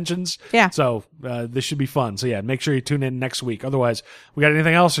of conventions. Yeah. So this should be fun. So yeah, make sure you tune in next week. Otherwise, we got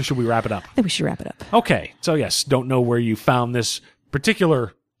anything else, or should we wrap it up? I think we should wrap it up. Okay. So yes, don't know where you found this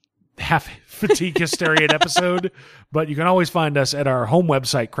particular half fatigue hysteria episode, but you can always find us at our home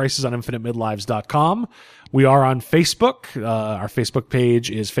website, crisisoninfiniteMidlives.com. We are on Facebook. Our Facebook page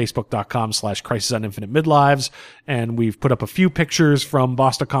is facebook.com/crisisoninfiniteMidlives. And we've put up a few pictures from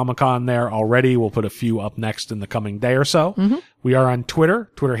Boston Comic-Con there already. We'll put a few up next in the coming day or so. Mm-hmm. We are on Twitter.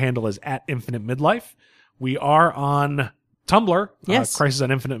 Twitter handle is @InfiniteMidlife. We are on Tumblr. Yes.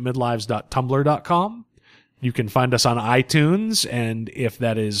 crisisoninfinitemidlives.tumblr.com. You can find us on iTunes, and if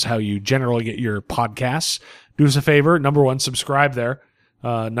that is how you generally get your podcasts, do us a favor. Number 1, subscribe there.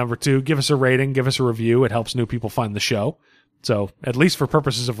 Number 2, give us a rating, give us a review. It helps new people find the show. So, at least for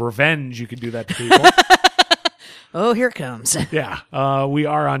purposes of revenge, you can do that to people. Oh, here it comes. Yeah. We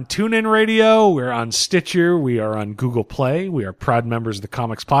are on TuneIn Radio. We're on Stitcher. We are on Google Play. We are proud members of the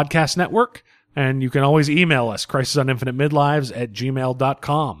Comics Podcast Network. And you can always email us,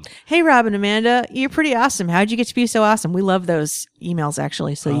 crisisoninfinitemidlives@gmail.com. Hey, Rob and Amanda, you're pretty awesome. How'd you get to be so awesome? We love those emails,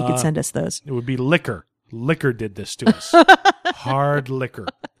 actually, so you could send us those. It would be liquor. Liquor did this to us. Hard liquor.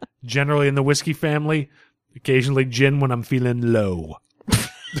 Generally in the whiskey family, occasionally gin when I'm feeling low.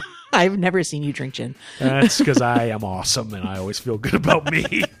 I've never seen you drink gin. That's because I am awesome, and I always feel good about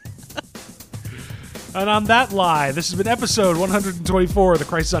me. And on that lie, this has been episode 124 of the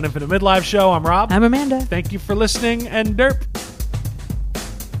Crisis on Infinite Midlife Show. I'm Rob. I'm Amanda. Thank you for listening, and derp.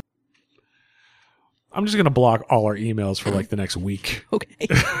 I'm just going to block all our emails for like the next week. Okay.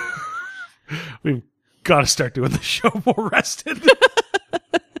 We've got to start doing the show more rested.